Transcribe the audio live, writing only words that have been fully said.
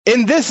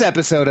In this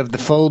episode of The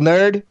Full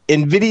Nerd,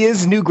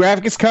 NVIDIA's new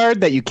graphics card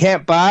that you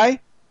can't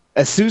buy,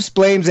 Asus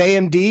blames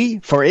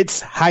AMD for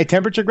its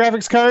high-temperature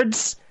graphics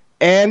cards,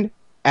 and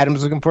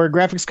Adam's looking for a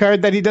graphics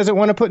card that he doesn't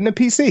want to put in a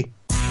PC.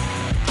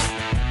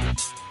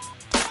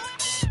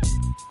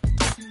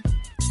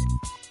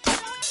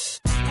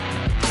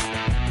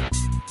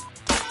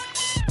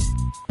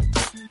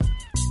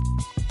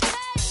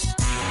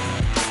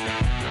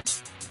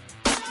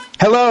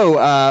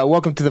 Hello,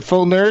 welcome to The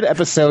Full Nerd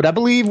episode, I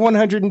believe,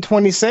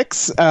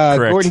 126.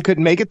 Gordon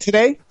couldn't make it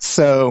today,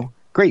 so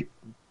great.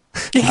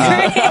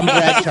 I'm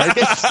Brad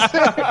Charkis.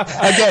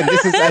 Again,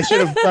 I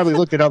should have probably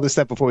looked at all this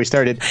stuff before we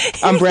started.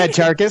 I'm Brad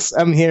Charkis.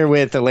 I'm here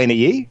with Elena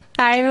Yee.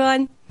 Hi,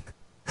 everyone.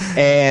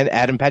 And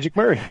Adam Patrick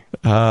Murray.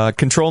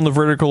 Controlling the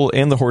vertical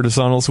and the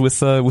horizontals with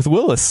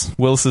Willis.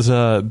 Willis is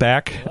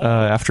back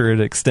after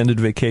an extended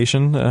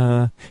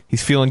vacation.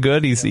 He's feeling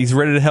good. He's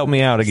ready to help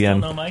me out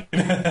again. Still no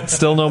mic?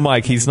 Still no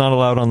mic. He's not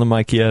allowed on the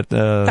mic yet.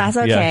 That's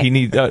okay. Yeah, he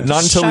need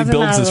not until he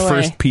builds his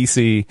first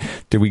PC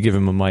do we give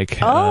him a mic.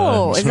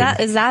 Oh, is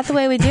that the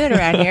way we do it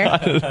around here?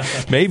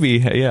 Maybe.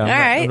 Yeah.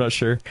 I'm not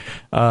sure.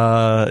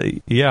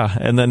 Yeah,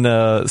 and then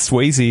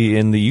Swayze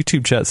in the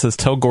YouTube chat says,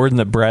 "Tell Gordon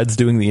that Brad's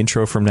doing the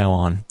intro from now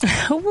on."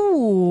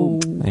 Ooh.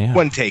 Yeah.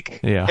 One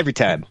take. Yeah. Every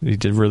time. He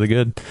did really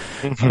good.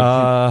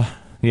 Yeah.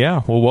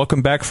 Well,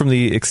 welcome back from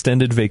the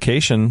extended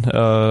vacation,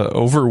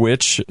 over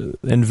which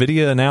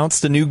NVIDIA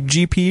announced a new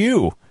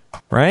GPU,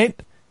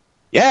 right?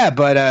 Yeah,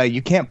 but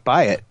you can't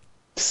buy it.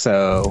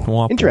 So,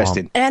 womp,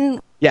 interesting.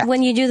 Womp. And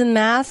when you do the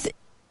math,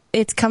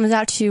 it comes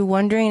out to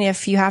wondering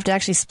if you have to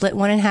actually split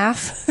one in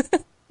half.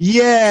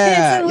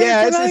 Yeah,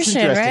 it's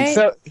interesting.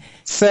 Right?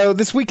 So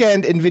this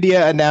weekend,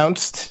 NVIDIA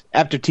announced,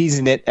 after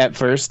teasing it at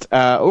first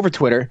over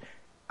Twitter,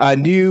 a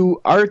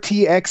new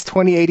RTX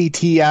 2080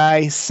 Ti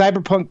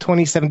Cyberpunk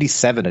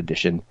 2077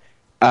 edition.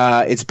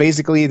 It's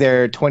basically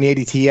their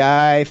 2080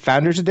 Ti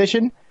Founders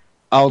Edition,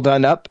 all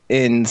done up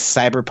in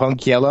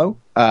Cyberpunk yellow.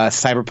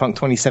 Cyberpunk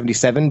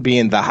 2077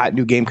 being the hot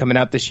new game coming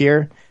out this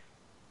year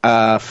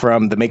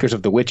from the makers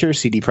of The Witcher,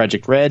 CD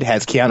Projekt Red,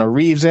 has Keanu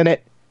Reeves in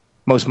it.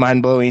 Most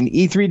mind-blowing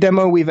E3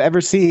 demo we've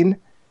ever seen.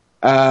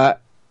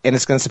 And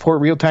it's going to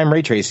support real-time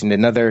ray tracing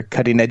and other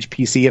cutting-edge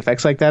PC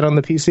effects like that on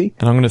the PC.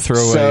 And I'm going to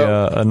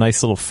throw a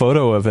nice little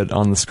photo of it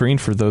on the screen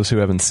for those who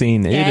haven't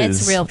seen.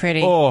 It's real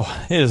pretty. Oh,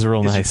 it is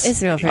real nice.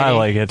 It's real pretty. I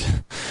like it.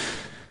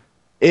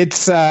 It's,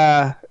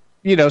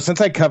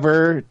 since I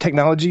cover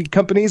technology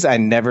companies, I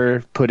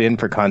never put in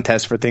for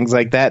contests for things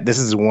like that. This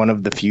is one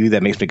of the few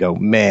that makes me go,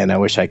 man, I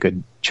wish I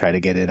could try to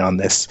get in on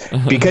this.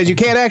 Because you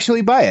can't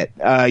actually buy it.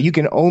 You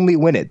can only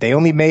win it. They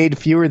only made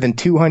fewer than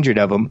 200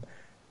 of them.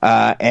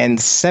 And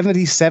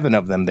 77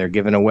 of them they're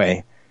giving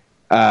away.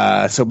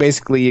 So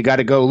basically, you got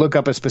to go look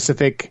up a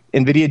specific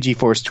NVIDIA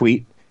GeForce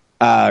tweet,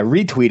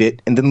 retweet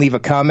it, and then leave a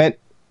comment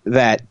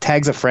that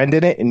tags a friend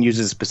in it and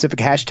uses a specific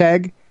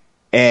hashtag.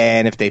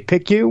 And if they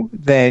pick you,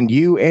 then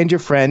you and your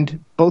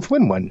friend both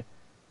win one,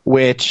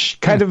 which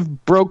kind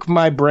of broke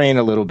my brain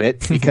a little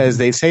bit because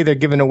they say they're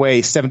giving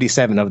away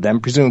 77 of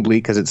them, presumably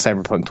because it's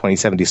Cyberpunk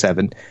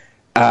 2077.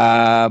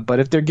 But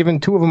if they're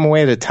giving two of them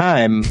away at a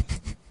time,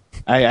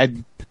 I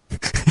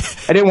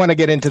didn't want to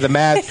get into the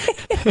math.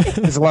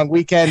 It's a long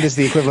weekend is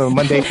the equivalent of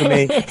Monday for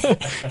me.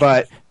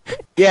 But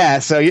yeah,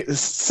 so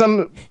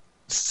some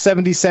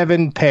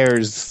 77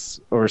 pairs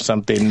or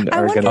something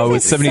are going to... Oh,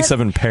 it's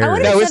 77 pairs.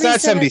 No, it's not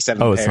 77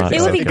 pairs. It's not.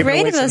 It would be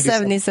great if it was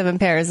 77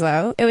 pairs,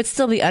 though. It would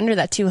still be under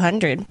that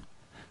 200.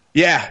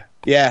 Yeah.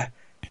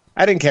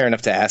 I didn't care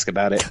enough to ask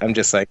about it. I'm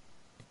just like,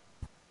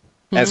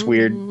 that's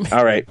weird.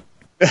 All right.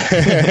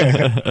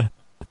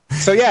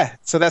 So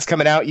that's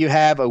coming out. You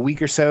have a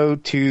week or so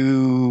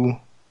to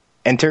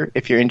enter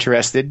if you're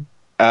interested.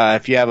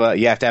 If you have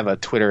you have to have a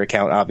Twitter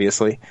account,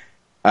 obviously.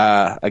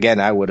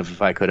 Again, I would have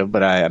if I could have,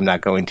 but I'm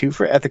not going to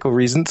for ethical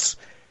reasons.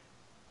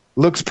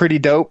 Looks pretty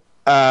dope.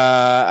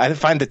 I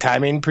find the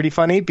timing pretty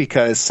funny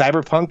because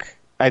Cyberpunk,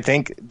 I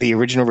think the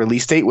original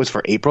release date was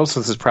for April,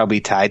 so this is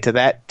probably tied to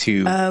that.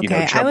 Okay,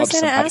 I was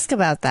going to ask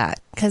about that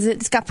because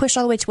it's got pushed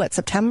all the way to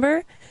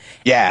September.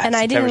 Yeah, and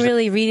I didn't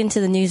really read into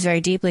the news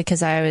very deeply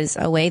because I was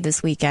away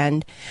this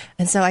weekend,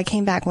 and so I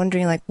came back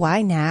wondering, like,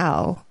 why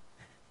now?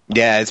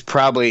 Yeah, it's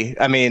probably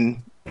not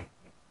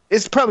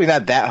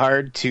that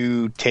hard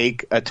to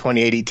take a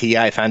 2080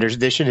 Ti Founders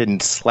Edition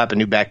and slap a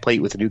new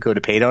backplate with a new coat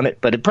of paint on it,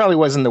 but it probably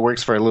was in the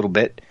works for a little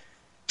bit.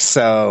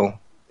 So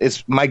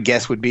my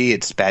guess would be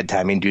it's bad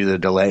timing due to the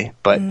delay,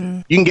 but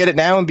you can get it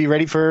now and be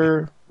ready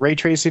for ray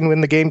tracing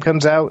when the game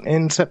comes out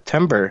in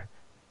September.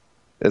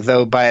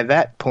 Though by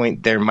that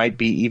point, there might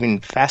be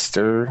even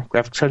faster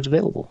graphics cards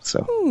available.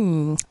 So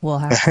we'll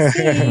have to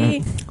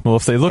see. Well,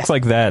 if they look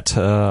like that,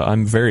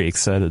 I'm very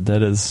excited.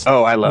 That is.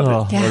 Oh, I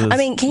love it. Yeah, I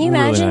mean, can you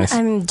really imagine? nice.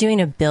 I'm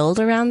doing a build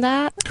around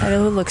that. It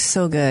would look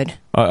so good.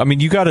 I mean,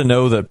 you got to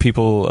know that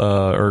people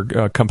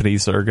or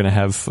companies are going to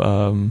have.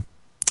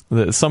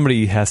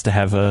 Somebody has to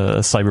have a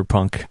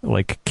Cyberpunk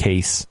like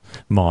case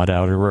mod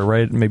out, or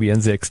right? Maybe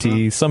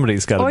NZXT.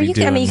 Somebody's got to be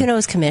doing. I mean, you can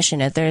always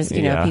commission it. There's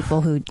know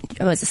people who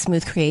it's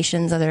Smooth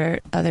Creations, other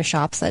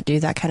shops that do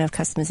that kind of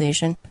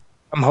customization.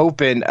 I'm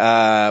hoping,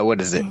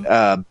 what is it?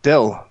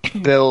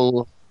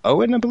 Bill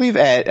Owen, I believe,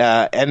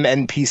 at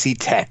MNPC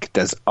Tech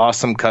does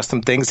awesome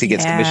custom things. He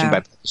gets commissioned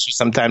by publishers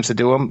sometimes to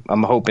do them.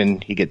 I'm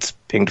hoping he gets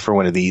pinged for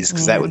one of these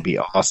because that would be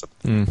awesome.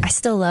 I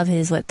still love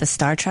the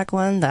Star Trek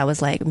one that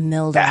was like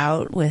milled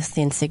out with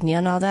the insignia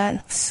and all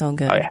that. So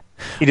good. Oh, yeah.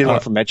 He did one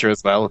for Metro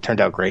as well. It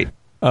turned out great.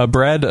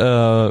 Brad,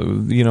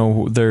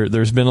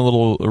 there's been a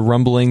little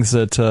rumblings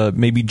that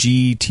maybe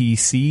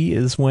GTC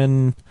is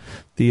when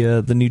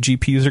the new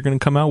GPUs are going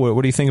to come out. What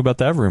do you think about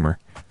that rumor?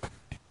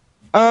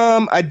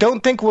 I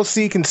don't think we'll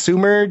see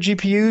consumer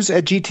GPUs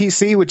at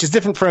GTC, which is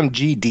different from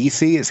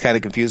GDC. It's kind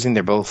of confusing.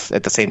 They're both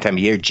at the same time of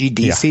year.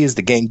 GDC is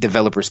the Game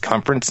Developers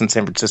Conference in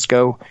San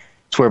Francisco.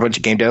 It's where a bunch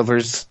of game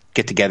developers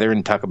get together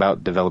and talk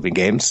about developing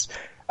games.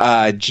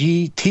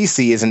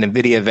 GTC is an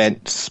NVIDIA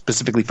event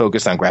specifically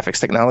focused on graphics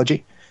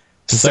technology.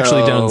 It's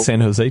actually down in San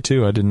Jose,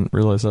 too. I didn't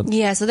realize that.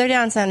 Yeah, so they're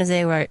down in San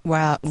Jose,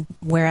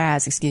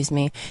 whereas,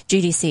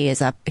 GDC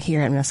is up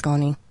here in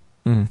Moscone.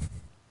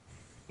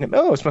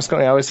 Oh, it's Moscone.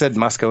 I always said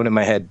Moscone in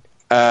my head.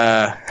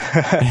 But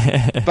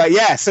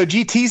yeah, so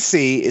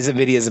GTC is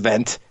NVIDIA's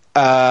event.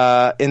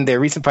 In their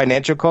recent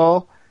financial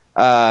call,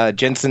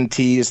 Jensen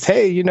teased,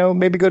 hey,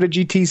 maybe go to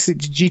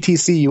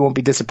GTC. You won't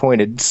be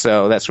disappointed.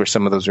 So that's where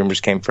some of those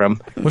rumors came from.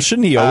 Well,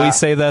 shouldn't he always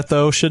say that,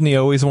 though? Shouldn't he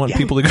always want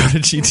people to go to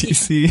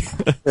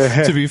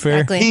GTC, to be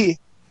fair? Exactly.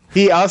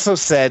 He also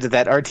said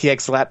that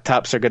RTX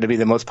laptops are going to be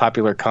the most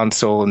popular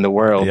console in the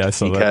world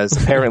because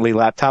apparently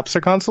laptops are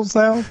consoles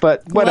now.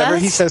 But whatever,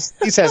 he says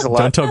a lot.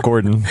 Don't tell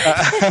Gordon.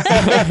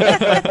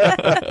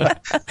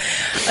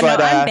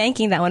 I'm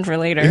banking that one for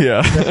later.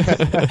 Yeah.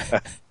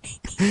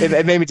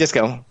 It made me just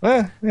go,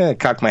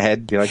 cock my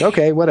head, be like,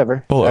 okay,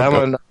 whatever. Well, I'm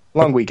on a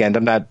long weekend.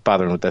 I'm not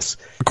bothering with this.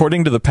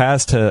 According to the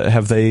past,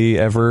 have they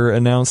ever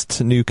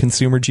announced new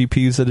consumer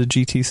GPUs at a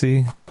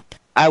GTC?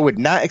 I would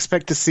not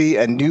expect to see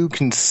a new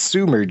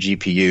consumer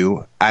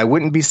GPU. I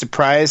wouldn't be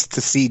surprised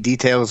to see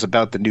details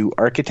about the new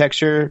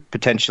architecture,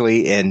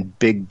 potentially in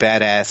big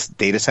badass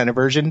data center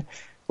version.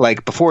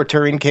 Like before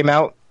Turing came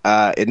out,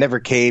 it never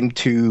came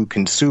to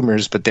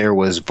consumers, but there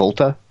was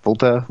Volta.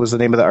 Volta was the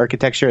name of the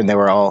architecture, and they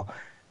were all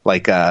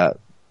like the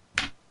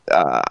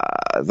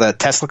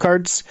Tesla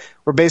cards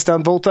were based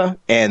on Volta,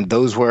 and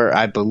those were,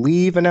 I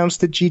believe,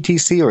 announced at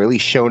GTC, or at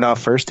least shown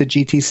off first at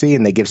GTC,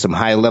 and they give some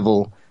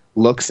high-level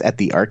looks at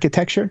the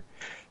architecture.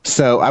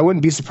 So I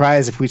wouldn't be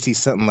surprised if we see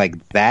something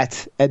like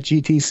that at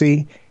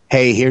GTC.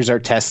 Hey, here's our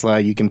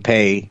Tesla. You can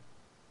pay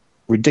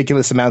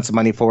ridiculous amounts of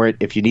money for it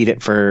if you need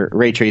it for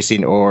ray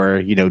tracing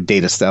or,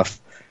 data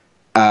stuff.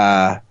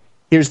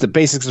 Here's the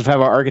basics of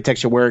how our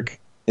architecture work.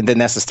 And then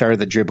that's the start of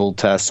the dribble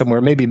to somewhere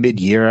maybe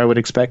mid-year, I would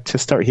expect to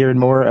start hearing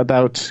more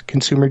about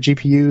consumer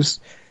GPUs.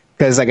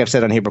 Because like I've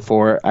said on here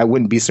before, I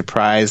wouldn't be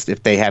surprised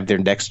if they have their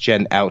next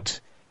gen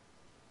out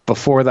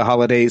before the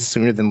holidays,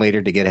 sooner than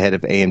later, to get ahead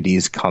of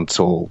AMD's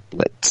console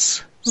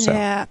blitz. So.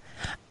 Yeah,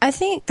 I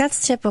think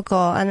that's typical.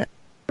 And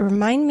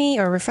remind me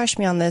or refresh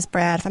me on this,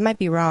 Brad, if I might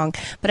be wrong,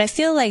 but I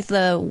feel like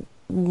the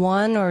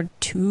one or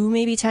two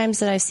maybe times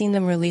that I've seen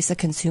them release a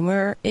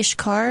consumer-ish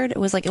card, it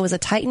was a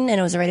Titan and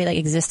it was already like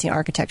existing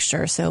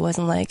architecture, so it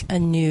wasn't like a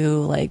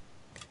new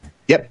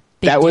Yep,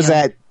 that was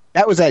at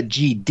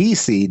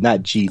GDC, not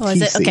GTC. Oh,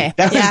 is it? Okay.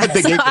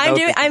 So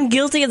I'm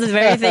guilty of the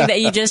very thing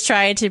that you just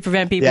tried to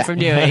prevent people from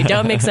doing.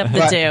 Don't mix up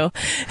the two.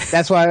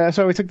 That's why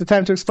we took the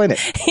time to explain it.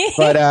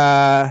 But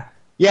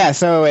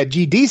so at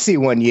GDC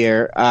one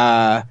year,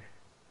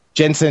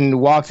 Jensen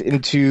walked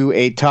into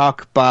a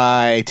talk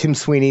by Tim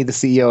Sweeney, the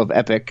CEO of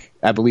Epic,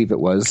 I believe it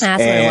was.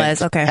 That's what it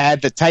was. Okay.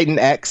 Had the Titan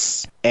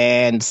X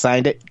and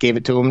signed it, gave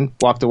it to him,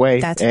 walked away.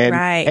 That's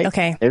right. Hey,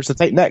 okay. There's the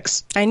Titan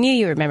X. I knew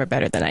you remember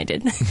better than I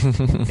did.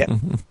 Yeah.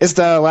 It's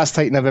the last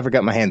Titan I've ever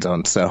got my hands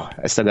on, so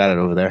I still got it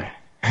over there.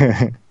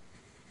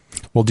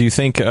 Well, do you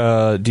think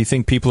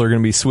people are going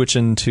to be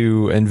switching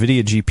to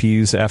NVIDIA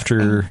GPUs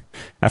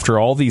after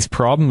all these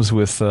problems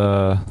with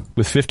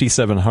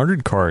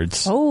 5700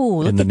 cards?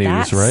 Oh, in the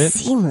news, that right?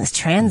 Seamless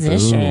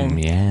transition. Boom,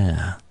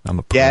 yeah, I'm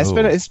a pro. Yeah,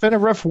 it's been a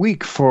rough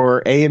week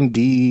for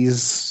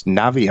AMD's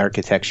Navi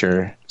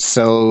architecture.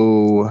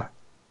 So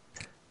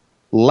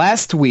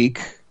last week,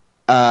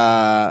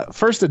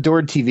 first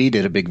Adored TV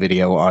did a big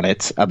video on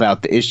it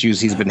about the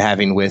issues he's been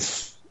having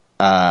with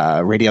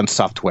Radeon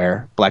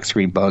software, black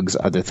screen bugs,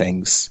 other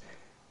things.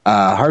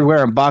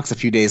 Hardware Unbox a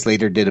few days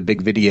later did a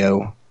big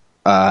video.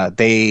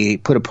 They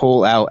put a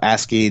poll out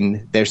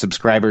asking their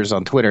subscribers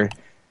on Twitter,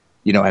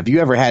 have you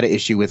ever had an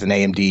issue with an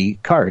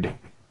AMD card?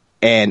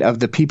 And of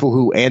the people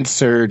who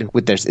answered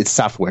it's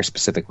software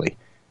specifically.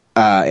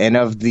 And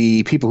of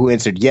the people who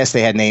answered yes,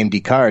 they had an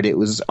AMD card, it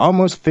was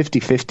almost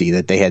 50-50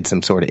 that they had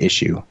some sort of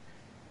issue.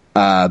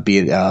 Be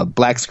it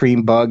black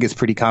screen bug is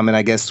pretty common,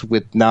 I guess,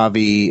 with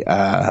Navi.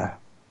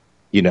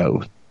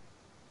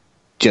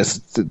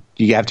 Just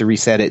you have to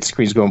reset it,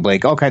 screen's going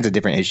blank, all kinds of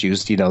different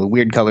issues,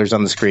 weird colors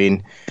on the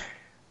screen.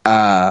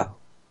 I've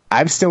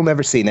still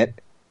never seen it.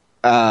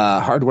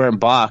 Hardware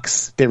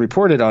Unbox, they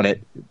reported on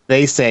it.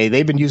 They say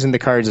they've been using the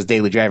cards as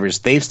daily drivers.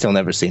 They've still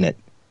never seen it.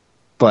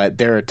 But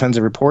there are tons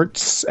of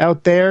reports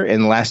out there,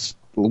 and last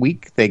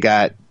week, they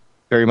got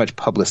very much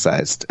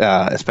publicized.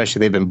 Especially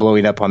they've been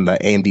blowing up on the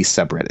AMD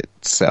subreddit.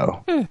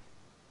 So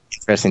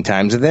interesting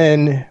times. And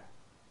then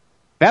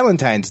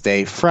Valentine's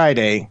Day,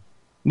 Friday,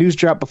 news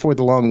dropped before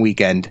the long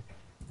weekend.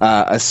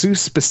 Asus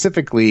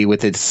specifically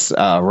with its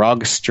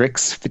ROG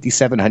Strix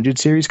 5700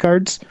 series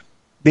cards,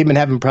 they've been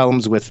having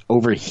problems with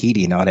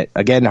overheating on it.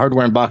 Again,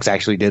 Hardware Unboxed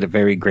actually did a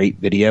very great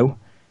video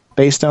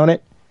based on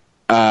it.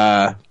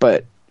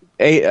 But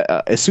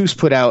Asus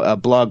put out a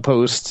blog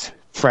post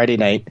Friday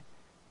night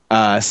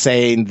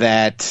saying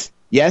that,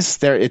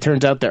 yes, it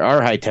turns out there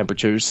are high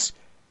temperatures.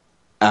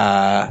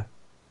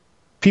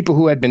 People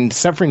who had been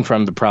suffering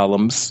from the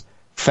problems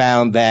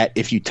found that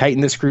if you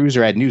tighten the screws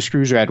or add new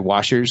screws or add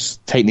washers,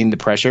 tightening the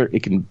pressure,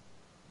 it can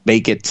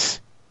make it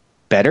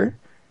better.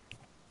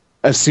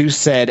 Asus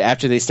said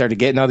after they started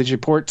getting all these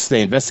reports,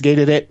 they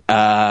investigated it.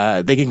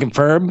 They can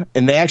confirm,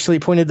 and they actually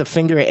pointed the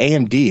finger at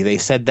AMD. They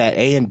said that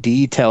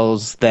AMD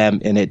tells them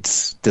in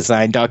its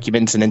design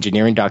documents and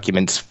engineering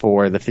documents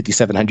for the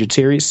 5700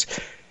 series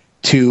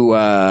to,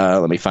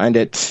 let me find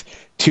it,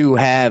 to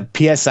have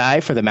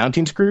PSI for the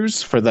mounting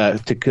screws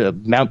to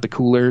mount the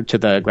cooler to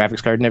the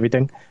graphics card and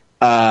everything.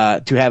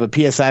 To have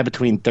a PSI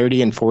between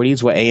 30 and 40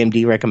 is what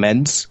AMD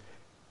recommends.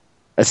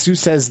 Asus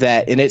says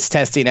that in its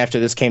testing after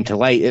this came to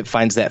light, it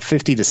finds that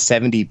 50 to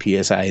 70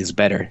 PSI is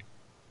better.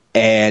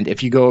 And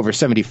if you go over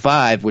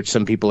 75, which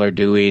some people are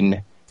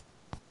doing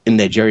in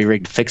the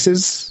jerry-rigged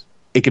fixes,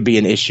 it could be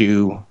an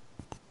issue.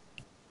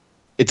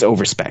 It's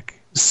overspec.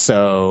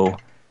 So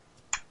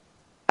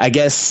I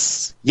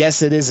guess,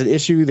 yes, it is an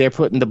issue. They're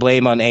putting the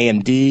blame on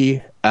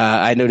AMD.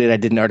 I noted I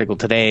did an article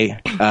today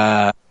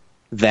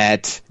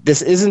that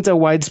this isn't a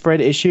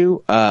widespread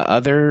issue.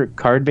 Other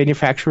card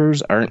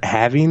manufacturers aren't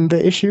having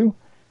the issue.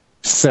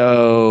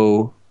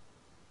 So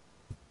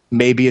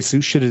maybe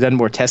Asus should have done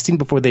more testing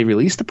before they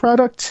released the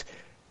product.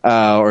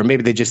 Or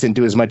maybe they just didn't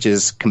do as much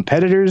as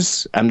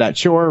competitors. I'm not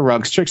sure.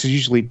 ROG Strix is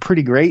usually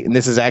pretty great, and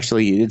this is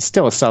actually, it's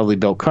still a solidly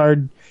built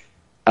card.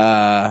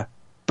 But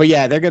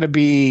yeah, they're going to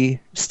be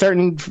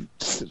starting,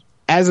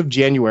 as of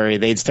January,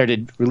 they'd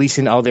started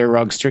releasing all their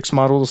ROG Strix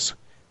models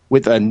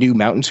with a new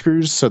mountain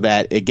screws so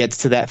that it gets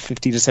to that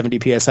 50 to 70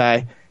 PSI.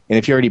 And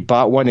if you already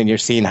bought one and you're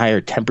seeing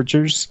higher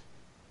temperatures,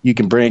 you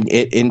can bring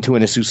it into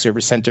an Asus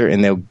service center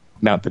and they'll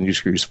mount the new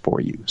screws for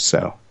you.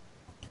 So,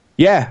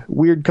 yeah,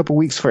 weird couple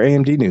weeks for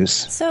AMD news.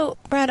 So,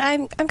 Brad,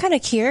 I'm kind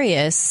of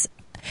curious.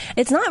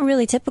 It's not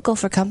really typical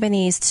for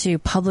companies to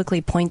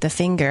publicly point the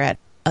finger at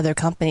other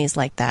companies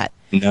like that.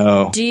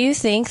 No. Do you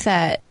think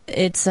that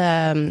it's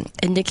an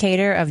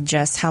indicator of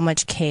just how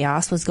much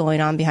chaos was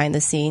going on behind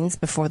the scenes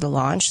before the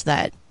launch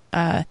that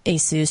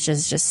Asus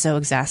just so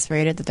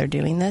exasperated that they're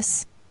doing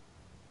this?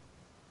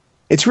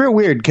 It's real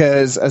weird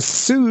because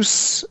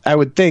Asus, I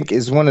would think,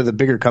 is one of the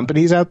bigger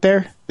companies out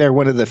there. They're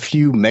one of the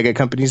few mega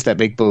companies that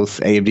make both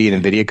AMD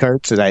and NVIDIA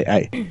cards. And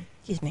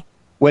Excuse me.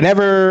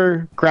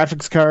 Whenever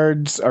graphics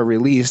cards are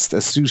released,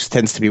 Asus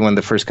tends to be one of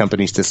the first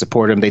companies to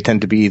support them. They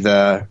tend to be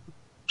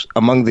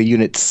among the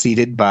units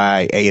seeded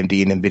by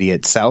AMD and NVIDIA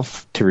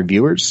itself to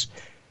reviewers.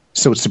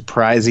 So it's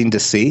surprising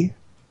to see.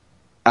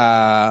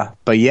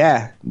 But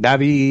yeah,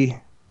 Navi,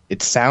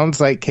 it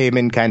sounds like came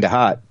in kind of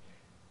hot.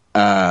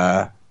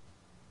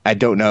 I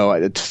don't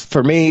know.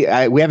 For me,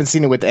 we haven't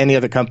seen it with any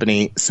other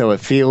company, so it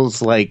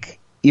feels like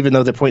even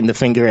though they're pointing the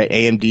finger at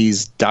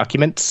AMD's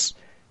documents,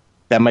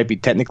 that might be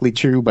technically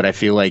true, but I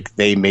feel like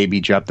they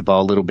maybe dropped the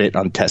ball a little bit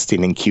on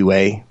testing and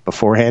QA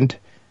beforehand.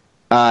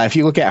 If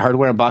you look at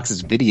Hardware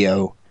Unboxed's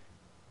video,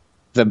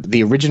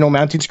 the original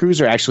mounting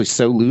screws are actually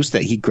so loose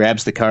that he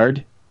grabs the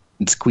card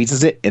and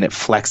squeezes it, and it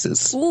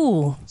flexes.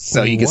 Ooh.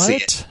 So you can see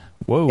it.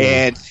 Whoa.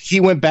 And he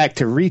went back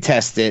to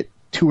retest it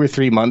 2 or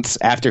 3 months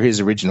after his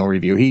original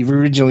review. He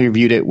originally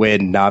reviewed it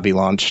when Navi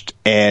launched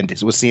and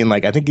was seeing,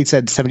 like, I think he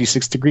said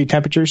 76-degree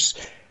temperatures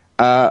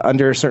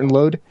under a certain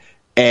load.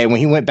 And when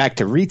he went back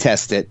to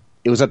retest it,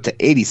 it was up to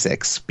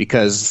 86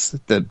 because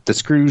the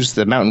screws,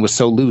 the mountain was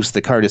so loose,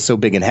 the card is so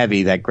big and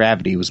heavy that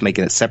gravity was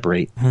making it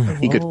separate.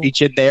 He could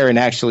reach in there and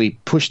actually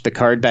push the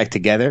card back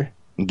together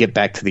and get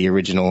back to the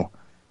original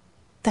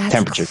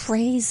temperature. That's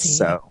crazy.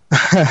 So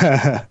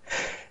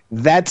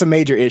that's a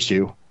major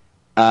issue.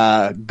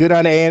 Good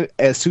on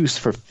Asus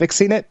for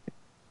fixing it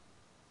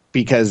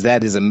because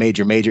that is a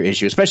major, major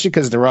issue, especially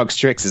because the ROG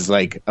Strix is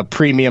like a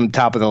premium,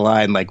 top of the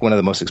line, like one of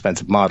the most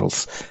expensive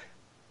models.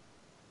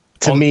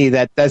 To me,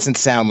 that doesn't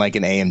sound like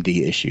an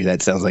AMD issue.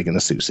 That sounds like an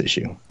Asus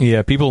issue.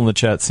 Yeah, people in the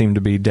chat seem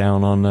to be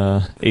down on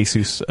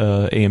Asus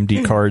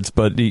AMD cards,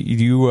 but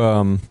you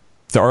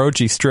the ROG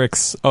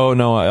Strix. Oh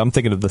no, I'm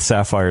thinking of the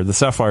Sapphire. The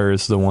Sapphire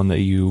is the one that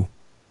you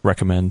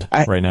recommend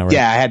right now, right?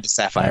 Yeah, I had the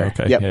Sapphire.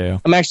 Okay, yep. Yeah.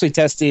 I'm actually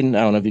testing, I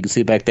don't know if you can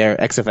see back there,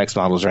 XFX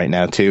models right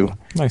now too.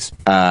 Nice.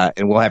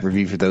 And we'll have a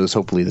review for those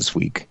hopefully this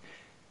week.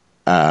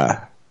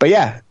 But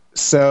yeah,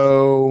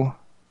 so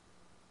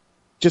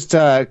just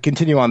to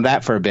continue on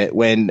that for a bit,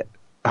 when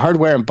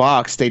Hardware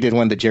Unboxed, they did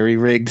one of the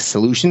jerry-rigged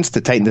solutions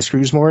to tighten the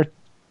screws more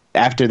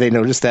after they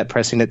noticed that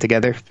pressing it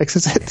together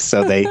fixes it.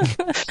 So they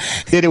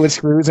did it with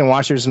screws and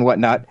washers and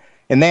whatnot.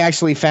 And they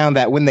actually found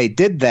that when they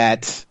did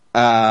that,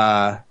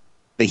 the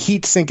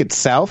heat sink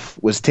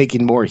itself was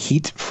taking more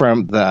heat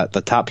from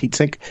the top heat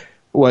sink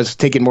was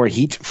taking more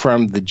heat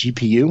from the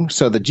GPU.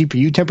 So the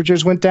GPU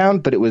temperatures went down,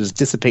 but it was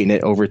dissipating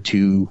it over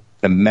to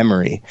the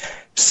memory.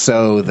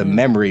 So the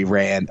memory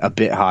ran a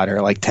bit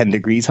hotter, like 10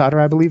 degrees hotter,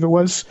 I believe it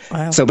was.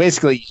 Wow. So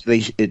basically,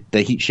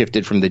 the heat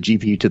shifted from the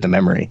GPU to the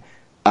memory.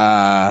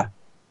 I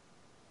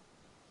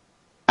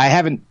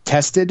haven't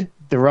tested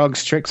the ROG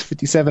Strix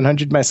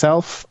 5700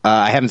 myself.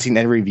 I haven't seen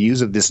any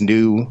reviews of this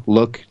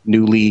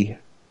newly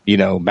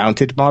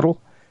mounted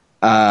model.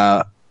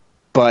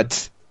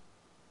 But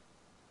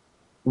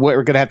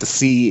we're going to have to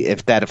see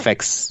if the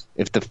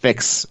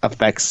fix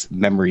affects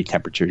memory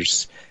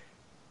temperatures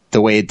the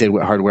way it did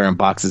with hardware and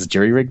boxes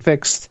jury rig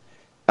fixed.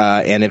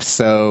 And if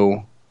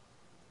so,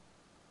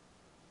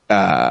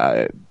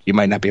 you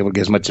might not be able to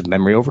get as much of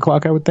memory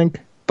overclock, I would think.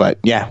 But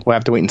yeah, we'll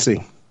have to wait and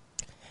see.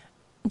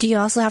 Do you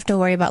also have to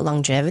worry about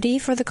longevity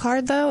for the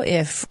card, though?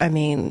 If,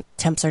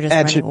 temps are just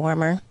running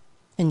warmer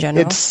in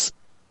general? It's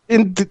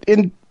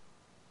in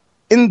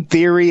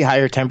theory,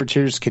 higher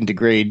temperatures can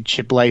degrade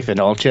chip life in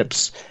all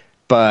chips,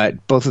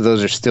 but both of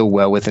those are still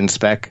well within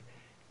spec.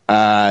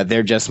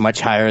 They're just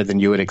much higher than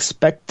you would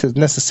expect to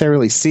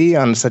necessarily see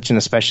on such an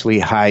especially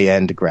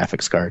high-end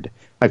graphics card.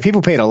 Like,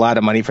 people paid a lot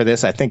of money for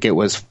this. I think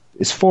it's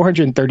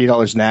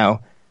 $430 now.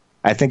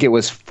 I think it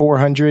was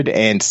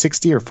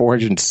 $460 or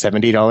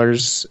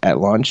 $470 at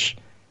launch,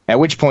 at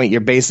which point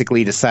you're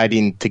basically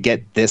deciding to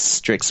get this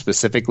Strix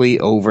specifically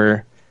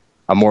over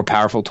a more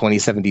powerful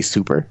 2070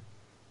 Super.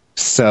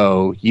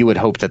 So you would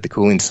hope that the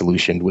cooling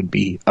solution would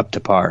be up to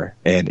par.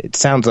 And it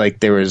sounds like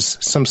there was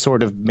some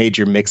sort of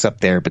major mix-up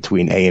there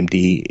between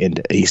AMD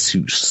and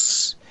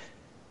Asus.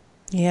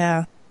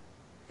 Yeah.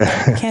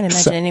 I can't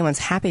imagine anyone's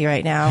happy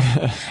right now.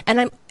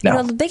 And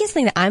the biggest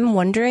thing that I'm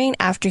wondering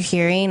after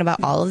hearing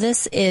about all of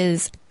this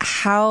is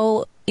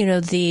how,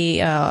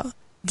 the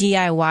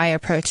DIY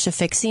approach to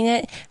fixing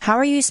it, how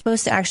are you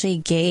supposed to actually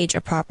gauge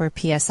a proper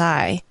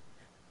PSI?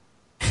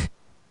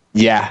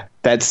 Yeah,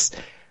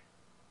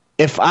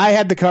 if I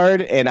had the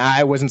card and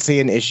I wasn't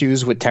seeing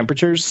issues with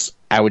temperatures,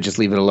 I would just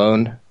leave it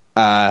alone.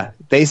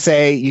 They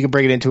say you can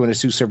bring it into an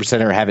Asus Service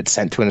Center or have it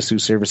sent to an Asus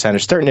Service Center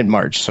starting in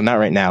March, so not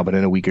right now, but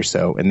in a week or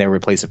so, and they'll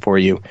replace it for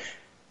you.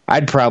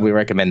 I'd probably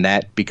recommend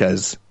that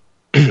because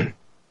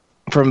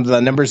from the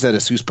numbers that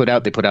Asus put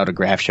out, they put out a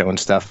graph showing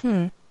stuff.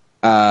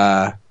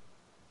 Their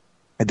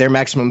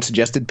maximum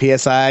suggested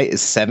PSI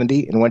is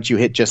 70, and once you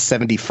hit just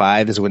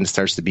 75 is when it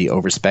starts to be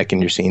overspec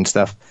and you're seeing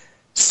stuff.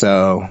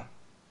 So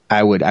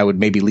I would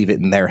maybe leave it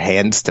in their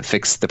hands to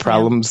fix the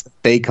problems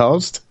they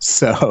caused.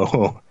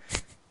 So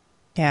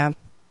yeah,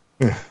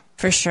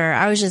 for sure.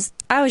 I was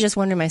just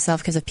wondering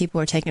myself, because if people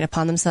were taking it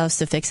upon themselves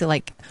to fix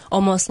it,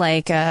 almost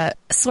like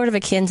sort of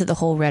akin to the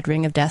whole Red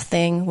Ring of Death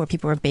thing, where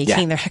people were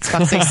baking their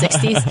Xbox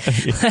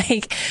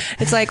 360s.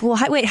 It's like, well,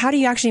 wait, how do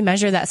you actually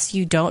measure that so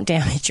you don't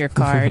damage your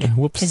card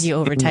because you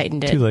over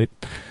tightened it? Too late.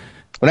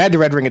 When I had the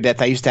Red Ring of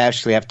Death, I used to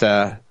actually have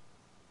to.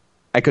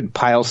 I could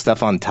pile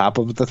stuff on top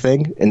of the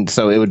thing, and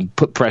so it would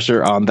put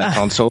pressure on the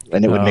console,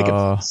 and it would make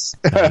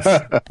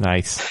it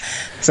nice.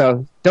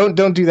 So don't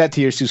do that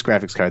to your Asus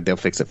graphics card; they'll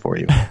fix it for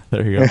you.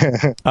 There you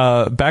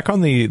go. Back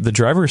on the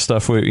driver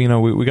stuff, we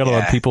got a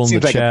lot of people in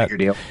the chat,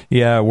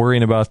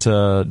 worrying about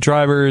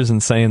drivers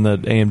and saying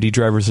that AMD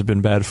drivers have been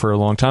bad for a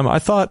long time. I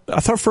thought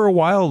for a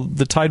while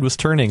the tide was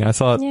turning. I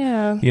thought,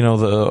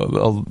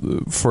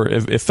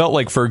 it felt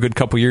like for a good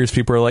couple years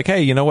people were like,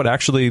 hey, you know what?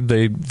 Actually,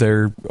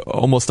 they're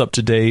almost up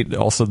to date.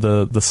 Also,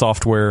 the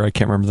software, I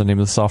can't remember the name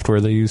of the software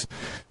they use,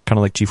 kind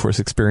of like GeForce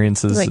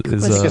Experience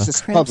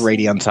it's called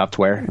Radeon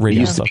software.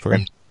 Radeon software.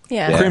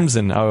 Yeah.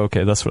 Crimson. Oh,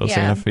 okay, that's what I was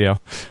saying. Yeah.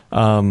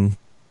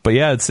 But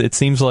yeah, it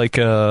seems like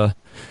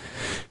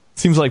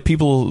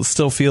people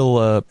still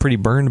feel pretty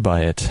burned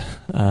by it.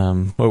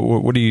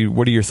 What are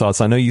your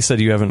thoughts? I know you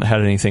said you haven't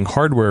had anything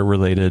hardware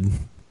related,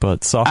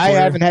 but software. I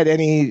haven't had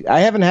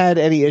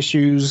any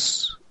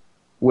issues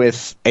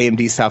with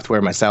AMD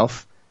software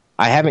myself.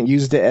 I haven't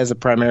used it as a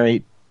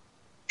primary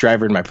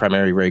driver in my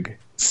primary rig,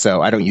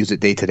 so I don't use it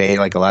day to day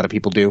like a lot of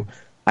people do.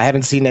 I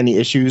haven't seen any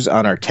issues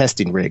on our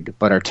testing rig,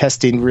 but our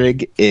testing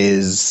rig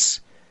is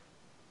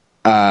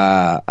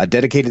a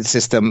dedicated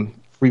system,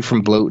 free from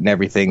bloat and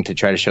everything, to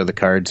try to show the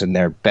cards in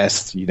their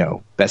best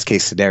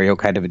case scenario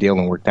kind of a deal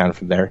and work down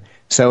from there.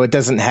 So it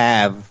doesn't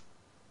have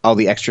all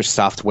the extra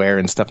software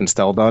and stuff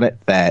installed on it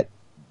that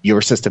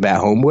your system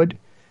at home would.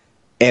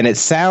 And it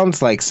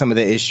sounds like some of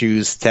the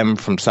issues stem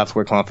from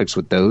software conflicts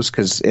with those,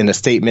 because in a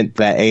statement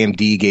that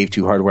AMD gave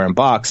to Hardware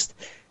Unboxed,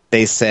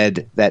 they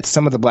said that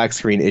some of the black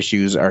screen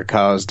issues are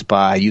caused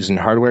by using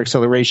hardware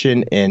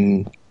acceleration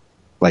in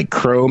like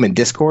Chrome and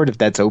Discord, if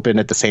that's open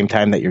at the same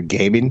time that you're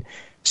gaming,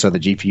 so the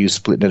GPU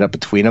splitting it up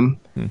between them.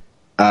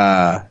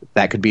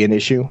 That could be an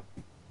issue,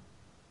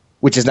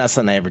 which is not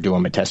something I ever do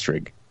on my test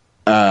rig.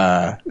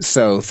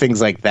 So things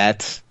like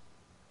that.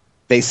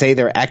 They say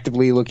they're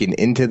actively looking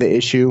into the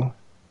issue.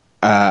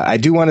 I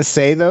do want to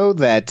say, though,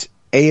 that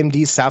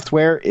AMD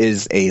software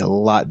is a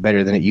lot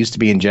better than it used to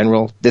be in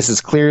general. This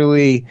is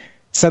clearly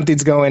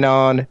something's going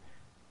on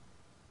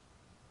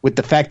with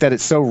the fact that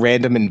it's so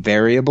random and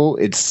variable,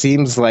 it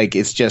seems like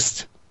it's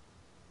just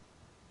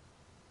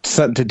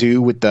something to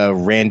do with the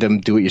random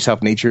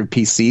do-it-yourself nature of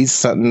PCs.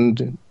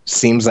 Something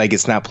seems like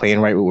it's not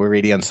playing right with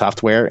Radeon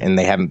software, and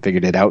they haven't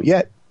figured it out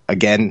yet.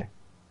 Again,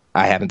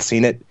 I haven't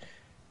seen it.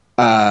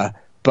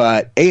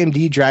 But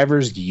AMD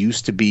drivers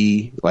used to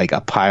be like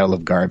a pile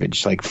of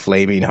garbage, like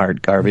flaming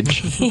hard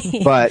garbage.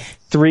 But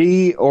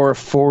 3 or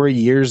 4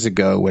 years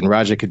ago, when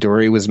Raja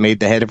Koduri was made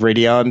the head of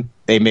Radeon,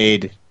 they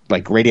made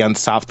like Radeon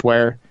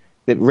Software,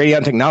 the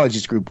Radeon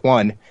Technologies Group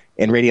 1,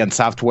 and Radeon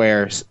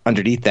Software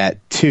underneath that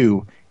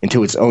 2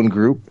 into its own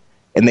group.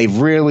 And they've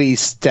really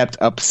stepped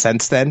up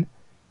since then.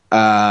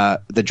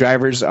 The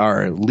drivers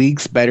are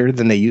leagues better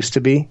than they used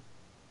to be.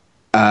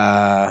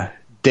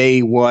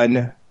 Day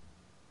one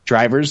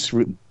drivers,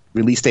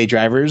 release day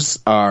drivers,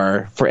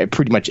 are for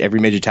pretty much every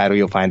major title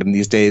you'll find them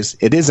these days.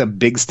 It is a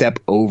big step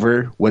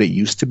over what it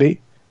used to be,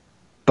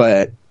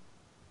 but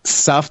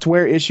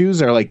software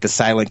issues are like the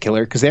silent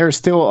killer, because there are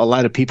still a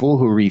lot of people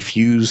who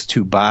refuse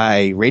to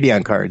buy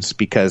Radeon cards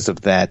because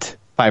of that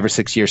 5 or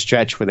 6 year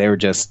stretch where they were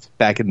just,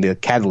 back in the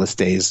Catalyst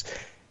days,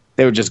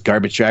 they were just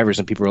garbage drivers,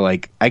 and people were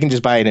like, I can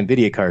just buy an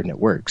NVIDIA card and it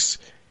works.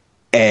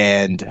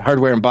 And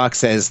Hardware and Box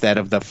says that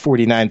of the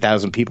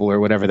 49,000 people or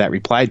whatever that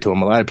replied to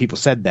him, a lot of people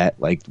said that.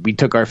 Like, we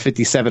took our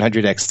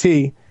 5700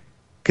 XT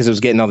because it was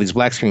getting all these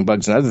black screen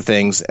bugs and other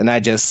things, and I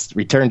just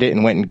returned it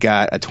and went and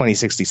got a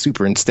 2060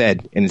 Super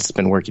instead, and it's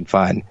been working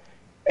fine.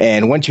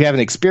 And once you have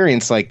an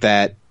experience like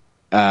that,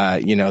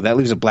 that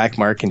leaves a black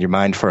mark in your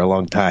mind for a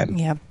long time.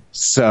 Yeah.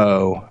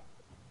 So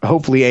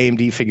hopefully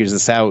AMD figures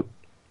this out.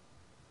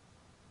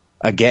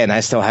 Again, I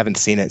still haven't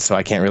seen it, so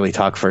I can't really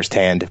talk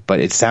firsthand, but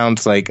it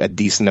sounds like a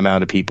decent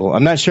amount of people.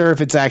 I'm not sure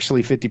if it's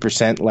actually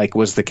 50% like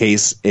was the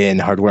case in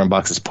Hardware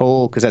Unbox's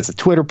poll, because that's a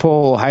Twitter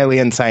poll, highly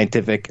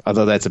unscientific,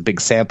 although that's a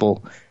big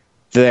sample.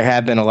 There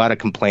have been a lot of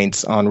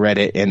complaints on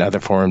Reddit and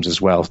other forums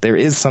as well. There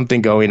is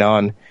something going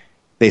on.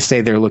 They say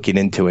they're looking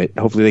into it.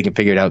 Hopefully they can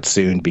figure it out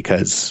soon,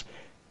 because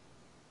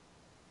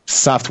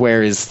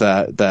software is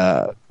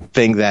the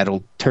thing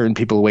that'll turn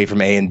people away from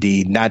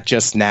AMD, not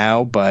just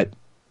now, but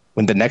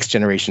when the next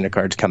generation of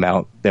cards come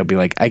out, they'll be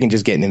like, I can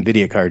just get an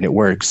NVIDIA card and it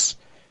works.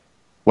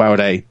 Why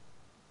would I,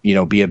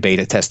 be a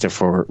beta tester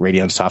for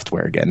Radeon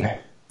software again?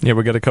 Yeah,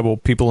 we got a couple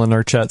people in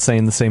our chat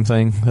saying the same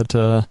thing,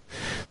 that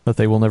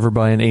they will never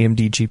buy an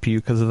AMD GPU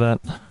because of that,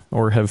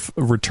 or have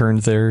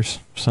returned theirs.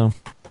 So,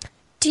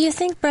 do you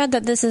think, Brad,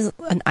 that this is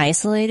an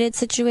isolated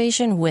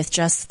situation with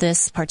just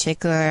this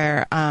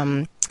particular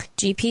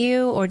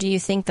GPU, or do you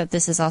think that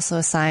this is also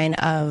a sign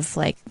of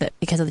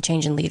because of the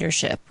change in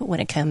leadership when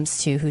it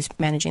comes to who's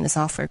managing the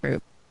software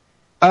group?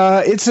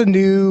 It's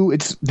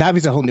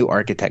obviously a whole new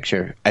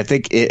architecture. I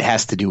think it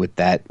has to do with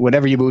that.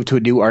 Whenever you move to a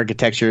new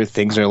architecture,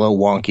 things are a little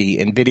wonky.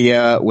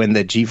 NVIDIA, when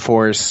the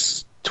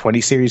GeForce 20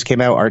 series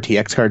came out,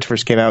 RTX cards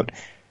first came out,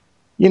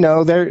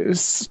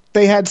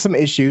 they had some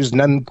issues,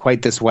 none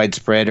quite this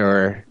widespread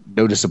or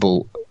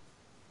noticeable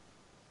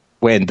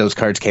when those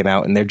cards came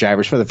out and their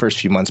drivers for the first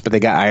few months, but they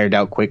got ironed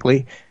out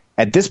quickly.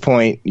 At this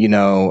point,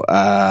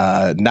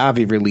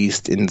 Navi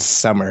released in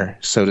summer,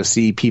 so to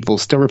see people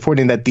still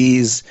reporting that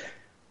these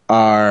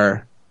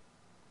are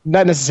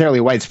not necessarily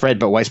widespread,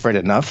 but widespread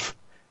enough,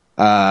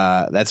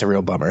 that's a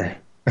real bummer.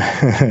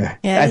 Yeah,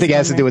 I think it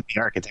has to do with the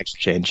architecture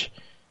change.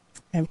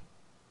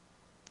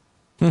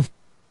 Okay.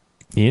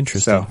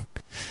 Interesting. So,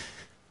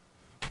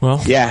 well,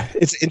 yeah,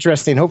 it's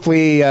interesting.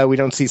 Hopefully we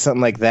don't see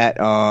something like that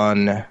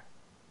on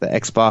the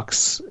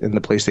Xbox and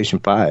the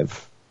PlayStation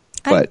 5.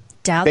 But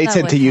they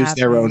tend to use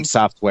their own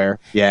software.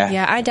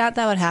 Yeah, I doubt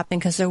that would happen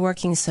because they're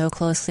working so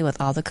closely with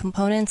all the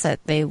components that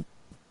they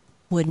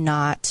would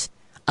not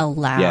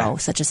allow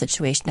such a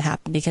situation to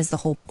happen, because the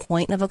whole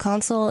point of a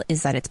console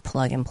is that it's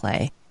plug and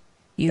play.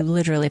 You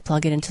literally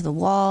plug it into the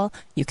wall,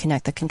 you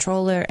connect the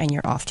controller, and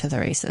you're off to the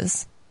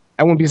races.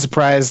 I wouldn't be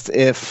surprised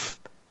if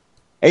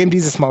AMD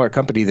is a smaller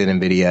company than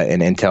NVIDIA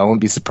and Intel. I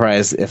wouldn't be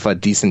surprised if a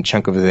decent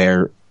chunk of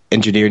their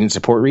engineering and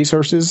support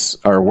resources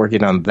are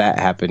working on that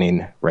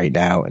happening right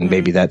now, and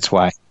maybe that's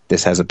why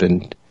this hasn't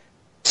been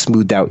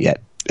smoothed out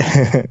yet.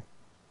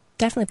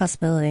 Definitely a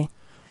possibility.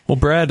 Well,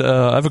 Brad,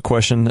 I have a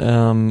question.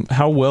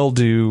 How well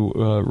do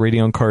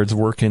Radeon cards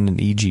work in an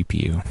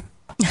eGPU?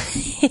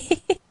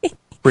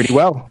 Pretty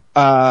well,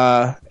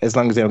 as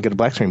long as they don't get a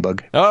black screen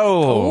bug.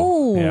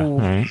 Oh, ooh. Yeah. All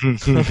right.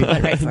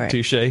 Right for it.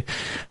 Touche.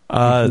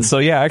 So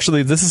yeah,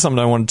 actually, this is something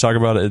I wanted to talk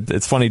about.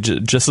 It's funny.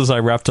 Just as I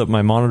wrapped up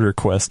my monitor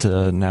quest,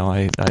 now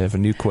I have a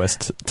new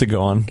quest to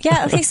go on.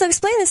 Yeah. Okay. So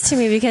explain this to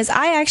me, because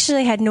I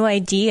actually had no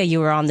idea you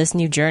were on this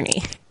new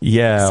journey.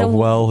 Yeah. So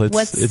well,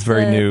 it's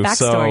very new.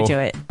 Backstory to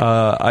it.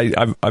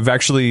 I've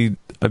actually.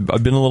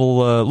 I've been a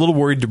little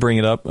worried to bring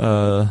it up.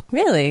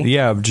 Really?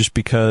 Yeah, just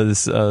because.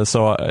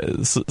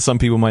 Some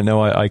people might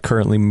know I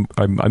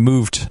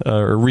moved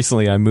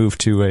recently. I moved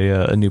to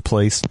a new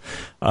place.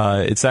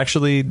 It's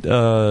actually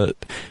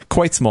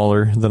quite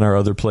smaller than our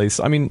other place.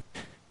 I mean,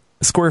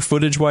 square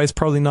footage wise,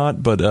 probably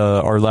not, but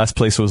our last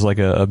place was like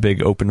a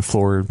big open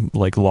floor,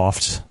 like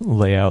loft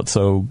layout,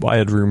 so I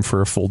had room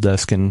for a full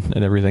desk and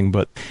everything.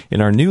 But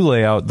in our new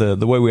layout,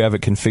 the way we have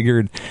it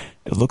configured,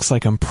 it looks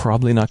like I'm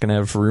probably not going to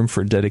have room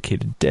for a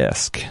dedicated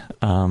desk,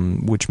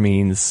 which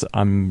means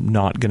I'm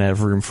not going to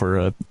have room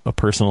for a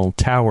personal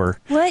tower.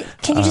 What?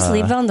 Can you just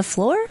leave it on the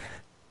floor?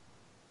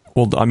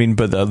 Well, I mean,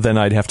 but then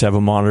I'd have to have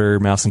a monitor,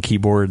 mouse, and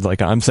keyboard.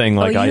 Like I'm saying,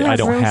 like I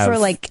don't room have for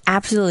like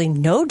absolutely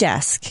no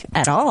desk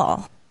at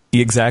all.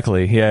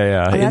 Exactly.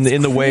 Yeah. Oh,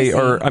 in the way,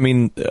 or I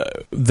mean,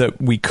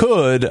 that we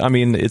could. I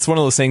mean, it's one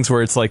of those things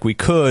where it's like we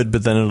could,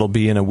 but then it'll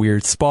be in a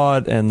weird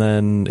spot, and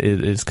then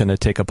it's going to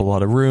take up a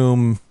lot of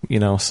room.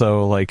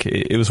 So like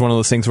it was one of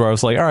those things where I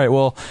was like, all right,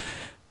 well,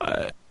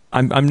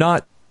 I'm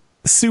not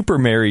super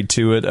married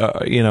to it.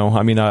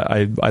 I mean,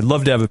 I'd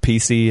love to have a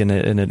PC, and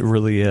it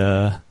really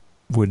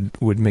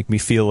would make me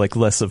feel like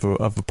less of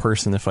a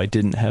person if I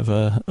didn't have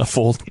a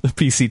full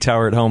PC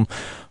tower at home.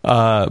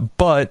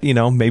 But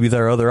maybe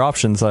there are other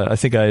options. I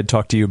think I had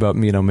talked to you about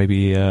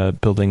maybe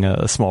building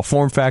a small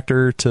form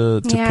factor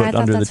to put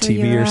under the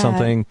TV or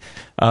something.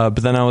 But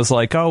then I was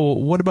like, oh, well,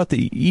 what about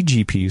the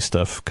eGPU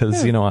stuff?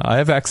 Because I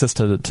have access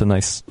to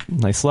nice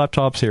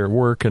laptops here at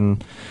work,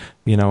 and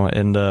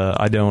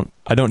I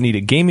don't need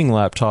a gaming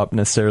laptop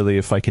necessarily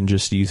if I can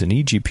just use an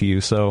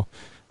eGPU. So.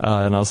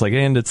 And I was like,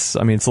 and it's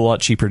a lot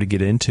cheaper to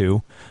get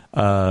into.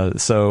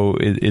 So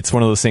it's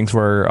one of those things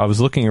where I was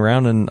looking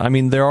around, and I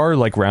mean, there are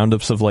like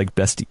roundups of like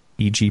best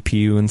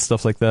eGPU and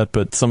stuff like that,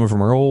 but some of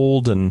them are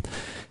old, and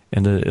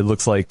it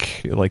looks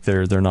like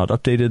they're not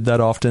updated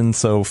that often.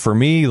 So for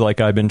me, like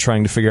I've been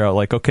trying to figure out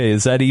like, okay,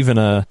 is that even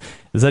a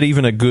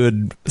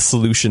good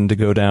solution to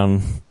go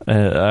down?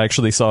 I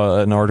actually saw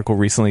an article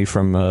recently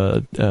from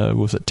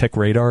was it Tech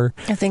Radar?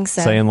 I think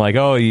so. Saying like,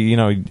 oh,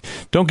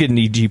 don't get an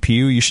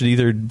eGPU. You should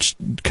either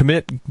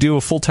do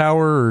a full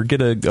tower or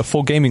get a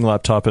full gaming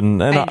laptop.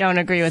 And I don't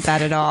agree with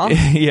that at all.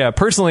 Yeah,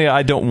 personally,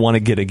 I don't want to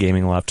get a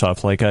gaming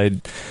laptop. I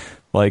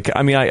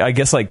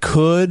guess I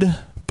could.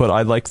 But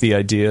I like the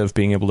idea of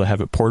being able to have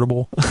it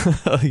portable,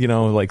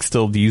 like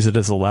still use it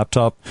as a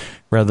laptop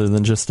rather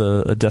than just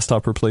a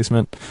desktop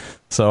replacement.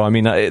 So, I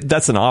mean,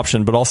 that's an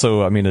option, but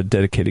also, I mean, a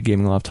dedicated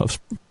gaming laptop's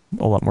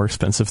a lot more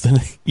expensive than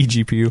an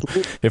eGPU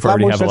if I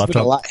already have a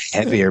laptop. A lot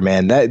heavier,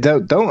 man.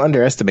 Don't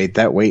underestimate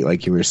that weight,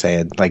 like you were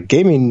saying. Like,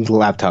 gaming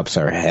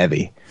laptops are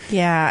heavy.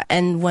 Yeah,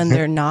 and when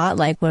they're not,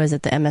 like, what is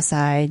it, the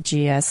MSI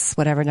GS,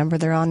 whatever number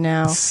they're on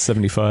now?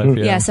 75,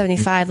 yeah. Yeah,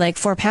 75, like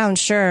 4 pounds,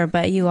 sure,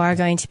 but you are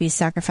going to be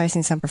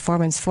sacrificing some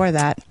performance for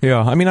that.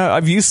 Yeah, I mean,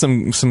 I've used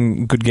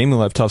some good gaming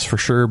laptops for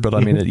sure, but I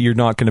mean, you're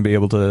not going to be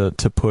able to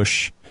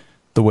push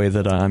the way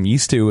that I'm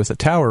used to with a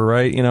tower,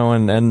 right?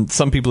 And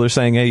some people are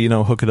saying, hey,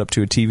 hook it up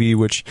to a TV,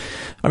 which,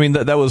 I mean,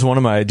 that was one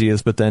of my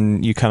ideas, but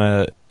then you kind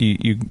of,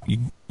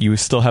 you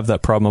still have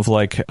that problem of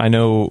like, I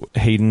know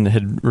Hayden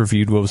had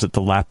reviewed, what was it,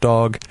 the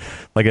Lapdog,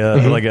 like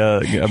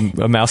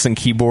a mouse and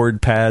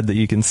keyboard pad that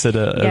you can sit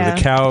on the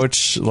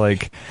couch.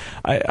 Like,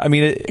 I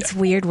mean, it's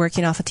weird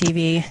working off a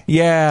TV.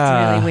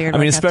 Yeah. It's really weird. I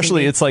mean,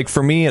 especially it's like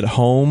for me at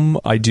home,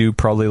 I do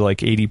probably like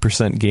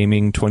 80%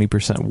 gaming,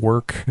 20%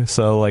 work.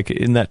 So like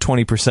in that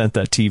 20%,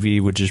 that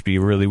TV would just be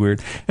really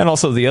weird. And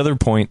also the other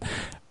point,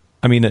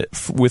 I mean,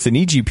 with an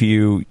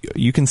eGPU,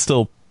 you can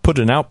still put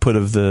an output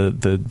of the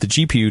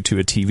GPU to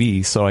a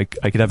TV, so I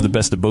could have the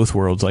best of both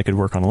worlds. I could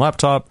work on a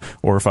laptop,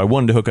 or if I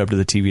wanted to hook up to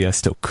the TV, I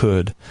still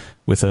could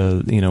with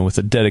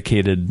a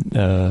dedicated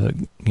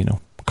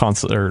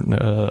console or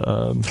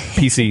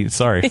PC.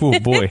 Sorry, oh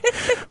boy,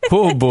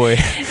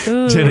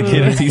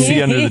 dedicated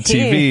PC under the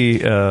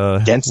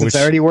TV. Jensen's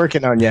already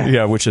working on you.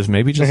 Yeah, which is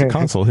maybe just a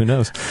console. Who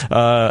knows?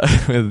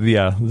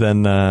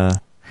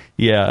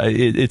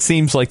 It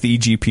seems like the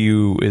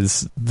eGPU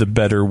is the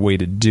better way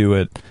to do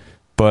it.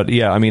 But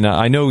yeah, I mean,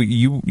 I know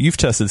you've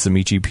tested some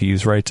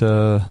eGPUs, right,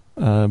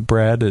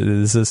 Brad?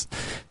 Is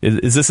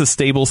this a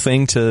stable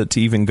thing to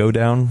even go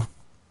down?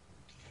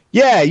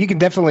 Yeah, you can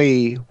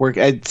definitely work.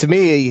 To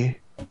me,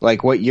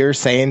 like what you're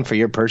saying for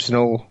your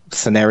personal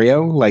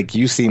scenario, like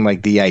you seem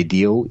like the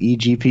ideal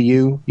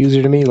eGPU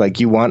user to me.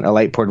 Like you want a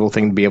light portable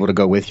thing to be able to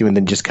go with you and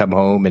then just come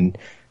home and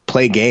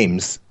play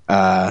games.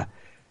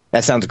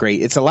 That sounds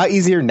great. It's a lot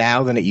easier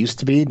now than it used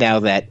to be.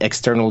 Now that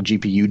external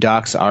GPU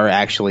docks are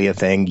actually a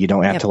thing, you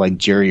don't have to like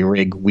jury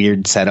rig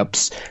weird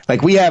setups.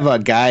 Like we have a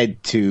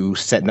guide to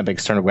setting up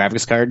external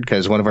graphics card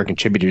because one of our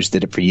contributors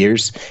did it for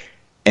years,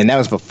 and that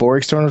was before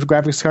external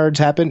graphics cards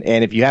happened.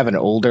 And if you have an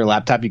older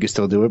laptop, you can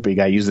still do it, but you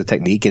got to use the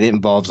technique. And it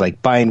involves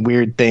like buying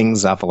weird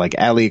things off of like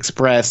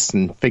AliExpress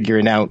and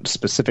figuring out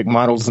specific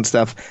models and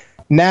stuff.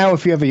 Now,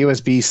 if you have a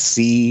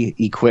USB-C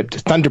equipped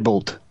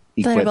Thunderbolt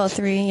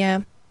 3,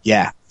 yeah.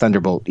 Yeah,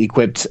 Thunderbolt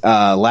equipped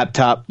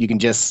laptop. You can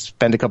just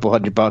spend a couple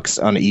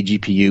 $100 on an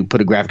eGPU,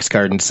 put a graphics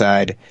card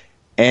inside,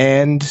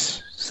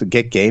 and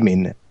get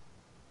gaming.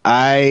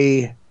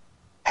 I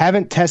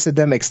haven't tested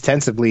them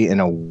extensively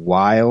in a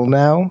while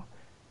now,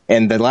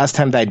 and the last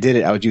time that I did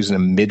it, I was using a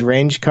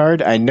mid-range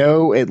card. I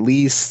know at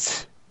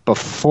least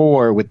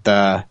before with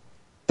the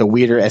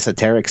weirder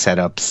esoteric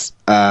setups,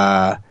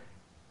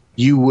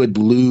 you would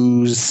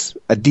lose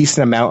a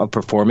decent amount of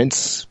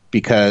performance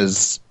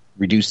because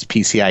reduced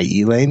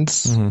PCIe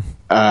lanes.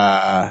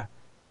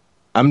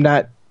 I'm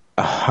not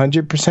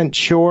 100%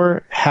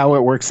 sure how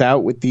it works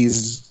out with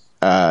these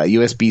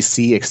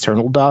USB-C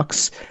external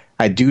docks.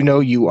 I do know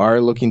you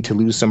are looking to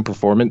lose some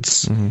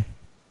performance.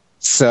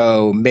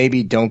 So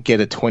maybe don't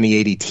get a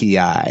 2080 Ti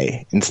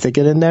and stick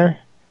it in there.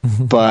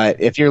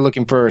 But if you're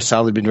looking for a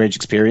solid mid-range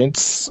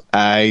experience,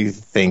 I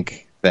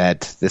think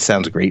that this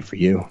sounds great for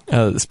you.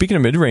 Speaking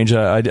of mid-range,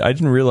 I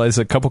didn't realize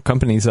a couple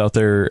companies out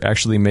there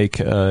actually make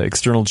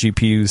external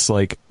GPUs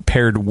like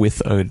paired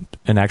with an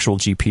actual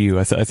GPU.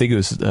 I think it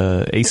was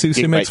Asus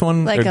who makes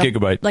one, like or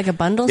Gigabyte. Like a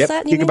bundle Yep,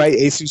 set? Gigabyte,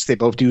 Asus, they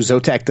both do.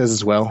 Zotac does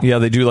as well. Yeah,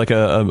 they do like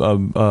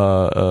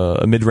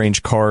a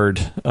mid-range card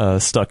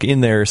stuck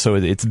in there, so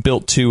it's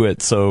built to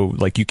it, so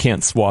like you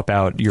can't swap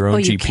out your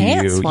own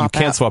GPU. You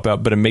can't swap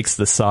out, but it makes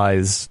the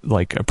size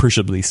like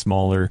appreciably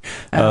smaller.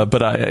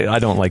 But I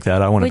don't like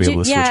that. I want to be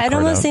able to switch a card it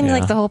almost out. seems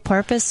like the whole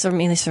purpose, or at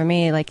least for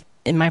me, like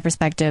in my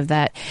perspective,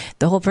 that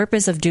the whole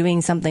purpose of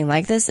doing something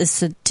like this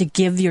is to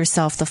give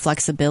yourself the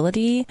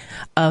flexibility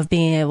of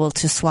being able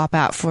to swap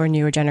out for a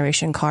newer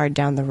generation card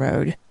down the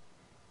road.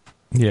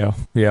 Yeah,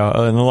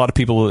 and a lot of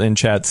people in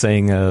chat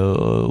saying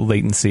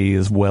latency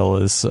as well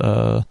as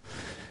the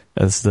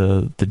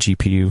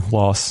GPU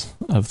loss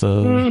of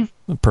the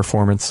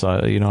performance.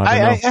 I don't know.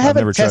 I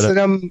haven't never tried tested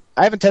them.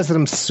 I haven't tested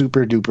them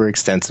super duper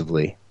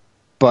extensively,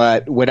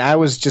 but when I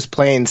was just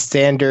playing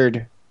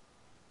standard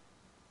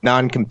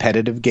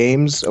non-competitive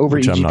games over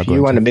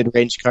eGPU on a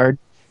mid-range card.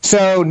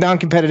 So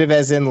non-competitive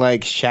as in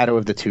like Shadow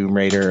of the Tomb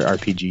Raider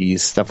RPGs,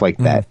 stuff like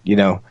that,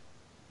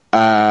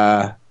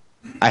 I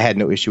had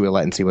no issue with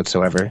latency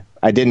whatsoever.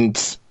 I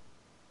didn't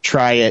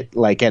try it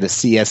like at a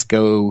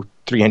CSGO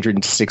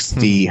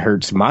 360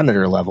 hertz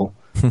monitor level,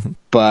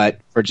 but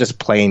for just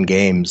playing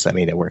games, I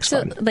mean, it works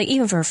fine. Like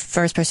even for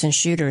first-person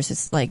shooters,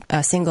 it's like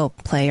a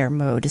single-player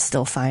mode is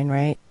still fine,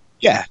 right?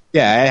 Yeah, I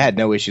had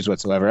no issues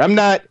whatsoever. I'm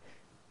not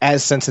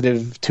as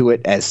sensitive to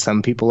it as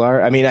some people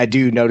are. I mean, I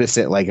do notice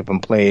it like if I'm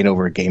playing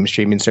over a game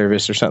streaming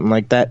service or something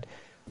like that.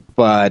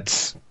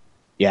 But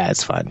yeah,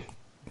 it's fine.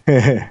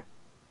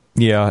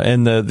 Yeah,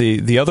 and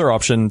the other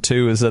option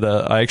too is that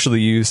I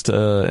actually used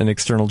an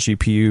external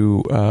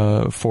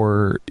GPU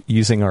for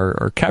using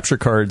our capture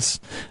cards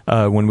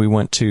when we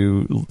went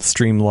to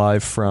stream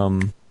live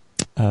from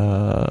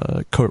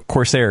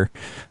Corsair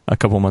a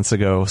couple months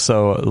ago.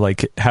 So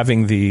like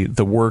having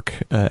the work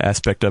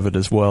aspect of it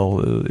as well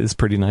is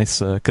pretty nice,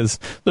 because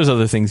there's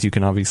other things you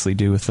can obviously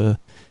do with the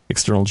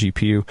external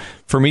GPU.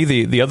 For me,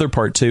 the other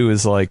part too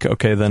is like,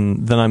 okay,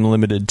 then I'm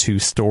limited to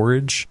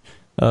storage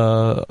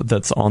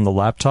that's on the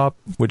laptop,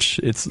 which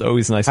it's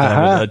always nice to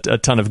have a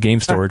ton of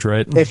game storage,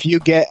 right? If you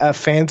get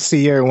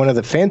one of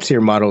the fancier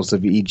models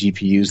of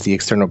eGPUs, the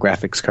external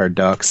graphics card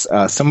docks,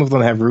 some of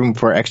them have room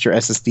for extra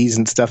SSDs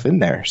and stuff in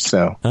there.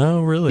 So,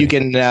 oh, really? You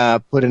can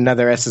put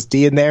another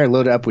SSD in there,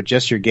 load it up with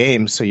just your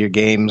games, so your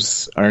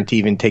games aren't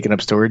even taking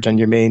up storage on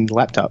your main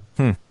laptop.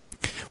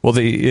 Well,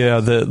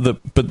 the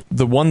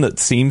one that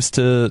seems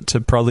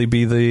to probably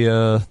be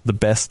the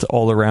best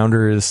all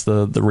arounder is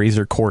the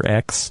Razer Core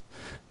X.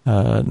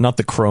 Not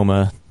the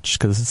Chroma, just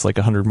because it's like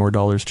 $100 more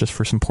just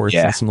for some ports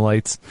and some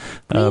lights.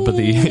 But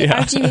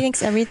RGB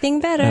makes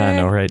everything better. I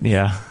know, right?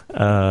 Yeah.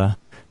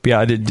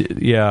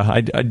 But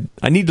yeah,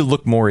 I need to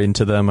look more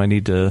into them. I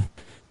need to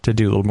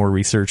do a little more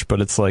research.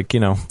 But it's like,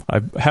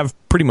 I have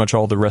pretty much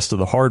all the rest of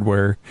the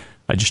hardware.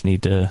 I just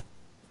need to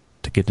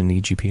get an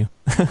eGPU.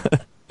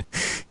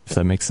 If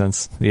that makes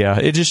sense. Yeah.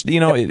 It just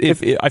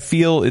I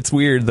feel it's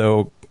weird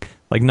though,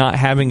 like not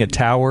having a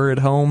tower at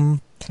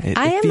home.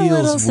 I am a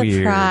little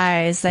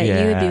surprised that you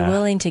would be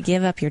willing to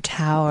give up your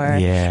tower.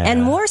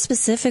 And more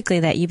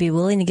specifically, that you'd be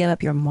willing to give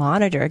up your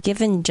monitor,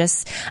 given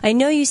I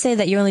know you say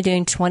that you're only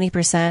doing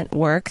 20%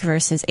 work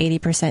versus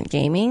 80%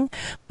 gaming,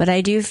 but I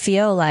do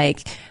feel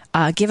like,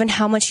 given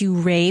how much you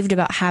raved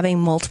about having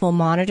multiple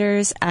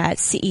monitors at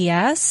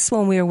CES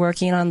when we were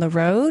working on the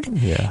road,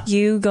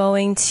 you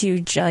going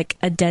to like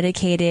a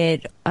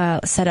dedicated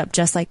setup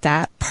just like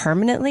that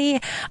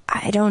permanently,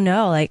 I don't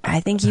know. Like,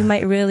 I think you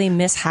might really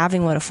miss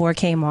having a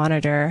 4K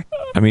monitor.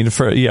 I mean,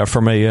 from a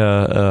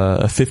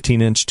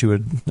 15-inch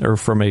or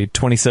from a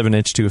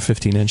 27-inch to a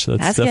 15-inch,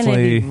 that's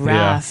definitely gonna be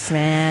rough,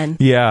 man.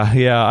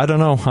 Yeah. I don't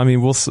know. I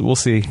mean, we'll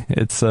see.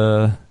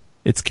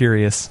 It's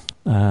curious.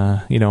 Or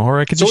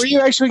I could So where are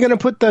you actually going to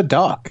put the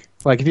dock?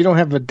 Like, if you don't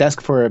have a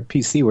desk for a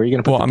PC, where are you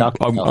going to put the dock?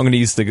 I'm going to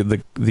use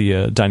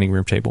the dining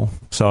room table.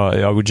 So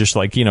I would just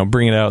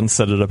bring it out and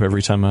set it up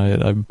every time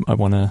I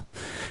want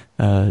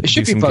to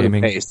do some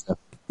gaming.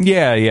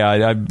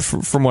 Yeah.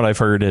 From what I've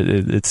heard,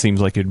 it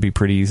seems like it'd be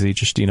pretty easy.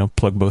 Just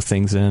plug both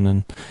things in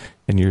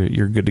and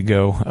you're good to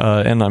go.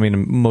 And I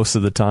mean, most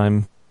of the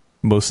time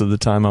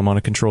I'm on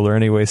a controller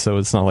anyway, so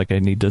it's not like I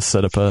need to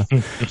set up a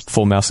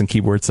full mouse and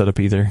keyboard setup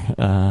either.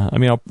 I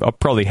mean, I'll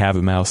probably have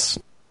a mouse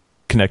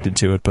connected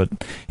to it, but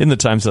in the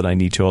times that I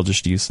need to, I'll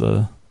just use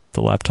the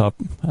laptop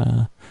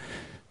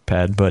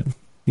pad. But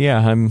yeah,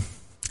 I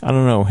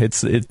don't know.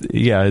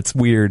 It's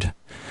weird.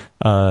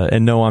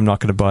 And no, I'm not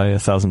going to buy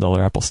 $1,000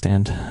 Apple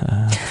stand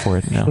for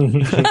it. No.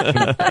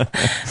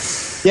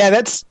 Yeah,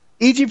 that's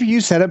eGPU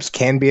setups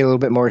can be a little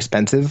bit more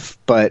expensive,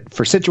 but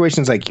for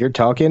situations like you're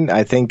talking,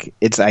 I think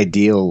it's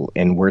ideal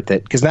and worth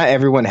it because not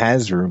everyone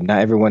has room. Not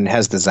everyone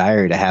has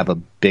desire to have a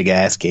big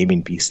ass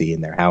gaming PC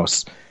in their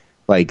house.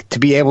 Like to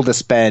be able to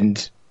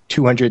spend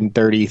 $230,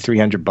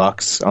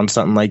 $300 on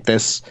something like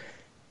this.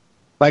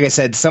 Like I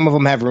said, some of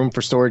them have room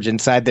for storage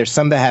inside. There's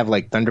some that have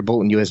like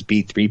Thunderbolt and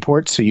USB 3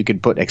 ports, so you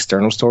could put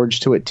external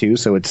storage to it too.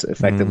 So it's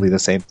effectively the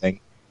same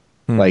thing.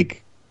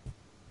 Like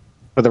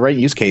for the right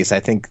use case, I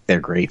think they're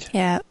great.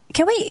 Yeah.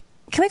 Can we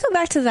go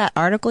back to that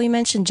article you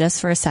mentioned just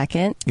for a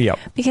second? Yep.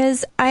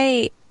 Because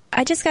I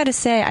just got to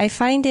say, I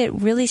find it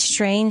really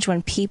strange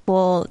when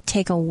people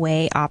take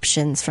away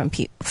options from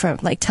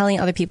like telling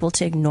other people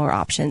to ignore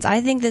options.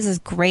 I think this is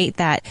great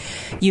that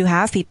you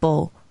have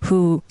people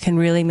who can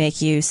really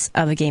make use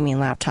of a gaming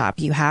laptop.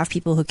 You have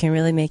people who can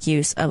really make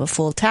use of a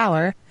full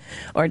tower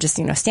or just,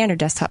 standard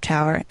desktop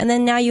tower. And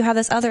then now you have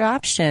this other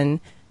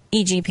option,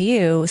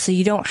 eGPU, so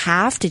you don't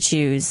have to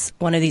choose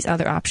one of these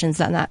other options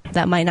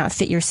that might not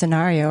fit your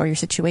scenario or your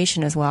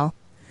situation as well.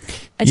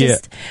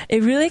 It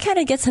really kind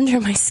of gets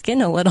under my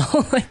skin a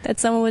little like that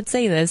someone would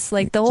say this.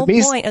 Like the whole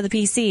point of the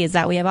PC is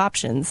that we have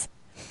options.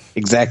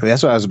 Exactly.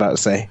 That's what I was about to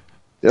say.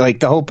 Like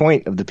the whole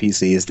point of the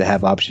PC is to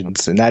have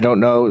options. And I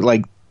don't know,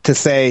 like to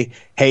say,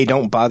 hey,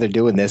 don't bother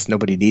doing this,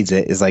 nobody needs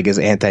it, is like as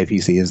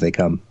anti-PC as they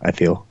come, I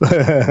feel.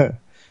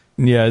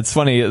 Yeah, it's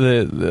funny.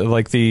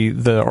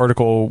 The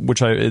article,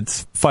 which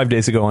it's 5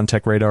 days ago on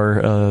Tech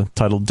Radar,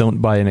 titled "Don't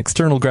buy an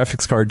external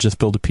graphics card, just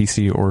build a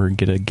PC or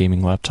get a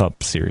gaming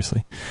laptop."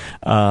 Seriously,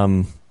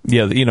 point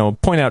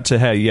out to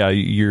hey, yeah,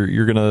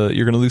 you're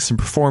gonna lose some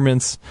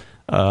performance,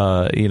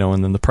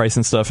 and then the price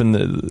and stuff,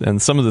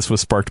 and some of this was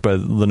sparked by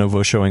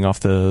Lenovo showing off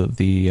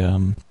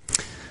the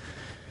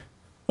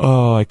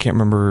I can't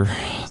remember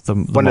the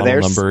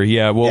model number.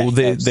 Yeah, well,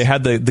 they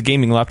had the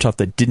gaming laptop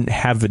that didn't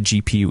have a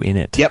GPU in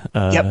it. Yep.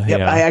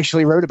 Yeah. I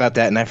actually wrote about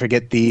that, and I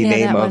forget the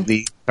name of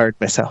the card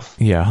myself.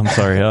 Yeah, I'm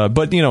sorry.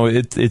 But,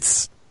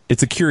 it's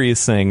a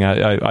curious thing.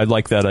 I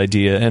like that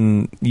idea.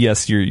 And,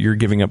 yes, you're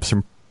giving up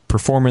some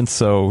performance,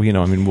 so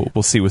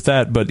we'll see with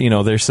that, but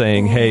they're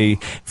saying, hey,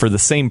 for the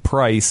same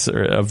price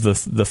of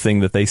the thing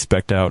that they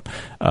spec'd out,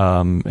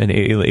 an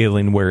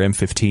Alienware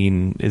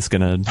M15 is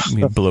gonna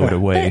blow it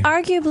away.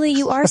 But arguably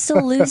you are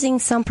still losing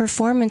some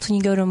performance when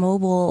you go to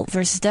mobile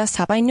versus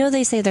desktop. I know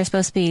they say they're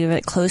supposed to be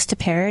like close to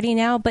parity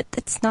now, but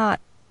it's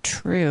not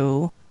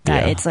true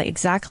that it's like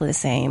exactly the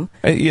same.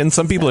 And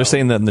some people are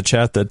saying that in the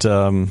chat that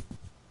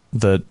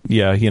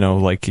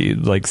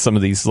like some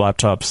of these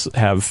laptops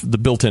have the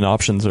built-in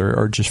options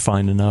are just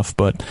fine enough,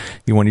 but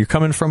when you're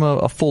coming from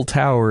a full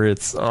tower,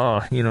 it's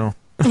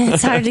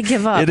it's hard to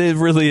give up. It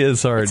really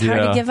is hard. It's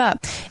hard to give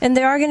up. And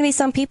there are going to be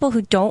some people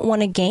who don't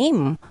want to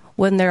game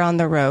when they're on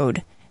the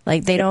road.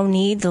 Like they don't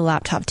need the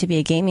laptop to be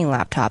a gaming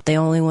laptop. They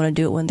only want to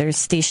do it when they're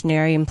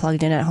stationary and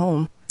plugged in at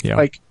home. Yeah.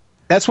 Like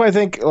that's why I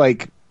think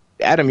like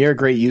Adam, you're a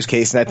great use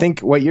case, and I think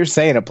what you're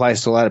saying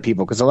applies to a lot of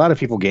people because a lot of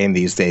people game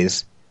these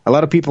days. A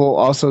lot of people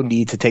also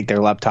need to take their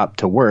laptop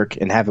to work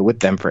and have it with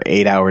them for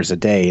 8 hours a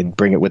day and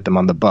bring it with them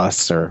on the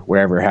bus or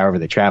however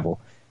they travel.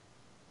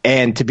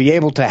 And to be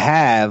able to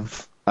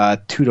have a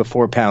 2 to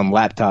 4 pound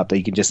laptop that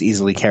you can just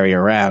easily carry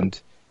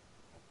around,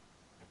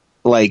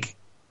 like,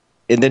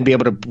 and then be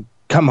able to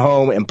come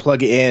home and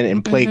plug it in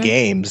and play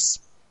games,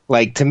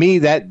 like to me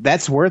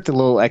that's worth a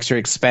little extra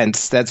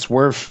expense. That's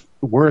worth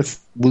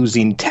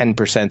losing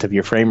 10% of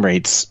your frame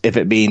rates if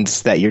it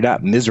means that you're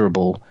not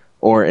miserable.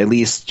 Or at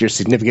least you're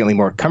significantly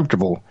more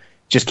comfortable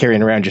just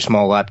carrying around your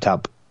small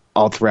laptop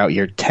all throughout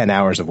your 10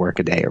 hours of work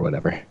a day or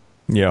whatever.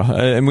 Yeah,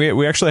 and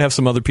we actually have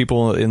some other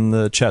people in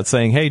the chat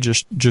saying, hey,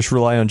 just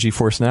rely on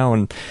GeForce Now.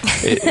 And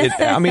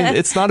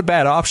it's not a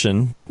bad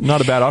option.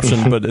 But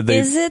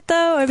is it,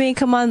 though? I mean,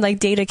 come on, like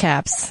data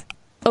caps.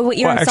 Oh, wait,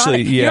 you're on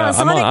Sonic? Yeah,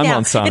 I'm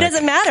on Sonic. It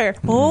doesn't matter.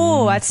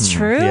 Oh, that's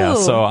true. Yeah,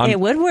 so it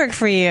would work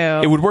for you.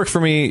 It would work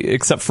for me,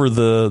 except for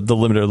the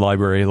limited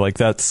library. Like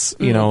that's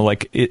for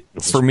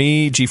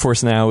me,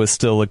 GeForce Now is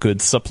still a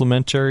good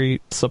supplementary.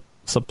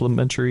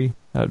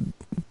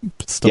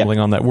 Stumbling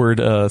on that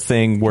word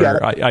thing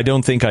where I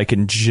don't think I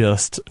can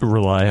just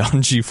rely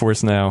on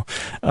GeForce Now.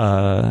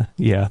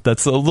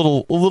 That's a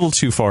little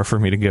too far for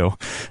me to go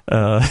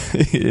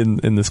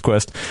in this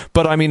quest.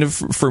 But I mean,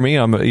 for me,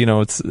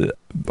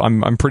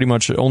 I'm pretty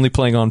much only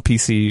playing on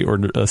PC or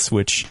a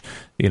Switch,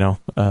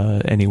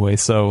 anyway.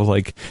 So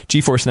like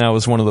GeForce Now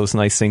is one of those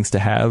nice things to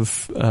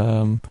have.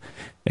 And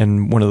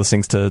one of those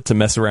things to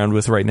mess around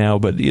with right now,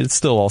 but it's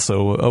still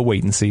also a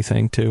wait and see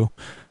thing too.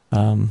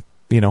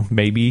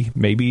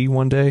 Maybe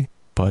one day,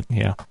 but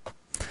yeah,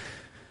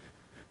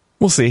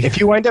 we'll see. If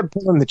you wind up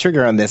pulling the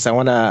trigger on this, I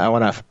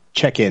wanna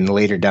check in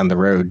later down the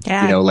road.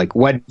 Yeah. Like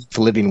what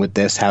living with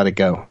this, how'd it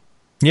go?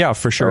 Yeah,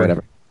 for sure. Or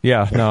whatever.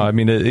 Yeah, no, I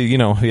mean,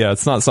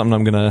 it's not something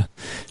I'm gonna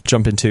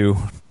jump into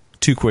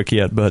too quick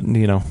yet, but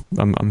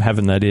I'm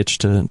having that itch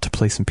to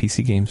play some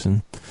PC games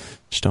and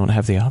just don't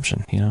have the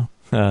option.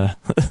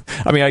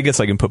 I mean, I guess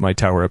I can put my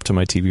tower up to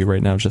my TV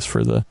right now just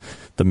for the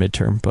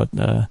midterm, but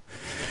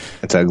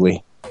it's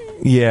ugly.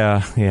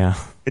 Yeah.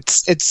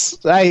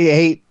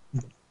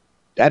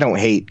 I don't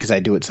hate because I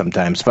do it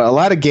sometimes, but a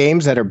lot of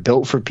games that are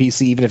built for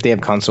PC, even if they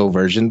have console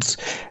versions,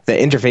 the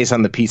interface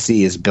on the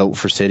PC is built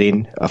for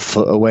sitting a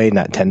foot away,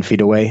 not 10 feet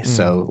away. Mm-hmm.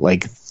 So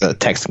like the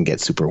text can get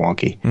super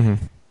wonky.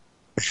 Mm-hmm.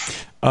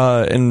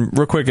 And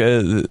real quick,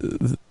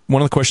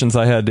 one of the questions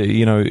I had,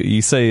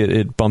 you say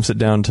it bumps it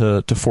down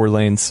to 4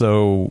 lanes,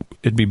 so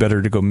it'd be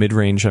better to go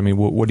mid-range. I mean,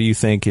 what do you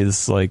think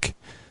is like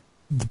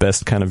the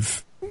best kind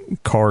of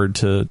card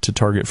to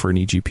target for an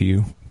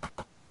eGPU?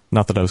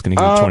 Not that I was going to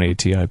go 28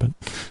 Ti, but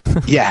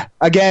yeah.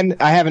 Again,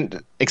 I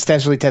haven't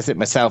extensively tested it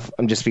myself.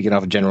 I'm just speaking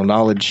off of general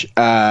knowledge.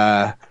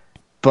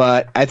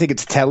 But I think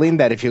it's telling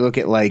that if you look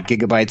at like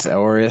Gigabyte's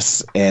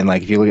Aorus and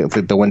like if you look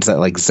at the ones that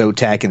like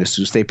Zotac and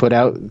Asus they put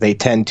out, they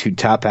tend to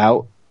top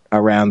out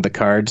around the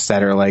cards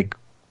that are like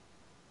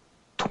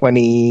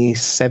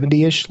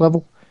 2070-ish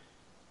level.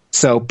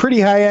 So pretty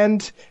high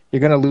end.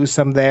 You're going to lose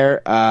some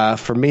there.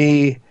 For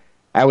me,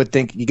 I would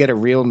think you get a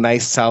real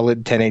nice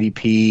solid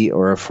 1080p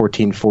or a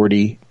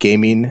 1440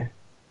 gaming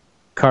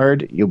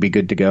card, you'll be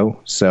good to go.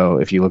 So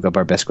if you look up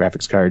our best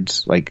graphics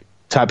cards, like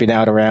topping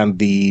out around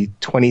the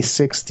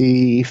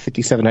 2060,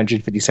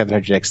 5700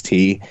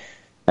 XT,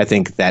 I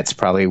think that's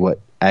probably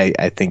what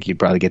I think you'd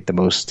probably get the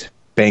most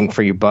bang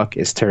for your buck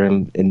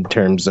in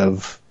terms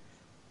of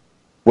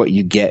what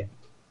you get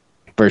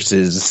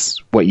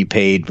versus what you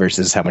paid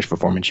versus how much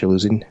performance you're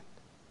losing.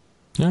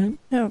 All right.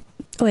 No,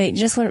 wait,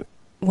 just want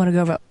to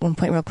go over one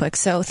point real quick.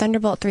 So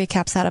Thunderbolt 3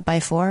 caps out at by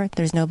 4.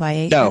 There's no by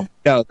 8.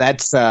 No,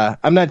 that's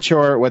I'm not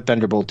sure what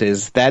Thunderbolt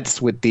is.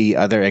 That's with the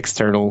other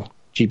external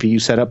GPU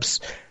setups.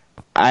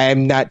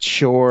 I'm not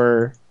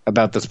sure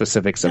about the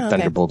specifics of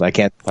Thunderbolt. I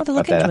can't talk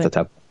about that off the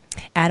top.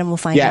 Adam will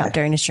find out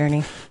during his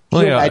journey.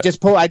 Well, yeah. I just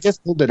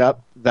pulled it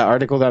up. The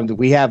article that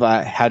we have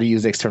how to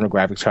use external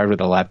graphics card with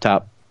a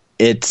laptop.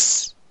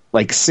 It's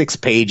like 6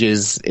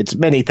 pages. It's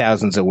many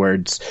thousands of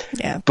words.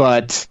 Yeah.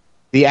 But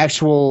the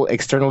actual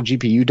external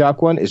GPU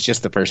dock one is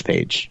just the first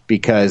page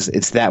because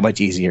it's that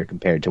much easier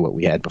compared to what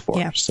we had before.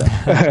 Yeah. So.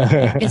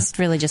 It's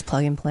really just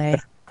plug and play.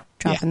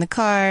 Drop in the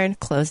card,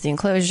 close the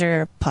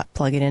enclosure,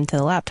 plug it into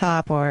the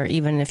laptop, or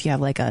even if you have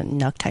like a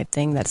NUC type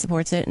thing that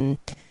supports it, and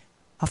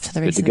off to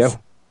the races. Good to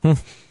go.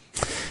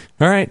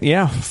 All right,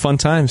 yeah, fun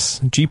times.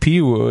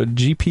 GPU it's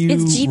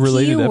GPU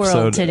related world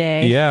episode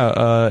today.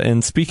 Yeah,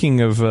 and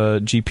speaking of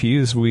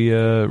GPUs,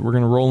 we're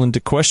going to roll into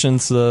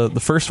questions. The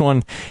first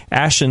one,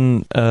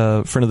 Ashen,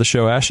 friend of the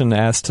show, Ashen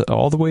asked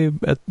all the way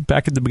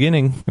back at the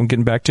beginning. I'm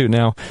getting back to it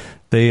now.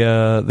 They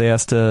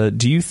asked,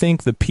 do you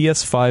think the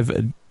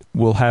PS5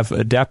 will have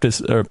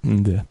adaptive? Let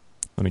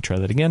me try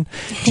that again.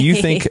 Do you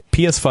think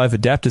PS5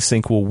 adaptive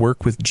sync will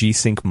work with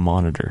G-Sync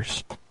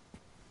monitors?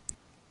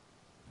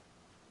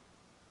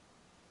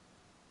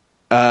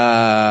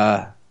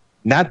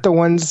 Not the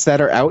ones that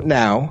are out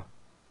now.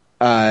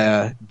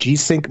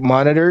 G-Sync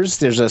monitors,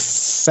 there's a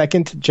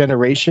second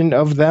generation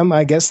of them,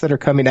 I guess, that are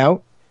coming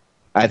out.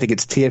 I think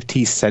it's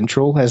TFT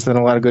Central has done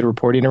a lot of good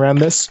reporting around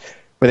this,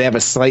 where they have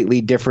a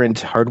slightly different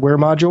hardware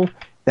module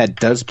that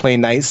does play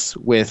nice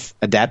with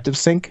adaptive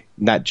sync,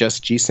 not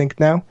just G-Sync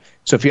now.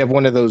 So if you have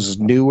one of those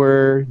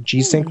newer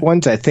G-Sync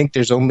ones, I think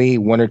there's only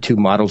 1 or 2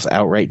 models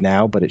out right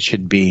now, but it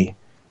should be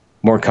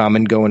more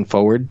common going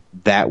forward.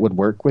 That would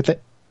work with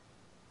it.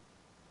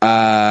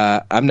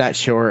 I'm not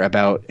sure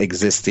about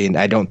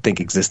I don't think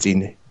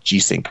existing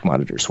G-Sync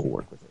monitors will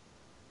work with it.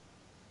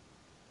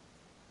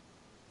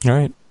 All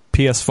right.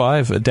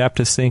 PS5,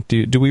 adaptive sync.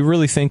 Do we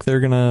really think they're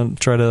going to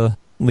try to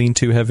lean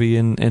too heavy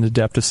in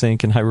adaptive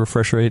sync and high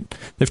refresh rate?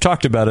 They've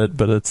talked about it,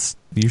 but it's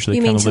usually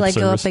kind of lip service.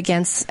 You mean to go up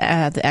against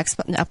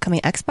the upcoming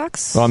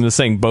Xbox? Well, I'm just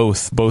saying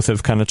both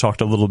have kind of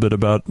talked a little bit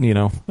about,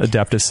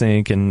 adaptive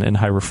sync and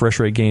high refresh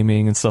rate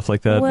gaming and stuff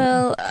like that.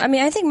 Well, I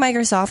mean, I think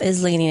Microsoft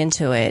is leaning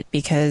into it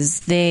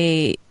because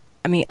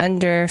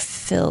under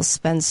Phil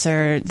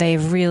Spencer, they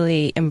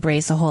really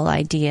embrace the whole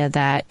idea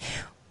that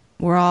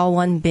we're all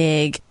one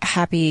big,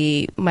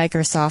 happy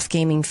Microsoft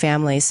gaming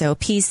family. So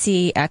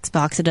PC,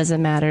 Xbox, it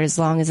doesn't matter. As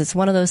long as it's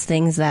one of those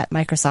things that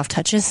Microsoft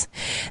touches,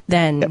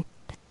 then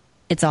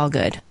it's all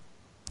good.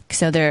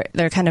 So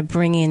they're kind of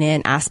bringing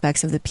in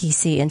aspects of the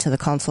PC into the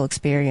console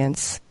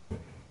experience.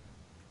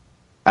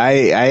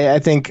 I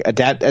think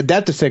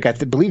adaptive sync, I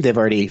believe they've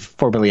already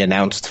formally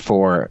announced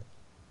for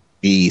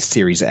the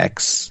Series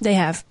X. They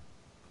have.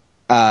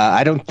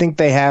 I don't think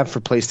they have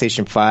for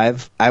PlayStation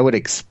 5. I would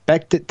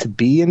expect it to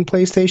be in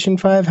PlayStation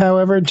 5,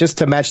 however, just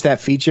to match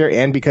that feature,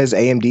 and because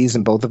AMD's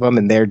in both of them,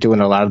 and they're doing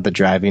a lot of the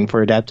driving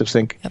for adaptive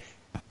sync. Yep.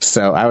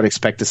 So I would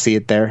expect to see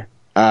it there.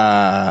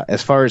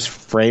 As far as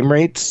frame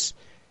rates,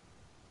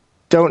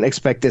 don't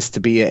expect this to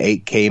be an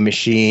 8K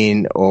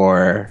machine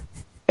or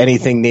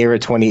anything near a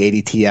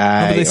 2080 Ti.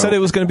 But they said it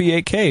was going to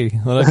be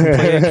 8K. That I can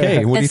play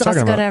 8K. What are you talking about? It's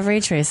also going to have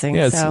ray tracing.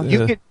 Yeah, so.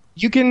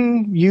 You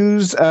can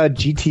use a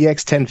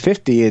GTX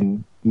 1050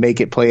 and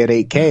make it play at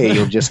 8K,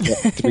 you'll just get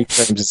 3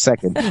 frames a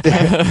second.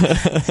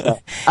 So,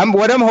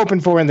 what I'm hoping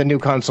for in the new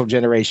console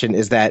generation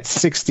is that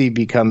 60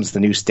 becomes the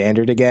new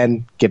standard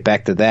again. Get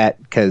back to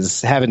that,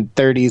 because having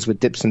 30s with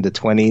dips into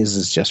 20s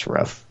is just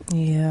rough.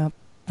 Yeah.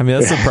 I mean,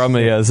 that's the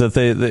problem. Yeah, is that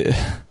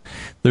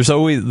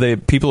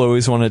people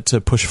always want it to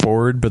push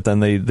forward, but then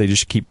they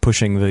just keep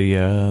pushing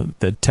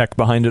the tech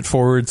behind it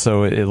forward.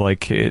 So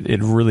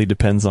it really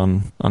depends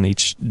on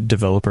each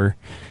developer,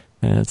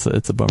 and it's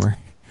a bummer.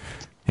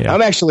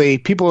 Yeah.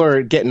 People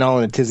are getting all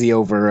in a tizzy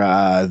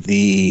over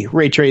the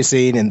ray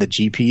tracing and the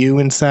GPU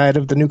inside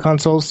of the new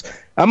consoles.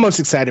 I'm most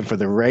excited for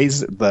the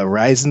Ryzen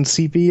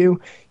CPU,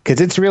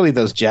 because it's really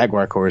those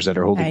Jaguar cores that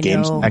are holding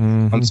games back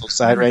on the console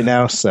side right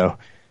now. So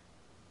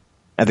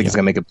I think it's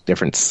going to make a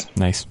difference.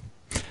 Nice.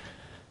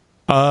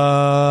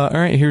 All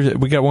right,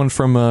 we got one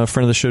from a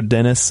friend of the show,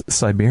 Dennis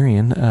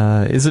Siberian.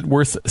 Is it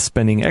worth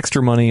spending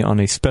extra money on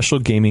a special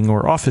gaming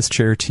or office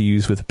chair to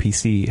use with a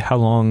PC?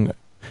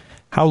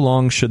 How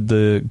long should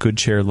the good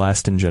chair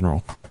last in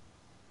general?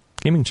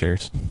 Gaming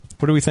chairs.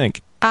 What do we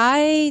think?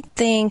 I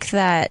think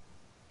that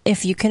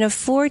if you can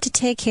afford to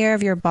take care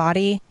of your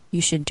body,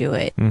 you should do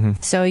it. Mm-hmm.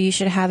 So you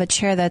should have a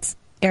chair that's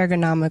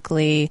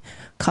ergonomically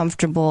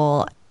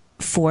comfortable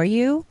for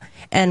you,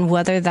 and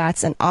whether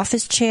that's an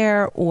office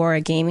chair or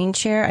a gaming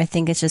chair, I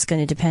think it's just going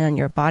to depend on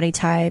your body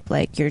type,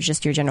 like your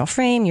general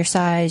frame, your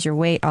size, your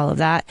weight, all of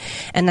that.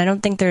 And I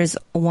don't think there's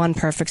one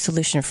perfect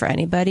solution for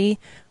anybody,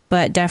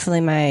 but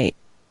definitely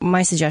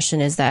my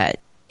suggestion is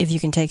that if you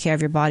can take care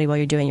of your body while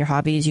you're doing your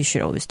hobbies, you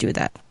should always do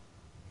that.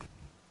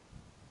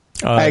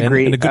 I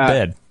agree. And a good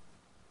bed.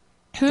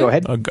 Go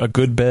ahead. A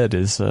good bed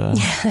is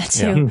that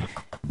too.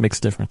 Makes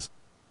a difference.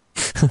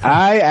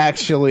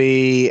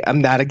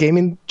 I'm not a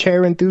gaming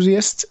chair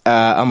enthusiast.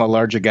 I'm a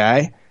larger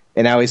guy,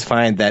 and I always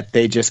find that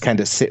they just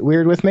kind of sit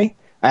weird with me.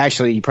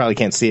 You probably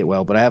can't see it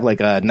well, but I have like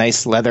a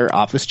nice leather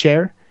office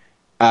chair,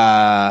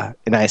 and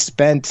I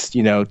spent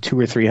 $200 or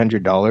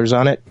 $300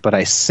 on it. But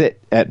I sit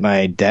at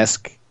my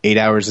desk 8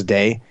 hours a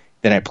day,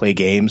 then I play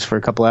games for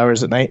a couple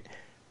hours at night.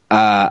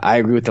 I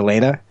agree with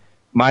Elena.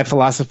 My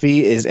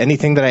philosophy is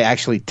anything that I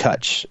actually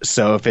touch.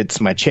 So if it's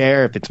my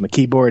chair, if it's my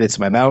keyboard, it's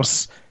my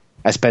mouse,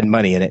 I spend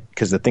money in it,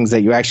 because the things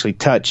that you actually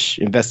touch,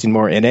 investing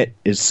more in it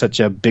is such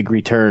a big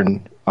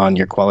return on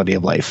your quality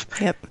of life.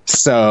 Yep.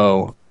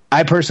 So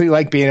I personally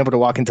like being able to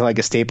walk into like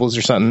a Staples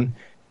or something,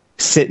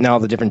 sit in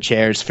all the different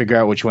chairs, figure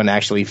out which one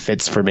actually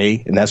fits for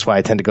me. And that's why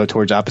I tend to go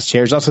towards office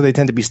chairs. Also, they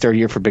tend to be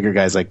sturdier for bigger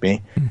guys like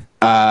me.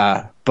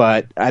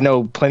 But I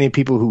know plenty of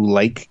people who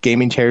like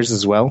gaming chairs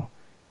as well.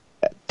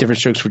 Different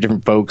strokes for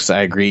different folks.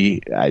 I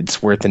agree.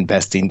 It's worth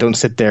investing. Don't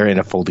sit there in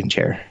a folding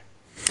chair.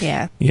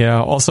 Yeah.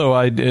 Yeah. Also,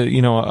 I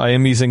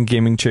am using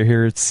gaming chair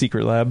here. It's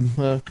Secret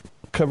Lab,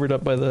 covered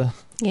up by the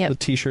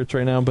t-shirts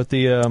right now. But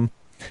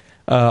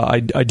I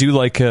do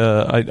like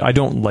I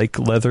don't like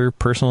leather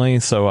personally,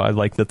 so I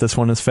like that this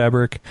one is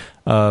fabric.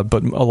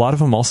 But a lot of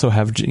them also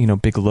have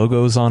big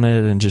logos on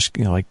it, and just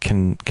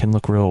can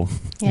look real.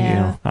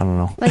 Yeah. I don't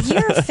know. Like,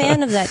 you're a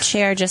fan of that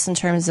chair just in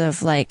terms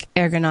of like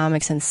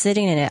ergonomics and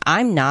sitting in it.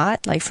 I'm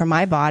not. Like, for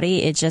my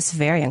body, it's just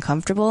very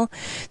uncomfortable.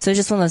 So it's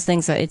just one of those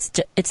things that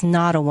it's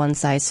not a one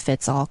size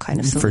fits all kind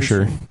of solution. For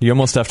sure. You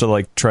almost have to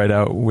like try it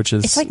out, which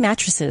is, it's like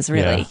mattresses,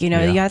 really. You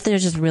have to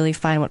just really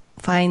find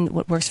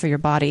what works for your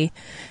body.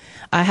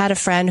 I had a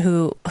friend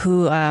who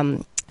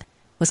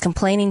was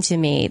complaining to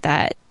me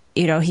that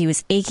he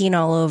was aching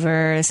all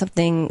over,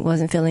 something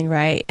wasn't feeling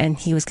right, and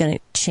he was going to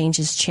change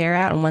his chair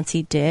out. And once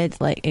he did,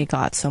 like, it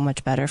got so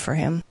much better for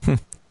him.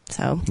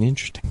 So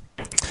interesting.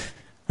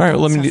 All right,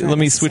 let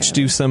me switch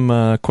to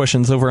some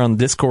questions over on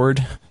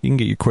Discord. You can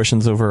get your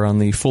questions over on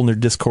the Full Nerd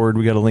Discord.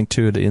 We got a link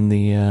to it in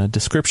the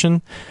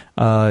description.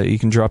 You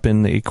can drop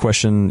in a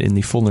question in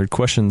the Full Nerd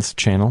Questions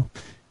channel,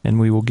 and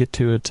we will get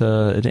to it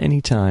at any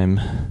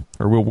time.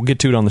 Or we'll get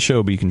to it on the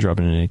show, but you can drop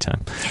it at any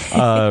time.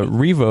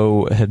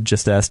 Revo had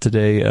just asked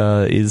today,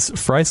 is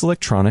Fry's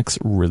Electronics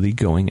really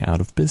going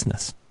out of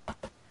business?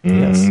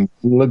 Yes.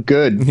 Look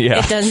good. Yeah.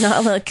 It does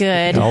not look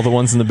good. All the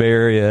ones in the Bay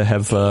Area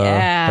have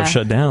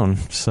shut down.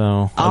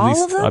 So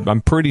all of them?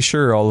 I'm pretty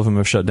sure all of them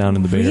have shut down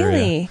in the Bay Area.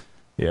 Really?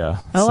 Yeah.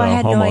 Oh, so I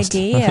had almost. No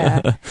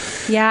idea.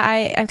 Yeah,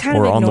 I kind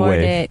of ignored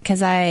it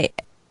because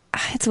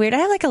it's weird. I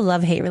have like a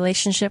love-hate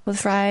relationship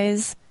with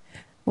Fry's,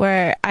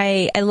 where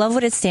I love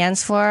what it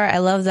stands for. I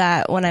love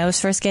that when I was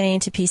first getting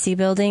into PC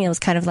building, it was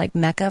kind of like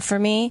Mecca for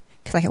me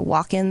because I could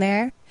walk in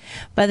there.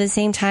 But at the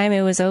same time,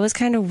 it was always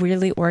kind of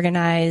weirdly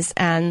organized,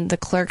 and the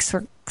clerks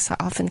were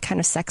often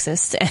kind of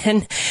sexist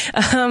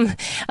and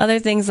other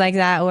things like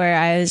that, where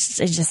I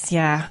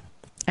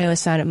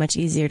always found it much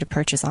easier to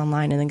purchase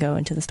online and then go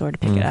into the store to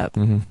pick it up.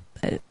 Mm-hmm.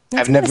 But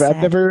I've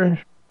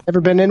never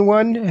been in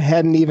one.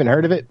 Hadn't even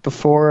heard of it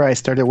before I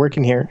started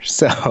working here.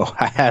 So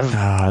I have.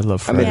 I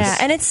love Fry's. Yeah,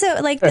 and it's so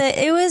like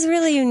it was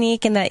really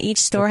unique in that each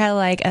store had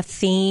like a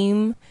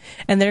theme,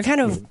 and they're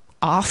kind of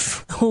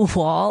off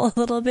wall a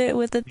little bit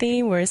with the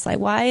theme, where it's like,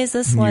 why is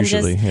this one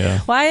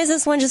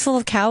just full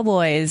of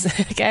cowboys?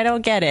 Like, I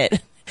don't get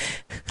it.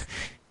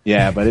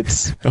 Yeah, but it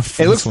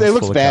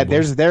looks bad.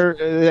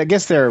 I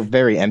guess they're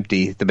very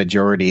empty, the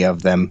majority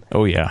of them.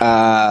 Oh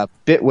yeah.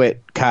 Bitwit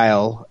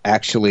Kyle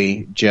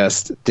actually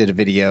just did a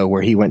video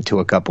where he went to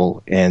a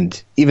couple,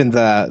 and even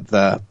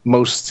the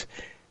most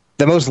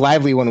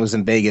lively one was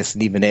in Vegas,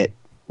 and even it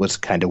was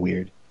kind of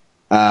weird.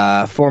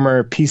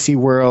 Former PC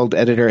World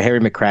editor Harry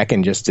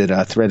McCracken just did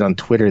a thread on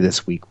Twitter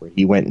this week where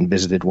he went and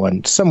visited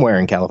one somewhere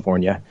in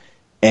California,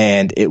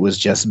 and it was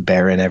just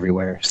barren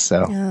everywhere.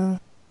 So. Oh.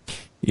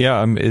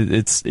 Yeah,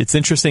 it's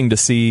interesting to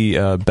see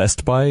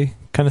Best Buy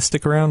kind of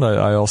stick around.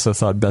 I also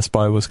thought Best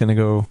Buy was going to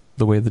go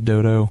the way of the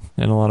Dodo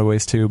in a lot of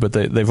ways too, but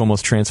they've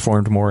almost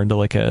transformed more into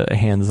like a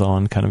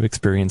hands-on kind of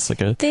experience,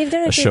 like they've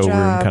done a showroom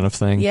job. kind of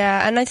thing.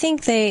 Yeah, and I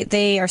think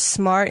they are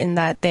smart in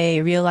that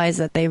they realize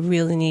that they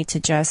really need to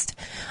just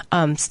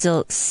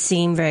still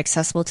seem very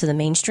accessible to the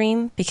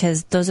mainstream,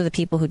 because those are the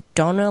people who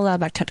don't know a lot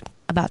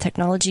about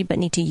technology but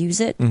need to use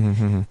it.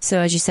 Mm-hmm. So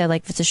as you said,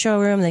 like if it's a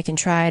showroom, they can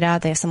try it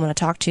out, they have someone to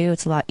talk to,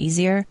 it's a lot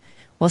easier,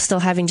 while still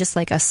having just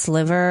like a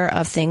sliver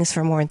of things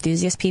for more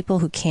enthusiast people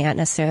who can't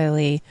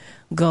necessarily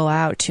go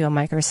out to a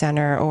Micro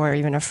Center or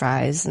even a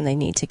Fry's, and they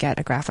need to get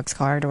a graphics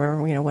card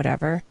or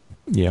whatever.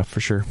 Yeah, for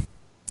sure.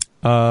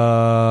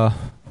 Yeah,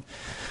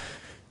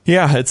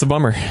 it's a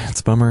bummer.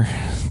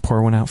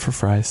 Pour one out for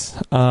Fry's.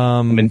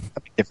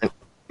 Different.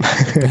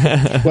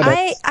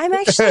 I'm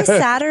actually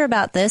sadder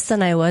about this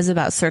than I was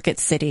about Circuit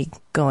City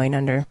going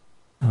under.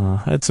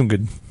 I had some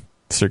good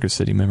Circuit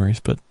City memories,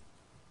 but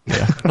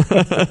yeah.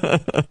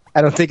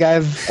 I don't think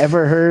I've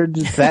ever heard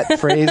that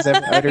phrase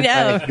ever uttered.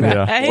 No,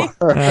 yeah.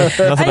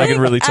 Nothing I can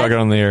really talk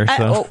on the air.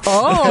 So.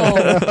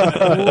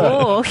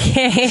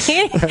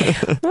 Okay.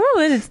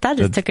 That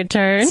just took a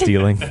turn.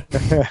 Stealing.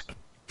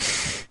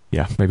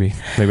 Yeah, maybe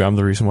I'm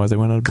the reason why they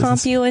went out of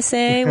business.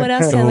 CompUSA. What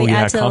else can we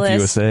add to the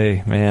list?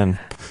 CompUSA, man.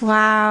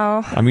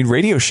 Wow. I mean,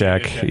 Radio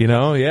Shack.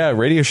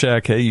 Radio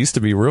Shack. It used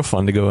to be real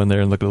fun to go in there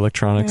and look at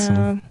electronics,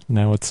 and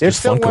now it's There's just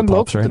still Funko one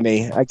Pops, local right? to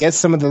me. I guess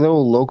some of the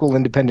little local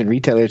independent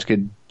retailers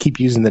could keep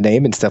using the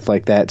name and stuff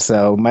like that.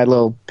 So my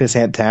little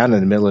pissant town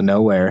in the middle of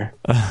nowhere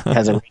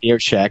has a Radio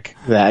Shack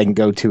that I can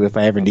go to if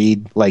I ever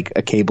need like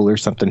a cable or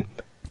something.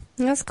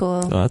 That's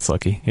cool. Oh, that's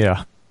lucky.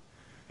 Yeah.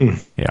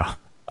 Yeah.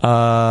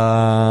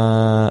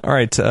 All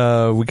right.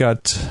 We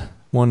got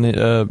one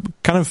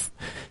kind of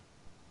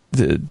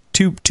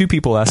two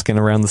people asking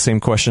around the same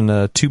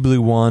question. Two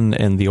Blue One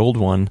and the old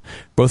one,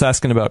 both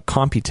asking about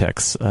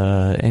Computex.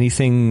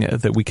 Anything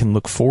that we can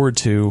look forward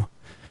to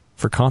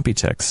for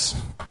Computex?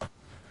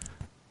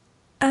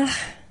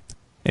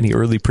 Any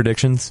early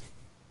predictions?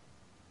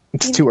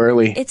 It's too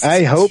early.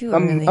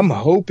 I'm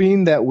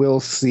hoping that we'll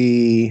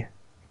see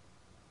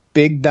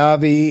Big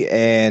Navi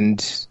and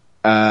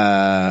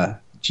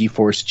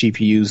GeForce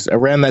GPUs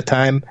around that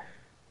time.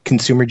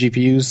 Consumer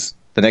GPUs,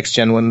 the next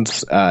gen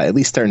ones, at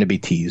least starting to be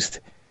teased.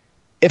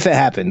 If it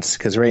happens,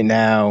 because right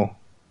now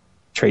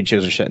trade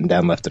shows are shutting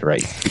down left and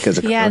right because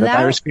of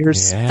coronavirus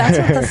fears. Yeah. That's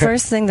what the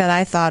first thing that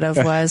I thought of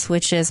was,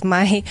 which is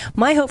my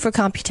hope for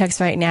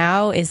Computex right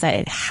now is that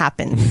it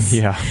happens.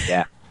 Yeah.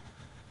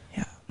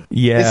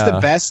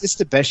 It's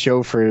the best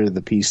show for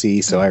the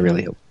PC, so I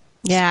really hope.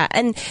 Yeah,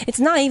 and it's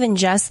not even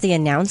just the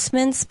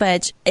announcements,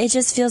 but it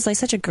just feels like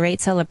such a great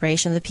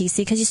celebration of the PC,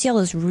 because you see all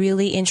those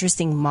really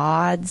interesting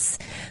mods.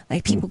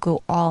 Like, people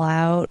go all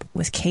out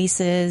with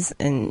cases,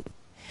 and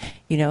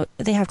they have do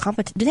they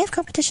have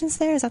competitions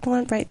there? Is that the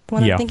one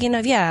I'm thinking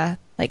of? Yeah,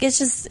 like I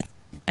just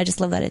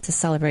love that it's a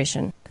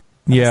celebration.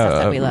 Yeah,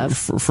 stuff that we love.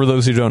 For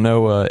those who don't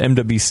know,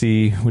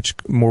 MWC, which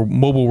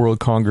Mobile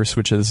World Congress,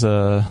 which is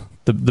the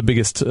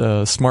biggest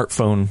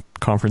smartphone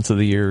conference of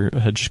the year,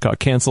 had just got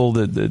canceled.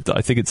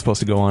 I think it's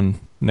supposed to go on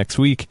next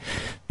week.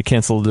 They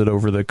canceled it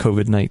over the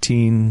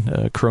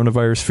COVID-19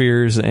 coronavirus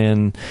fears,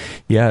 and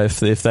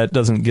if that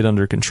doesn't get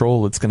under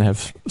control, it's going to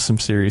have some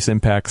serious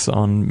impacts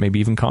on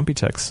maybe even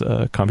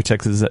Computex.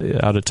 Computex is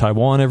out of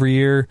Taiwan every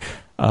year,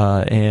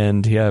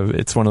 and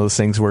it's one of those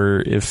things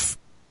where if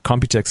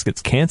Computex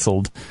gets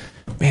canceled,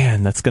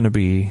 man, that's going to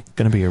be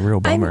a real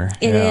bummer.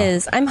 It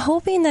is. I'm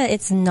hoping that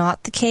it's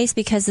not the case,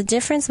 because the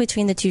difference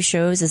between the two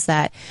shows is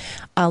that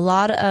a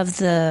lot of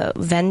the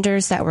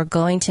vendors that were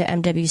going to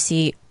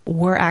MWC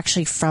were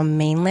actually from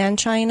mainland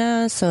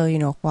China, so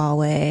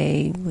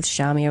Huawei with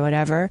Xiaomi or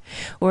whatever,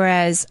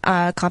 whereas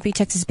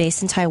Computex is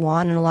based in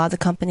Taiwan, and a lot of the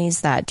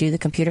companies that do the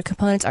computer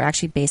components are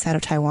actually based out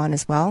of Taiwan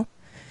as well.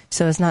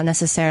 So it's not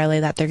necessarily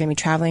that they're going to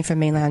be traveling from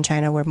mainland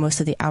China, where most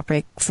of the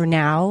outbreak for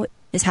now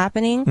is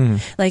happening.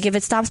 Like, if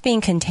it stops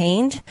being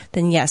contained,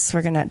 then yes,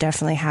 we're going to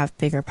definitely have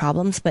bigger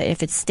problems. But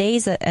if it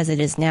stays as it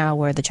is now,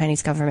 where the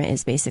Chinese government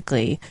is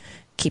basically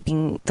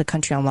keeping the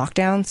country on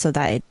lockdown so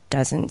that it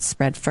doesn't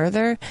spread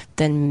further,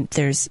 then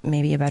there's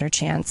maybe a better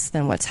chance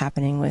than what's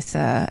happening with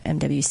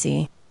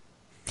MWC.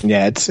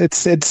 Yeah,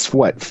 it's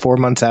what, 4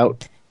 months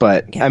out?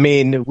 But I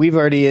mean, we've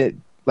already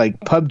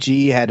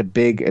PUBG had a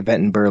big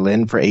event in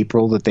Berlin for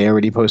April that they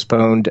already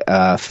postponed.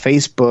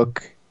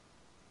 Facebook,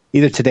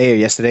 either today or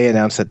yesterday,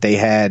 announced that they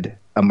had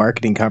a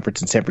marketing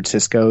conference in San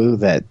Francisco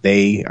that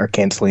they are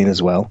canceling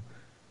as well.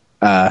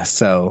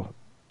 So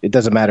it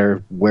doesn't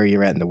matter where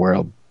you're at in the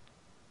world.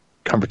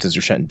 conferences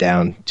are shutting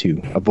down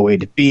to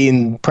avoid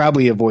being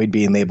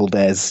labeled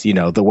as,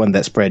 the one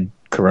that spread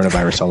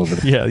coronavirus all over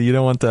the Yeah, you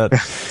don't want that.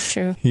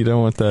 True. You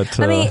don't want that.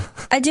 I mean,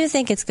 I do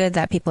think it's good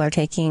that people are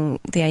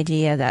taking the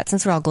idea that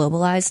since we're all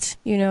globalized,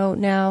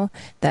 now,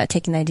 that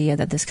taking the idea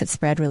that this could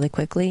spread really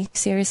quickly,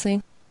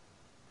 seriously.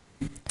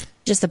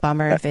 Just a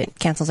bummer if it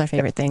cancels our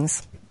favorite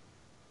things.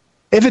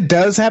 If it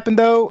does happen,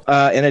 though,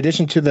 in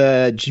addition to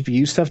the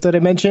GPU stuff that I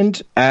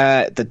mentioned,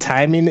 the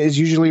timing is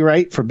usually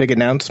right for big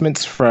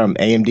announcements from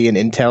AMD and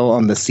Intel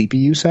on the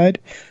CPU side.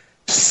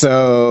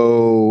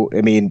 So,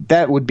 I mean,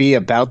 that would be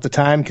about the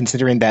time,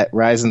 considering that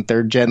Ryzen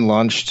 3rd Gen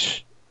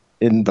launched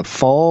in the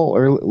fall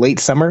or late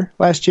summer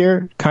last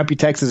year.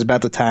 Computex is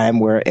about the time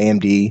where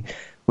AMD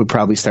would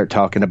probably start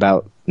talking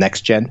about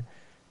next gen.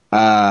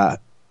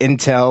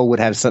 Intel would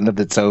have something of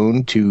its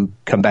own to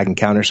come back and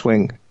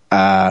counterswing.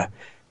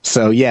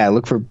 So, yeah,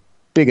 look for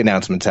big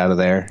announcements out of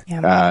there.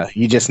 Yeah.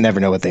 You just never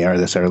know what they are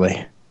this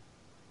early.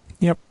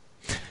 Yep.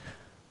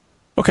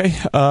 Okay,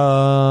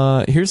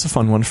 here's a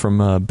fun one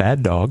from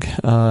Bad Dog.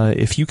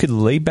 If you could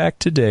lay back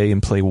today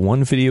and play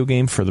one video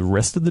game for the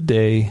rest of the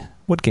day,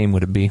 what game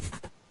would it be?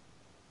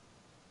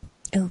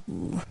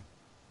 Ooh.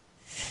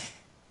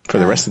 For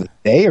the rest of the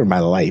day or my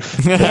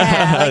life?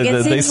 Yeah, like it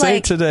They seems say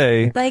like,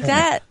 today. Like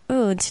that.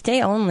 Ooh,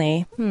 today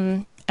only.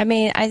 I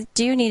mean, I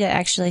do need to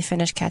actually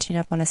finish catching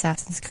up on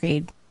Assassin's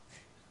Creed,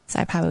 so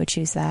I probably would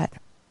choose that.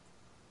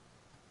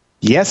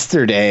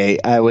 Yesterday,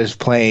 I was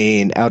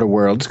playing Outer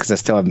Worlds because I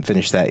still haven't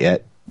finished that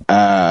yet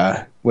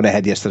when I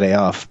had yesterday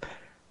off.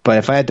 But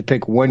if I had to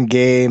pick one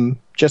game,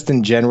 just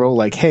in general,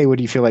 like, hey, what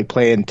do you feel like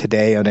playing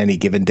today on any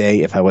given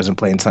day if I wasn't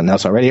playing something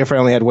else already? If I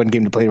only had one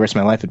game to play the rest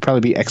of my life, it'd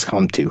probably be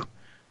XCOM 2.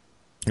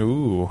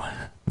 Ooh,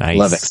 nice.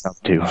 Love XCOM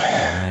 2.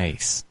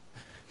 Nice.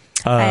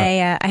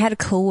 I had a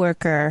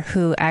coworker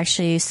who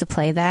actually used to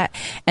play that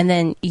and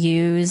then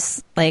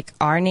use like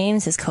our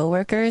names as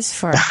coworkers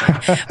for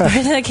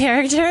the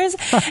characters.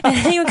 And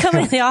he would come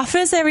into the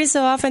office every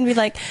so often and be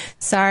like,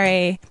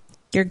 sorry,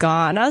 you're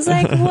gone. I was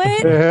like,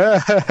 what?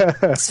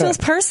 This feels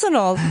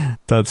personal.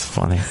 That's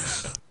funny.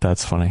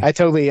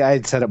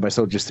 I set up my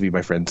soldiers to be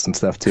my friends and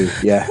stuff too.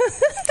 Yeah.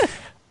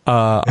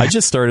 I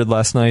just started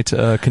last night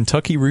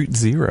Kentucky Route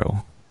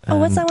Zero. Oh,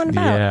 what's that one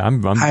about? Yeah,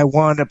 I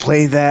want to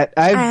play that.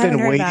 I've been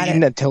heard about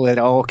waiting until it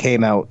all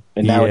came out,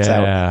 and now it's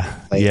out.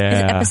 Like,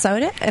 yeah. Is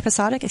it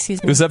episodic?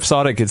 Excuse me. It was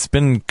episodic. It's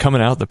been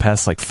coming out the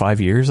past like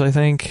 5 years, I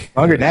think.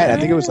 Longer than that. I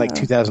think it was like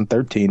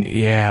 2013.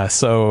 Yeah,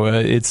 so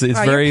it's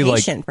very you're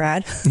patient, like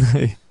Brad.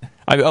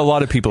 a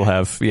lot of people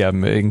have,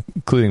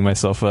 including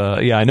myself.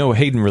 I know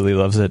Hayden really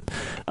loves it.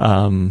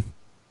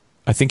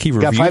 I think he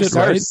reviewed got 5 it,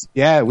 stars. right?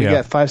 Yeah, we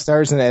got 5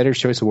 stars in the Editor's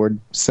Choice Award.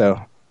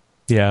 So.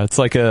 Yeah, it's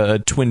like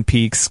a Twin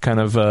Peaks kind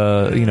of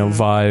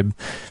vibe,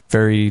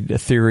 very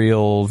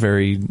ethereal,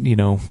 very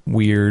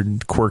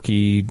weird,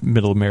 quirky,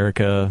 Middle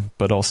America,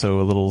 but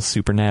also a little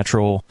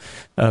supernatural.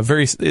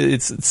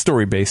 It's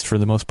story based for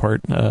the most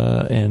part,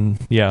 and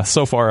yeah,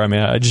 so far, I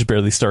mean, I just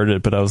barely started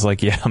it, but I was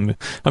like, yeah, I'm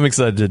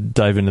excited to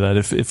dive into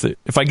that.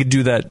 If I could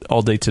do that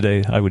all day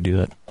today, I would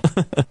do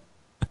that.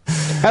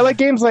 I like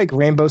games like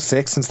Rainbow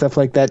Six and stuff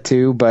like that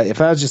too, but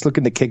if I was just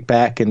looking to kick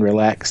back and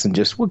relax and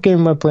just, what game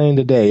am I playing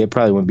today? It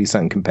probably wouldn't be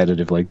something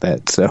competitive like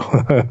that. So,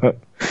 what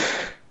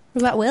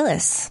about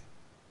Willis?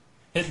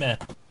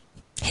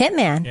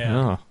 Hitman.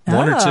 Yeah. Oh,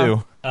 1 or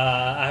 2?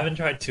 I haven't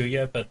tried 2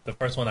 yet, but the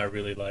first one I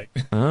really like.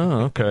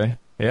 Oh, okay.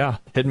 Yeah,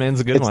 Hitman's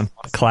a good one.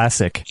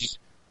 Classic.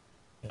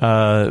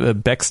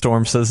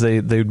 Beckstorm says they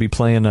would be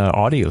playing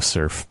Audio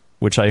Surf,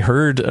 which I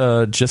heard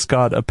just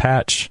got a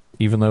patch,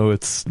 even though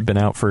it's been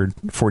out for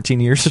 14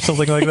 years or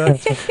something like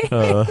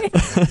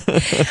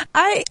that.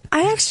 I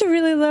actually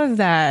really love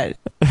that.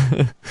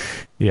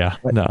 Yeah,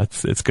 no,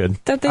 it's good.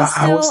 That they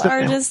still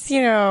are just,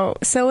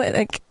 so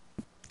like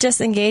just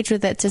engaged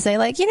with it to say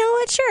like, you know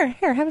what, sure,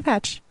 here, have a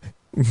patch.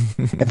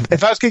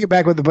 if I was kicking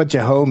back with a bunch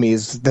of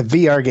homies, the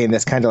VR game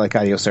that's kind of like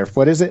Audio Surf,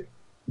 what is it?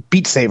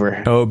 Beat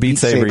Saber. Oh, Beat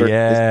Saber,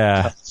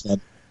 yeah.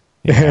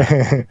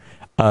 Yeah.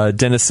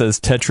 Dennis says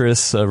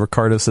Tetris.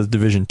 Ricardo says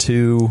Division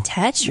 2.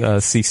 Tetris.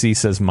 CC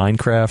says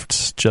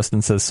Minecraft.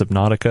 Justin says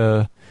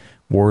Subnautica.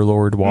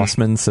 Warlord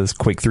Wassman says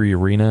Quake 3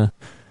 Arena.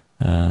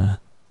 Yeah.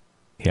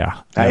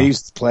 I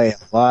used to play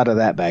a lot of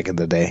that back in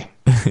the day.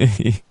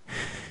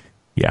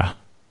 Yeah.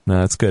 No,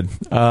 that's good.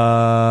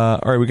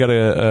 All right, we got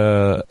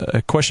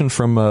a question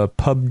from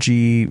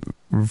PUBG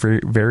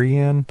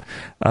Varian.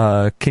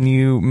 Can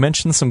you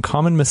mention some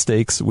common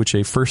mistakes which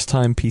a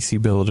first-time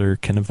PC builder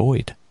can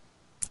avoid?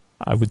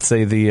 I would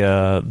say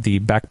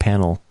the back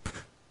panel.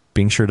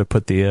 Being sure to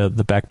put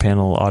the back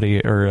panel audio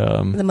or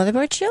the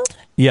motherboard shield.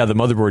 Yeah, the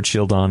motherboard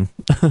shield on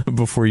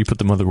before you put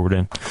the motherboard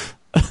in.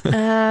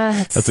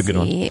 That's a good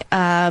one.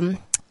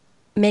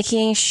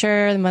 Making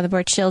sure the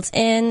motherboard shield's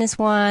in is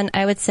one,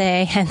 I would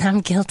say, and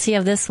I'm guilty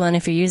of this one.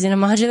 If you're using a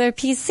modular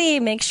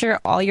PC, make sure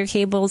all your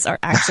cables are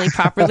actually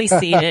properly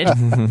seated.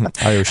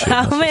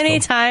 How many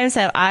times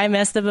have I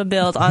messed up a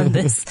build on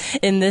this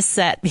in this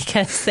set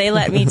because they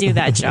let me do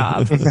that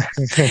job?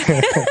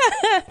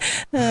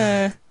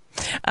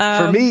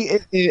 For me,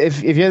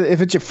 if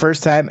it's your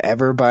first time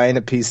ever buying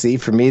a PC,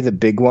 for me the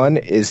big one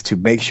is to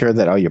make sure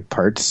that all your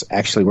parts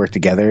actually work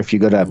together. If you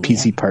go to a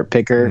PC part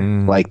picker,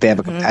 like they have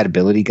a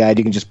compatibility guide,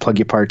 you can just plug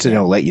your parts in and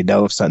it'll let you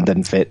know if something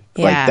doesn't fit.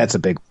 Yeah. Like that's a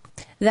big one.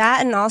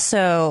 That, and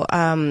also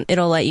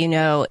it'll let you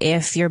know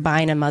if you're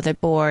buying a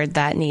motherboard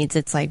that needs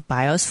its like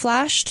BIOS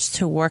flashed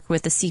to work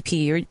with the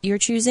CPU you're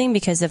choosing,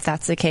 because if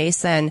that's the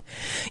case, then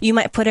you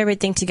might put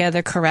everything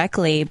together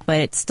correctly,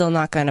 but it's still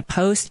not going to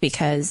post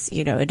because,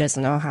 you know, it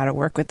doesn't know how to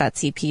work with that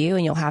CPU,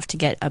 and you'll have to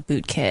get a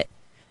boot kit.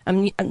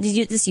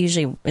 This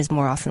usually is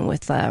more often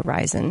with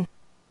Ryzen.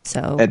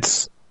 So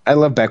I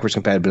love backwards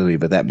compatibility,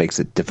 but that makes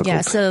it difficult.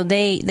 Yeah, so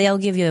they'll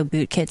give you a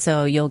boot kit,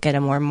 so you'll get a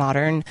more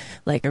modern,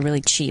 like a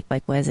really cheap,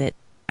 like was it?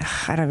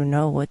 I don't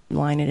know what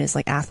line it is,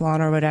 like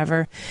Athlon or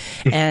whatever,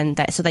 and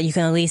that so that you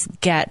can at least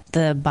get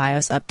the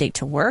BIOS update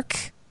to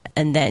work,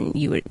 and then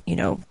you would, you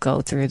know,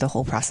 go through the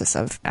whole process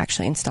of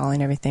actually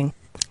installing everything.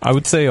 I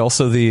would say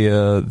also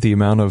the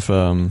amount of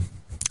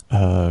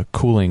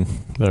cooling,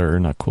 or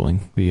not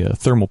cooling, the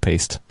thermal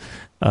paste.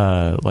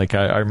 Like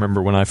I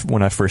remember when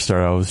I first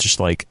started, I was just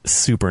like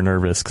super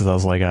nervous because I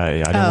was like,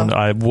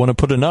 I want to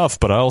put enough,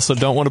 but I also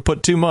don't want to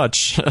put too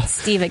much.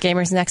 Steve at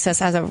Gamers Nexus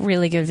has a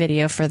really good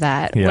video for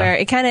that, Yeah. where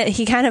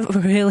he kind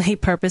of really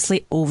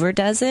purposely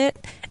overdoes it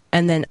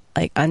and then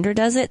like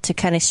underdoes it to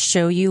kind of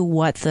show you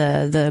what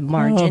the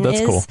margin that's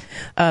is cool.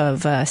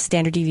 of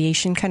standard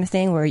deviation kind of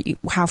thing, where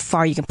how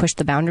far you can push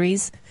the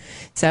boundaries.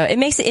 So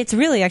it's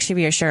really actually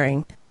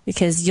reassuring,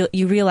 because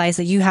you realize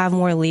that you have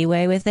more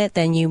leeway with it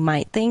than you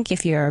might think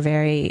if you're a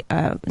very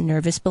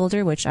nervous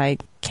builder, which I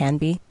can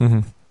be. Mm-hmm.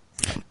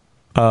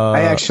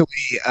 I actually,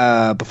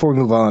 before we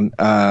move on,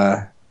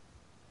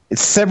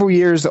 it's several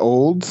years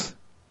old,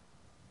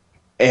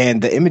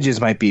 and the images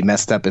might be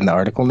messed up in the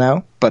article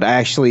now, but I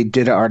actually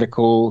did an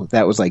article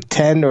that was like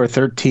 10 or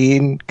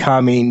 13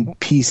 common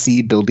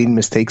PC building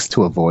mistakes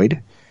to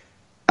avoid.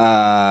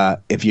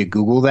 If you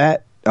Google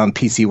that on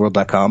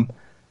PCWorld.com,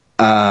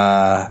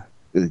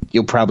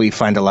 you'll probably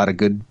find a lot of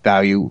good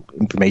value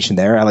information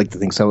there. I like to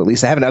think so, at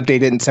least. I haven't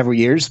updated in several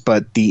years,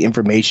 but the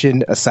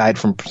information, aside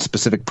from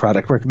specific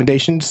product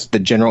recommendations, the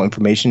general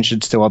information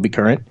should still all be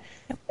current.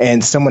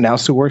 And someone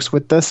else who works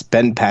with us,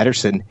 Ben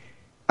Patterson,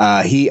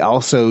 he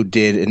also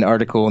did an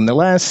article in the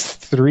last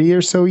 3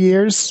 or so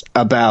years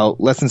about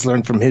lessons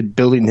learned from him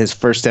building his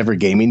first ever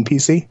gaming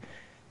PC.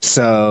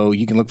 So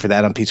you can look for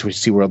that on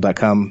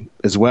PCWorld.com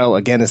as well.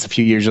 Again, it's a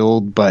few years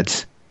old,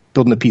 but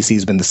building a PC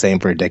has been the same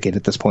for a decade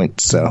at this point.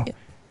 So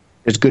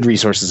there's good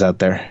resources out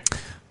there.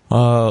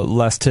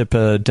 Last tip,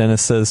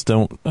 Dennis says,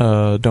 don't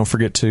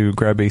forget to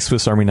grab a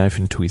Swiss Army knife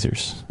and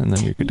tweezers, and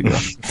then you're good to go.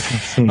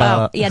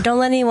 Don't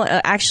let anyone.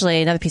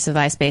 Actually, another piece of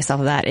advice based off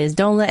of that is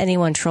don't let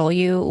anyone troll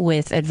you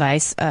with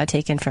advice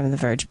taken from the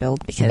Verge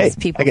build, because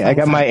people. I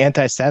got my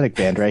anti-static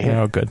band right here.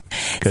 Oh, good.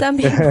 Some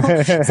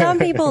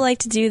people like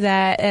to do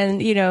that,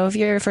 and you know, if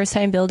you're a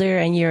first-time builder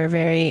and you're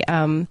very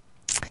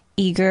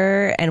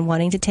eager and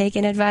wanting to take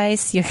in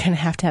advice, you're going to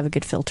have a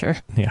good filter.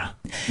 Yeah.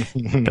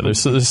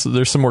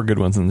 There's some more good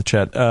ones in the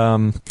chat.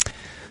 Bainato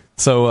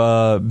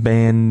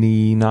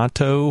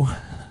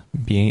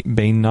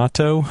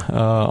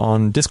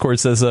on Discord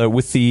says,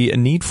 with the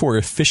need for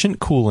efficient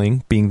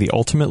cooling being the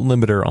ultimate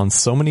limiter on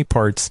so many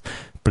parts,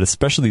 but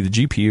especially the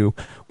GPU,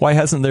 why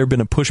hasn't there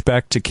been a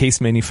pushback to case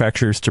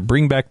manufacturers to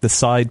bring back the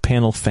side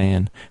panel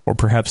fan, or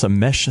perhaps a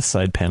mesh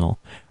side panel?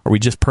 Are we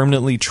just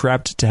permanently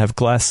trapped to have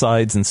glass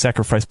sides and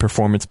sacrifice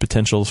performance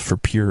potentials for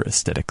pure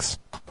aesthetics?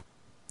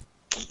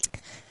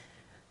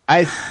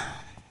 I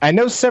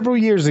know several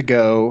years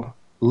ago,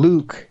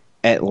 Luke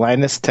at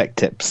Linus Tech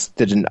Tips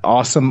did an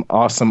awesome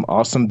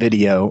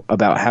video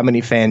about how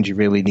many fans you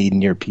really need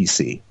in your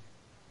PC.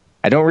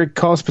 I don't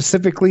recall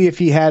specifically if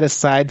he had a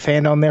side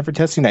fan on there for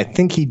testing. I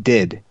think he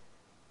did.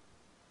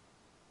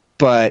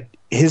 But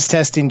his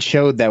testing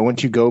showed that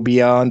once you go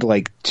beyond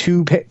like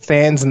two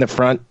fans in the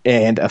front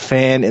and a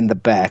fan in the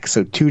back,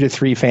 so 2 to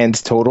 3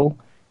 fans total,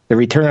 the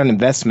return on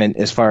investment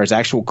as far as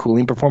actual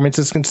cooling performance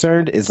is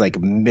concerned is like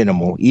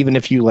minimal, even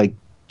if you like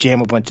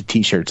jam a bunch of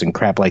t-shirts and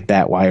crap like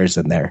that, wires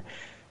in there.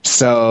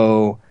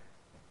 So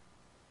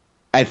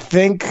I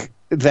think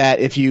that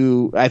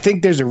I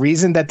think there's a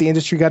reason that the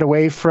industry got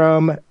away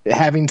from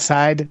having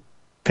side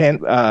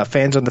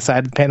fans on the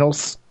side of the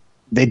panels.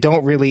 They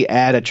don't really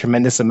add a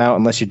tremendous amount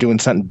unless you're doing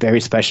something very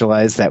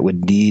specialized that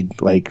would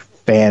need like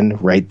fan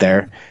right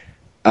there.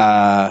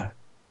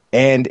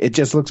 And it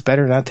just looks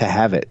better not to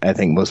have it, I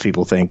think most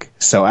people think.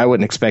 So I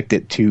wouldn't expect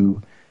it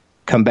to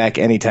come back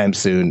anytime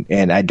soon,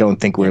 and I don't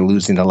think we're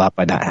losing a lot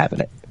by not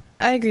having it.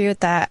 I agree with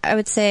that. I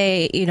would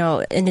say, you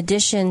know, in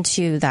addition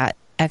to that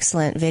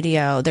excellent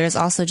video, there's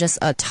also just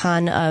a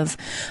ton of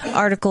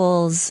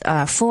articles,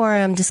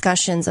 forum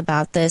discussions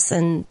about this,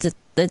 and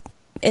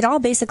it all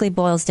basically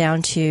boils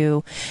down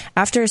to,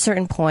 after a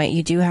certain point,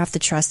 you do have to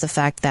trust the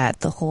fact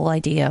that the whole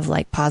idea of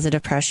like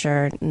positive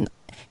pressure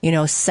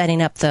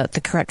setting up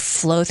the correct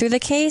flow through the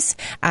case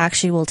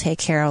actually will take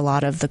care of a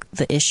lot of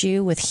the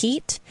issue with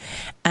heat.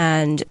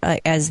 And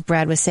as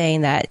Brad was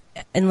saying, that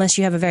unless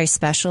you have a very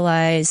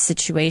specialized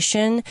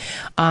situation,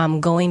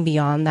 going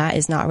beyond that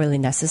is not really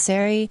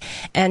necessary.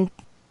 And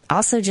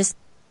also just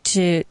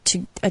to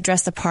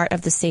address the part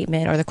of the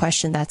statement or the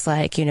question that's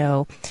like,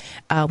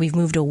 we've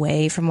moved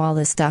away from all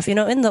this stuff.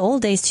 In the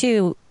old days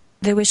too,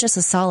 there was just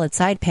a solid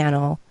side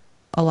panel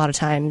a lot of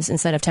times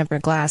instead of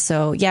tempered glass.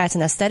 So yeah, it's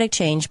an aesthetic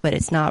change, but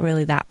it's not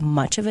really that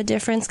much of a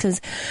difference.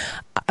 Because,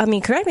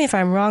 correct me if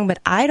I'm wrong, but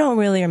I don't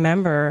really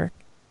remember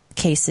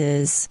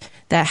cases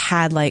that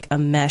had like a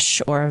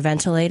mesh or a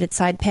ventilated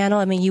side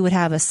panel. You would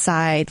have a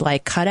side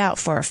like cut out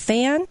for a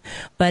fan,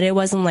 but it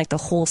wasn't like the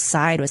whole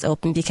side was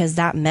open, because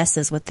that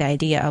messes with the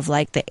idea of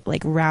like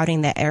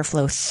routing the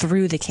airflow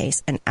through the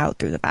case and out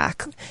through the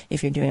back.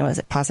 If you're doing, was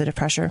it positive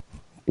pressure?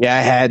 Yeah,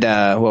 I had,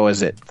 what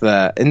was it?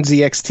 The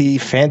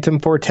NZXT Phantom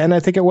 410, I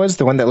think it was.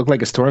 The one that looked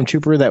like a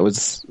Stormtrooper that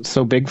was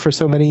so big for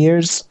so many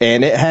years.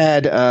 And it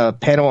had a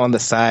panel on the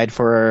side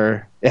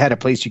it had a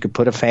place you could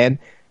put a fan,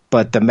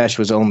 but the mesh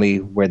was only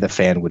where the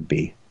fan would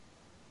be.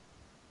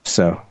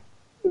 So,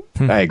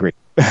 I agree.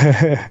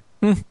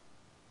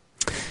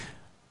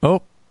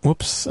 Oh,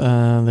 whoops.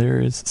 There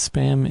is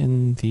spam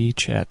in the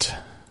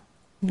chat.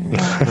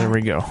 There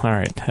we go. All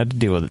right. Had to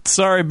deal with it.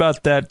 Sorry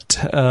about that.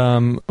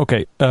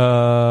 Okay.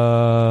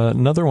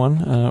 Another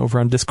one over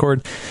on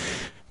Discord.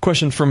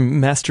 Question from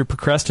Master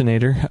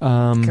Procrastinator.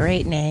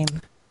 Great name.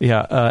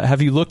 Yeah.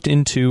 Have you looked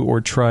into or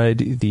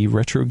tried the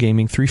Retro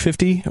Gaming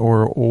 350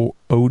 or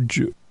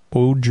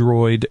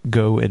Odroid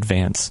Go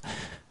Advance?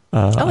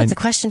 It's a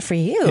question for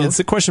you. It's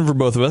a question for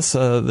both of us.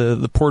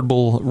 The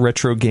portable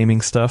retro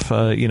gaming stuff.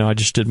 I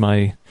just did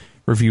my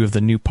review of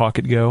the new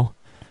Pocket Go,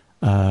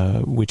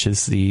 which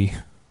is the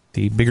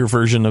bigger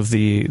version of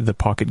the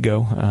Pocket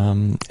Go,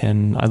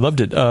 and I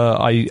loved it.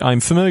 I'm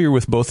familiar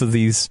with both of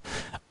these,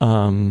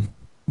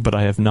 but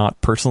I have not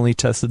personally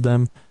tested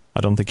them. I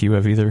don't think you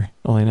have either,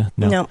 Elena.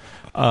 No.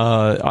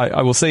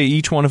 I will say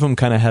each one of them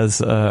kind of has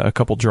a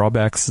couple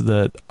drawbacks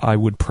that I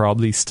would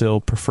probably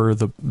still prefer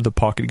the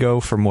Pocket Go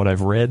from what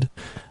I've read.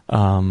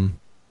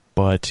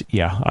 But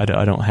yeah, I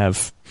don't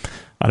have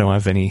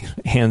any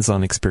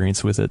hands-on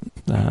experience with it.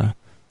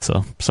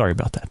 So sorry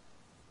about that.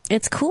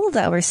 It's cool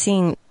that we're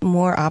seeing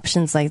more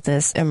options like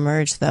this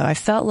emerge, though. I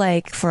felt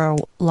like for a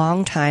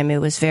long time it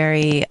was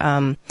very,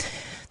 the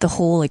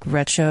whole like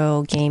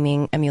retro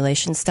gaming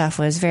emulation stuff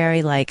was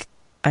very like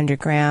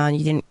underground.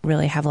 You didn't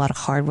really have a lot of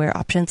hardware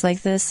options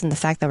like this, and the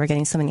fact that we're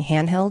getting so many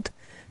handheld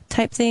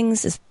type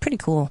things is pretty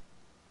cool.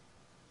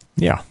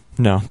 Yeah,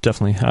 no,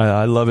 definitely.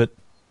 I love it.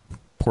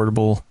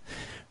 Portable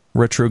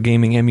retro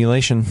gaming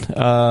emulation.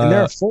 And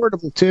they're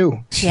affordable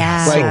too.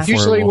 Yeah. Like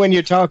usually when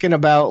you're talking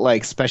about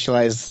like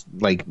specialized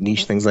like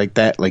niche things like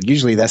that, like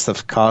usually that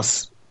stuff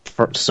costs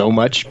for so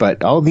much,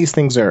 but all these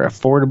things are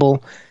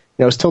affordable.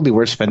 It's totally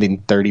worth spending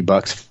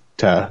 $30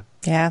 to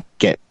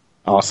get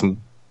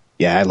awesome.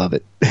 Yeah, I love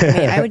it.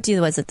 I would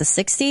do, was it the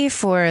 60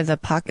 for the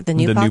pocket, the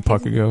new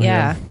Pocket Go?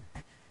 Yeah.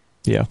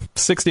 Yeah.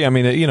 60.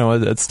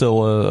 It's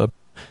still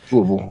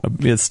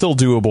doable. It's still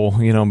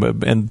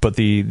doable, but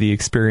the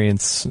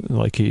experience,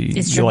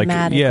 it's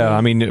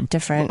dramatically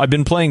different. I've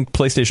been playing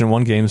PlayStation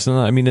 1 games,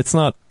 and it's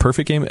not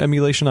perfect game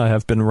emulation. I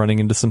have been running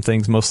into some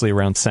things mostly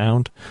around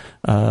sound,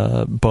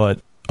 but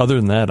other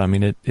than that,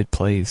 it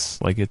plays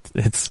like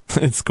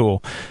it's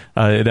cool.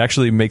 It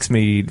actually makes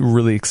me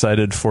really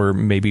excited for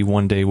maybe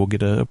one day we'll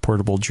get a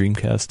portable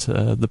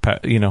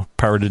Dreamcast.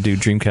 Power to do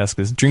Dreamcast,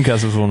 because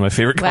Dreamcast was one of my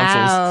favorite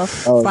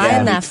consoles. Wow,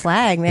 flying that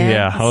flag, man.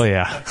 Yeah, oh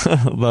yeah,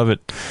 love it.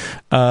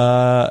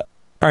 All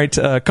right,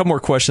 a couple more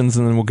questions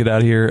and then we'll get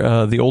out of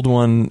here. The old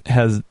one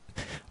has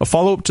a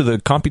follow up to the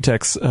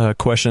Computex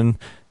question,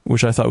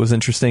 which I thought was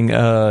interesting.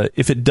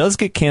 If it does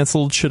get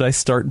canceled, should I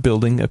start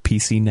building a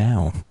PC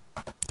now?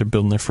 They're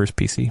building their first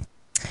PC.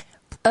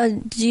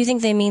 Do you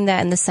think they mean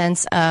that in the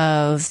sense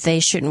of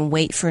they shouldn't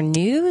wait for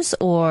news,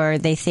 or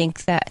they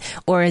think that,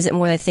 or is it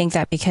more they think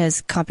that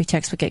because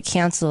Computex would get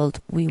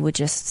canceled, we would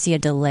just see a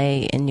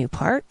delay in new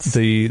parts?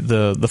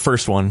 The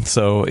first one.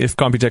 So if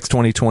Computex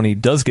 2020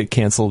 does get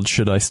canceled,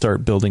 should I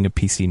start building a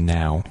PC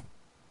now?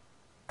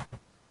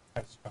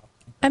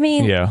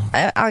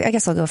 Yeah. I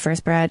guess I'll go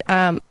first, Brad.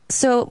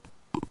 So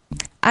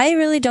I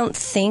really don't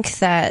think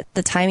that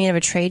the timing of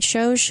a trade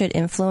show should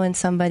influence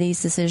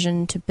somebody's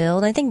decision to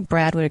build. I think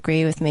Brad would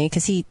agree with me,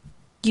 because you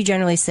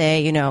generally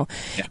say,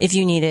 if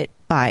you need it,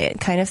 buy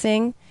it kind of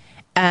thing.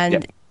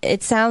 And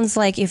it sounds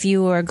like if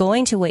you are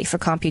going to wait for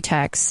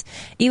Computex,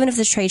 even if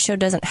the trade show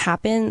doesn't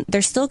happen,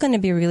 they're still going to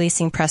be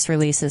releasing press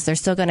releases. They're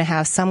still going to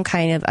have some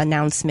kind of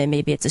announcement.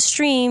 Maybe it's a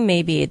stream.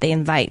 Maybe they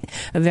invite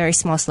a very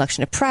small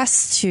selection of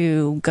press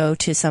to go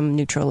to some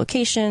neutral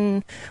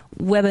location,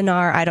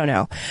 webinar, I don't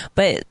know.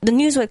 But the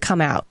news would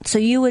come out, so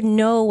you would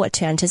know what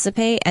to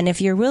anticipate. And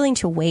if you're willing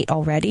to wait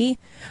already,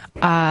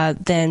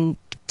 then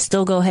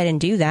still go ahead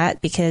and do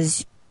that,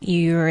 because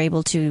you're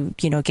able to,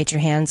 get your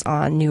hands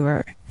on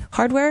newer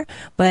hardware.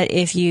 But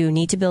if you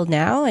need to build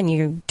now and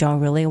you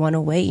don't really want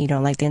to wait, you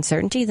don't like the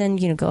uncertainty, then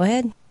go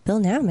ahead,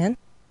 build now, man.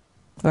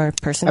 Or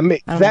person. I mean,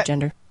 I don't know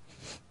gender.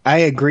 I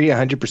agree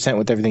 100%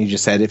 with everything you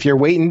just said. If you're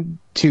waiting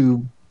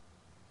to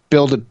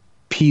build a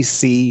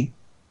PC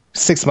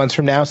 6 months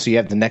from now, so you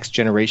have the next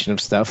generation of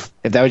stuff,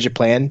 if that was your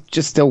plan,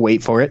 just still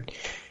wait for it.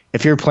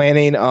 If you're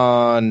planning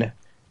on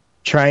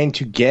trying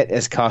to get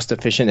as cost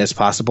efficient as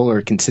possible,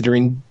 or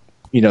considering,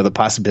 the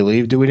possibility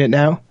of doing it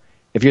now,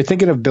 if you're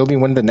thinking of building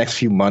one in the next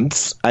few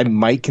months, I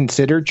might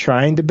consider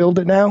trying to build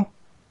it now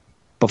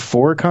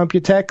before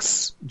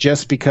Computex,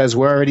 just because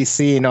we're already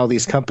seeing all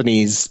these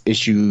companies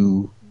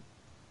issue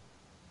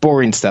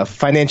boring stuff,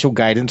 financial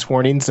guidance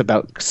warnings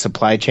about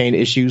supply chain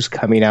issues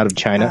coming out of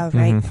China.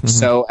 Right. Mm-hmm.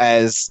 So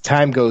as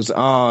time goes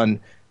on,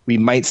 we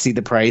might see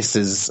the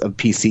prices of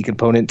PC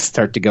components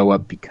start to go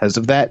up because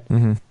of that.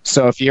 Mm-hmm.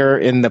 So if you're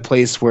in the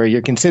place where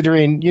you're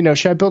considering,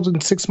 should I build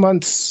in 6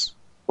 months,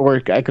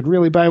 or I could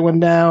really buy one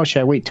now?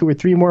 Should I wait 2 or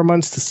 3 more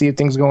months to see if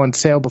things go on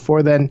sale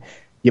before then?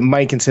 You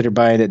might consider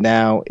buying it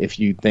now if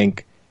you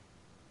think,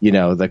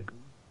 the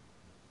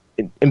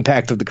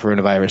impact of the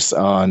coronavirus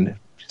on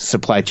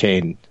supply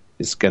chain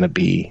is going to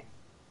be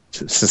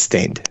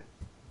sustained.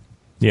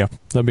 Yeah,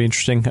 that'd be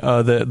interesting.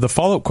 The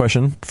follow-up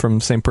question from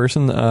the same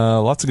person,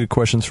 lots of good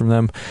questions from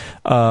them.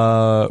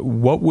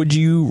 What would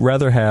you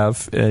rather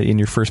have in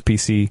your first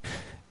PC?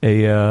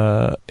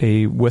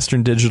 A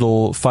Western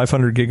Digital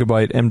 500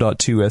 gigabyte M.2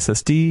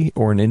 SSD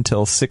or an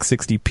Intel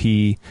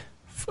 660p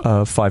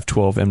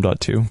 512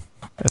 M.2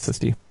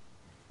 SSD?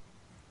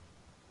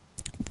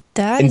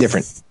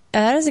 Indifferent.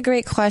 That is a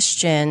great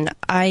question.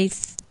 I'm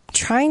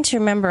trying to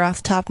remember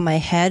off the top of my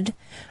head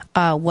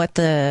what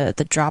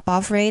the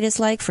drop-off rate is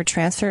like for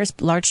transfers,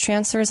 large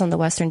transfers on the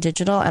Western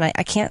Digital, and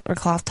I can't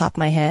recall off the top of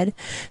my head.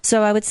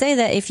 So I would say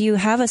that if you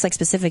have a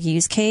specific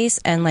use case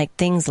and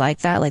things like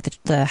that, like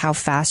the how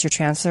fast your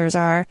transfers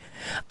are,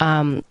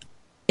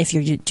 if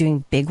you're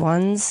doing big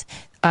ones,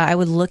 I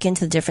would look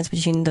into the difference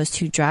between those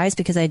two drives,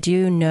 because I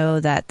do know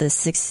that the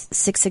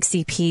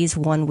 660p's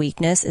one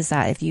weakness is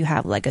that if you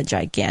have a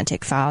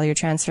gigantic file you're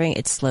transferring,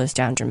 it slows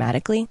down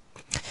dramatically.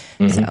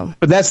 Mm-hmm. So,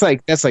 but that's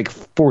like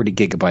 40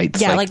 gigabytes.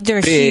 Yeah,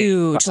 they're big.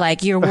 Huge.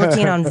 You're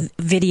working on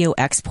video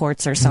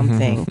exports or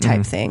something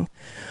type thing.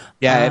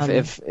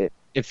 Yeah,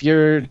 if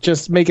you're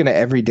just making an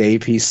everyday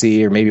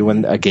PC or maybe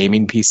a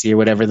gaming PC or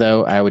whatever,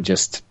 though, I would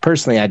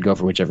I'd go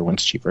for whichever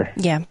one's cheaper.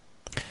 Yeah.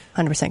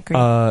 100% agree.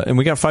 And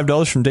we got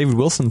 $5 from David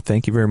Wilson.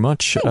 Thank you very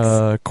much.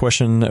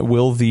 Question: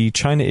 will the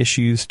China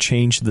issues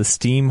change the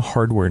Steam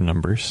hardware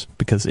numbers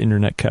because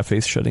internet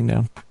cafes shutting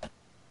down?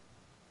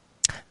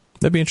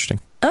 That'd be interesting.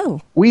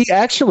 Oh.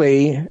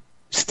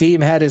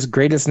 Steam had its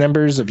greatest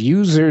numbers of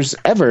users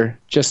ever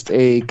just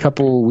a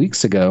couple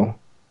weeks ago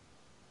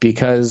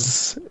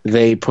because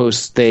they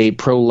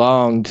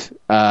prolonged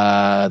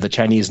the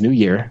Chinese New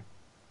Year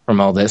from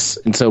all this,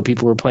 and so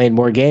people were playing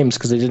more games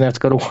because they didn't have to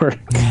go to work.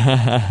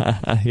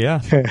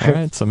 Yeah, all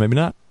right, so maybe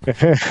not.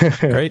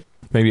 Great.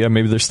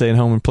 Maybe they're staying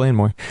home and playing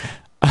more.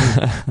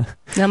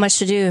 Not much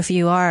to do if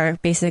you are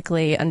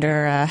basically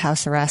under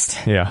house arrest.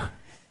 Yeah.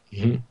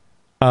 Mm-hmm.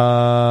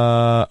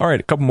 All right,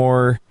 a couple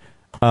more.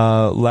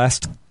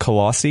 Last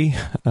Colossi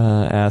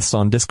asked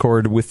on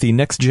Discord, with the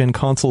next-gen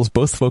consoles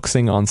both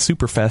focusing on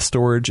super fast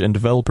storage and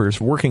developers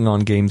working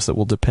on games that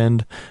will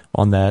depend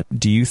on that,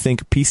 do you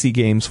think PC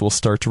games will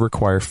start to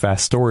require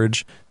fast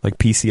storage like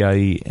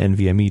PCIe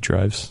NVMe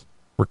drives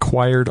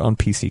required on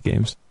PC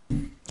games?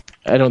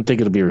 I don't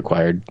think it'll be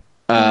required.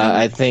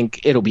 I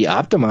think it'll be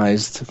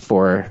optimized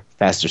for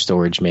faster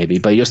storage maybe,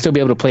 but you'll still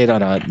be able to play it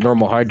on a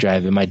normal hard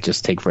drive. It might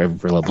just take forever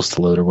for levels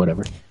to load or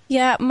whatever.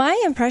 Yeah,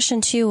 my impression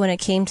too when it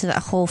came to that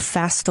whole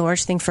fast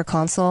storage thing for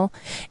console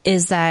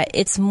is that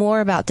it's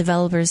more about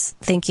developers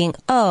thinking,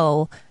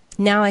 oh,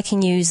 now I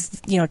can use,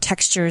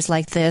 textures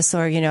like this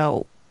or,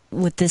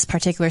 with this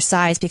particular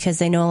size, because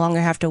they no longer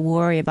have to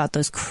worry about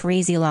those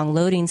crazy long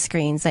loading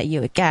screens that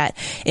you would get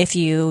if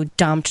you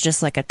dumped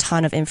just a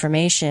ton of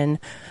information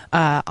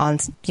on,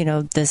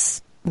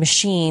 this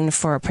machine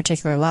for a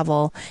particular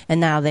level,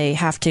 and now they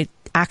have to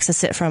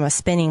access it from a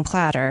spinning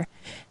platter.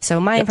 So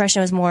my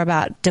impression was more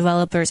about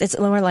developers. It's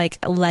more like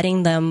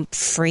letting them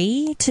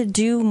free to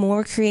do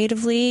more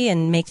creatively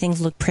and make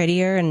things look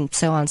prettier and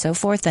so on and so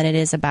forth than it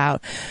is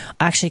about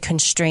actually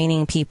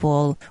constraining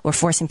people or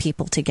forcing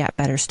people to get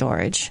better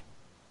storage.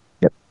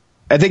 Yep.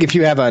 I think if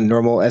you have a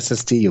normal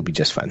SSD, you'll be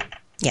just fine.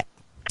 Yep.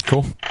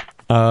 Cool.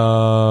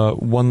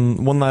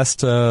 One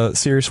last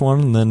serious one,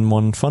 and then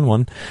one fun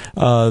one.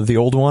 The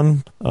old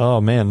one.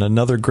 Oh man,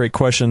 another great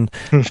question.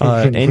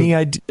 Any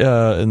idea?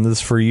 And this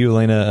is for you,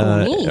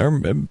 Elena.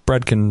 Or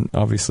Brad can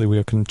obviously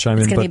we can chime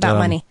in. It's gonna be about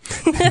money.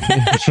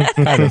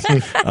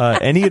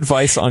 Any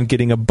advice on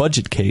getting a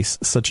budget case,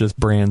 such as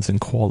brands and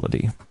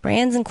quality?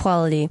 Brands and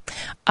quality.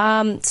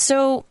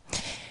 So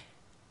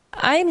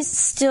I'm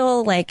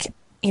still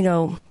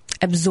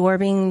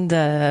absorbing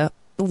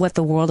what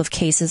the world of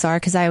cases are,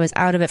 because I was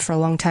out of it for a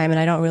long time and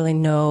I don't really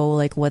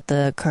know what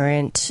the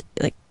current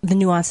the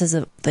nuances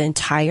of the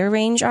entire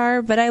range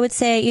are. But I would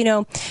say,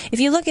 if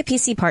you look at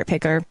PC Part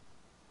Picker,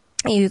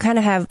 you kind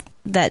of have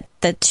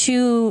the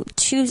two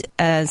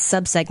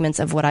subsegments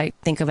of what I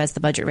think of as the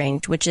budget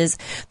range, which is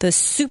the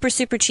super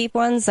cheap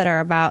ones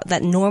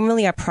that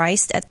normally are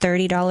priced at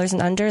 $30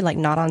 and under, like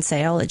not on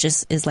sale. It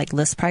just is like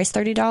list price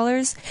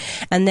 $30,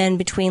 and then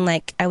between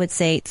like I would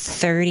say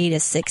 30 to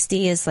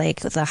 60 is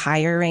like the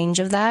higher range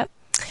of that.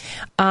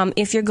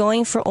 If you're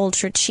going for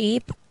ultra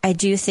cheap, I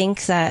do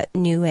think that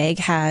Newegg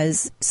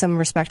has some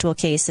respectable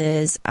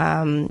cases.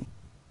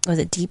 Was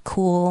it Deep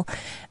Cool?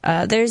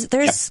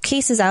 There's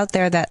cases out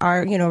there that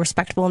are,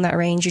 respectable in that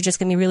range. You're just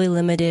going to be really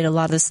limited. A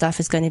lot of the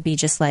stuff is going to be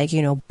just like,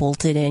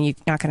 bolted in. You're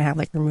not going to have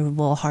like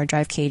removable hard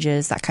drive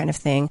cages, that kind of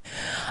thing.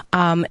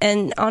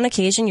 And on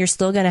occasion, you're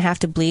still going to have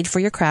to bleed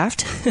for your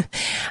craft.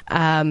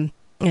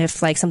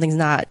 If like something's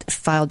not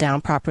filed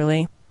down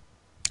properly.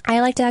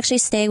 I like to actually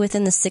stay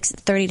within the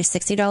 $30 to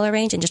 $60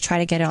 range and just try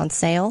to get it on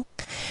sale.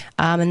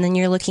 And then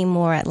you're looking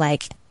more at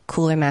like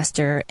Cooler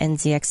Master,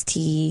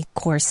 NZXT,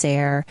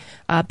 Corsair,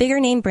 bigger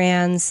name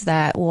brands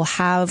that will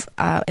have,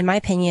 in my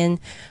opinion,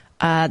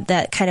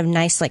 that kind of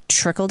nice like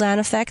trickle down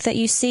effect that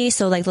you see.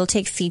 So like they'll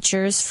take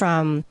features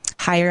from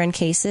higher end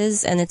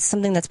cases, and it's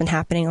something that's been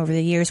happening over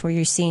the years where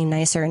you're seeing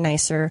nicer and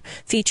nicer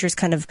features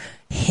kind of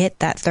hit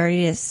that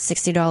 $30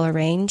 to $60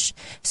 range.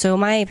 So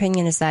my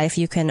opinion is that if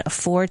you can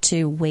afford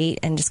to wait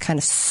and just kind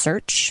of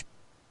search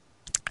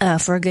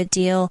for a good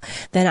deal,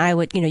 then I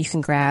would, you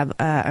can grab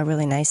a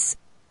really nice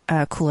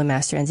Cooler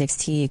Master,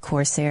 NZXT,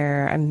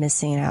 Corsair. I'm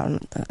missing out on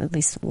at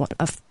least one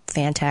of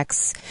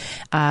Fantex.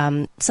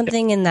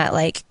 Something in that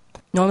like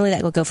normally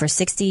that will go for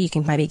 60, you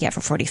can maybe get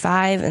for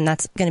 45, and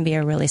that's going to be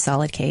a really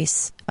solid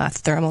case.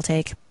 Thermal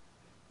take.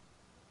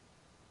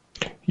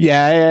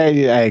 Yeah,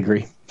 I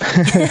agree.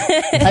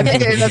 I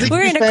think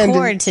we're in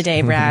accord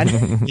today, Brad.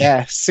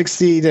 Yeah,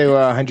 $60 to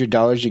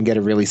 $100, you can get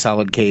a really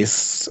solid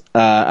case.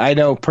 I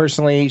know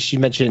personally, she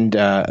mentioned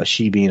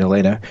she being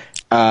Elena.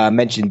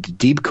 Mentioned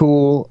Deep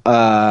Cool.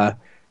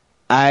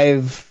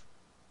 I've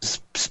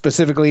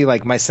specifically,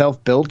 like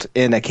myself, built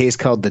in a case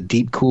called the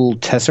Deep Cool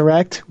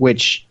Tesseract,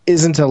 which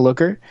isn't a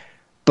looker,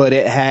 but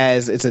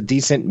it's a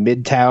decent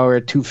mid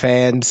tower, 2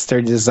 fans,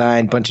 sturdy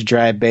design, bunch of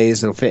drive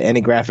bays. It'll fit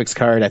any graphics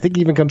card. I think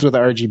it even comes with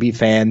an RGB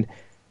fan.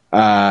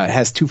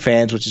 Has 2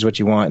 fans, which is what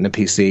you want in a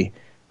PC.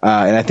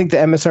 And I think the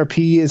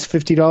MSRP is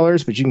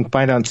 $50, but you can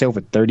find it on sale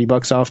for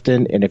 $30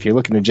 often. And if you're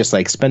looking to just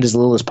like spend as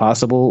little as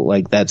possible,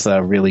 like that's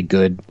a really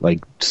good,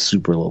 like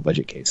super low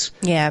budget case.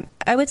 Yeah,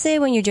 I would say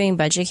when you're doing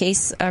budget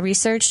case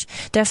research,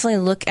 definitely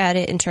look at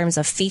it in terms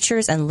of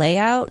features and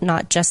layout,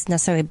 not just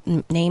necessarily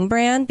name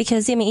brand.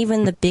 Because I mean,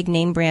 even the big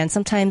name brand,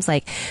 sometimes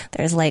like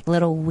there's like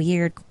little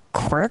weird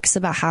quirks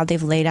about how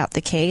they've laid out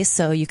the case,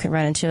 so you can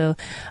run into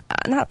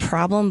not a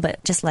problem,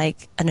 but just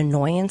like an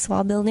annoyance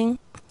while building.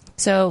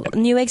 So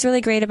Newegg's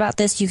really great about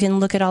this. You can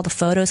look at all the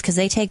photos because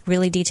they take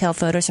really detailed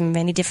photos from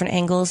many different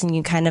angles, and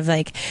you kind of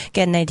like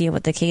get an idea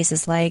what the case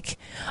is like.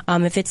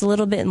 If it's a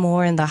little bit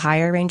more in the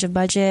higher range of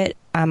budget,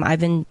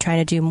 I've been trying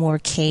to do more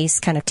case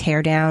kind of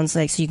tear downs,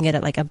 like so you can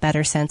get like a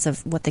better sense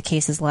of what the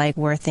case is like,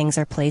 where things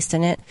are placed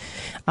in it.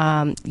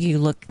 You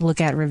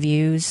look at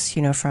reviews,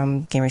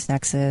 from Gamers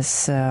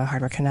Nexus,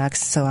 Hardware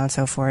Canucks, so on and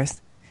so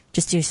forth.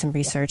 Just do some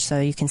research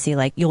so you can see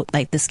like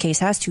this case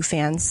has 2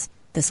 fans,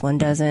 this one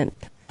doesn't.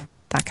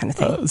 That kind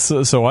of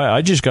thing. So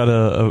I just got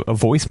a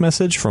voice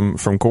message from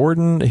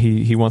Gordon.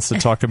 He wants to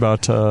talk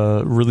about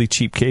really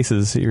cheap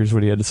cases. Here's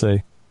what he had to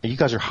say. You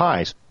guys are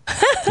highs.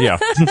 Yeah.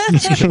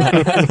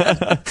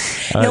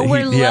 No,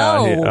 we're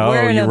low.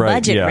 We're in a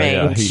budget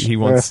range.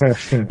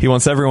 Yeah. He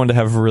wants everyone to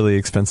have really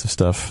expensive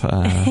stuff.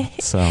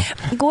 So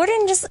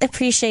Gordon just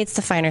appreciates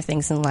the finer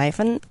things in life,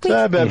 and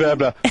blah, blah, blah,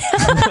 blah.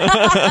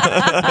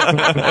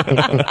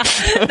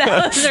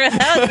 that was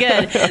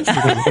good.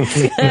 That was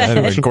good.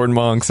 Anyway, Gordon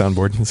Mong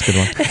soundboard. That's a good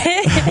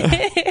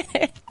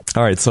one.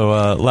 All right, so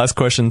last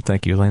question.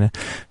 Thank you, Elena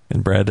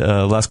and Brad.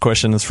 Last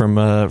question is from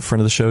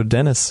friend of the show,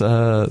 Dennis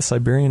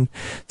Siberian.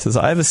 Says,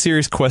 I have a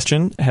serious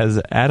question. Has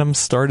Adam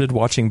started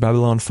watching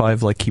Babylon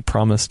 5 like he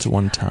promised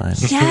one time?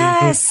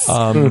 Yes!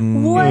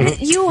 What?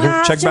 You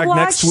have check to back watch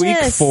next week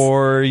this.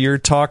 For your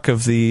talk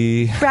of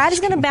the... Brad is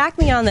going to back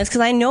me on this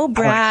because I know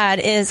Brad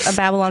is a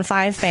Babylon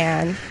 5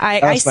 fan.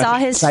 I saw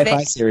his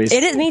sci-fi series.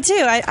 It is me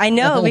too. I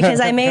know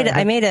because I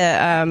made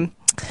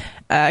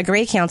a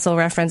Grey Council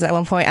reference at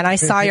one point, and I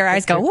saw your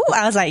eyes go, ooh,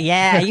 I was like,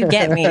 yeah, you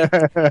get me.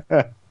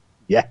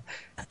 Yeah.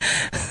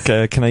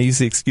 Can I use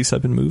the excuse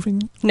I've been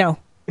moving? No,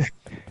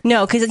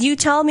 because you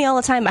tell me all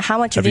the time about how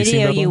much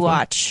video you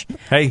watch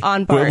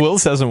on Bart.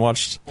 Willis hasn't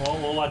watched.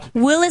 We'll watch it.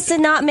 Willis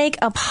did not make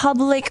a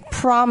public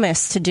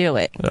promise to do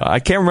it. I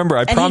can't remember.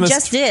 I promised. He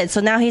just did, so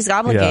now he's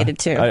obligated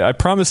to. I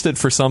promised it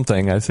for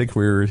something. I think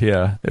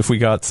if we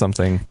got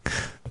something.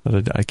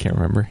 I can't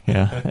remember.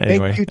 Yeah.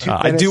 Anyway,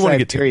 I do want to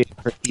get to it.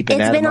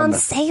 It's been on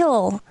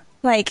sale.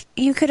 Like,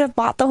 you could have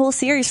bought the whole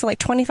series for like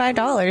 $25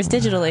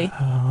 digitally.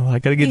 I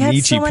gotta get an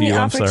eGPU.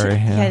 I'm sorry.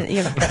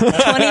 Yeah.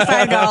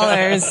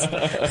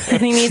 $25.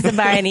 He needs to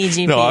buy an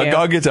eGPU. No,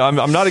 I'll get to.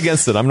 I'm not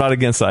against it. I'm not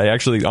against it. I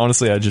actually,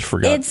 honestly, I just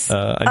forgot. I need to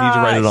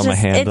write it on my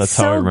hand. That's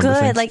how I remember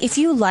good. things. Like, if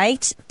you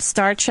liked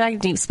Star Trek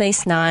Deep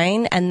Space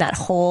Nine and that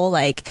whole,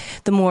 like,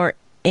 the more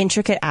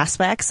intricate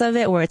aspects of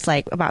it, where it's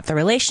like about the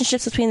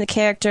relationships between the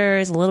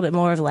characters, a little bit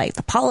more of like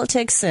the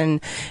politics and,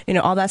 you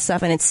know, all that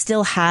stuff, and it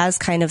still has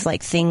kind of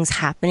like things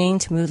happening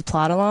to move the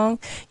plot along,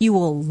 you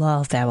will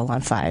love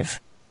Babylon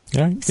 5.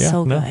 Yeah,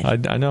 So no,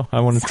 good. I know.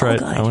 I want to try it.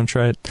 good. I want to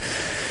try it.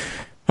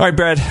 All right,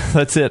 Brad,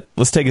 that's it.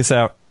 Let's take us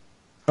out.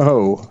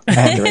 Oh, I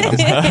had to write this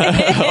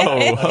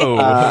down.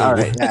 All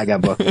right, I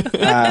got both.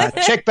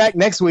 Check back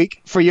next week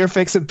for your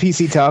fix of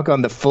PC talk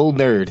on The Full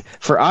Nerd.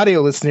 For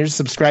audio listeners,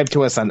 subscribe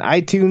to us on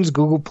iTunes,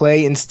 Google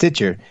Play, and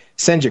Stitcher.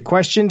 Send your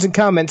questions and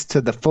comments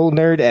to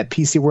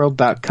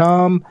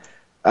thefullnerd@pcworld.com.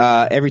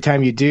 Every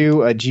time you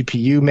do, a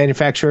GPU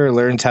manufacturer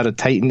learns how to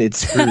tighten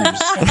its screws.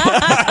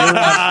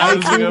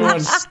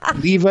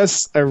 iTunes, leave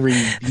us a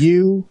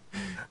review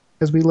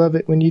because we love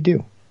it when you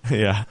do.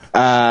 Yeah.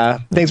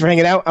 Thanks for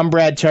hanging out. I'm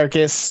Brad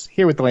Charkis,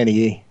 here with Delaney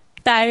Yee.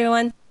 Bye,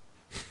 everyone.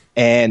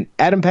 And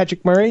Adam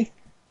Patrick Murray.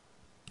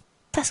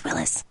 Plus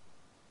Willis.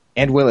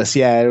 And Willis.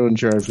 Yeah, I don't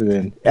sure for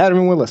then. Adam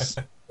and Willis.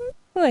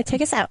 Ooh,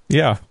 take us out.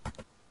 Yeah.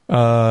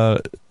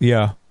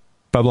 Yeah.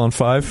 Babylon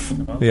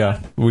 5. Yeah,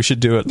 we should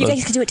do it. You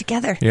guys could do it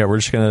together. Yeah, we're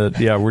just gonna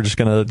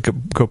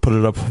go put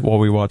it up while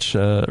we watch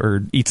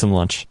or eat some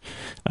lunch.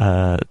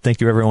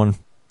 Thank you, everyone.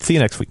 See you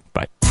next week.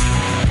 Bye.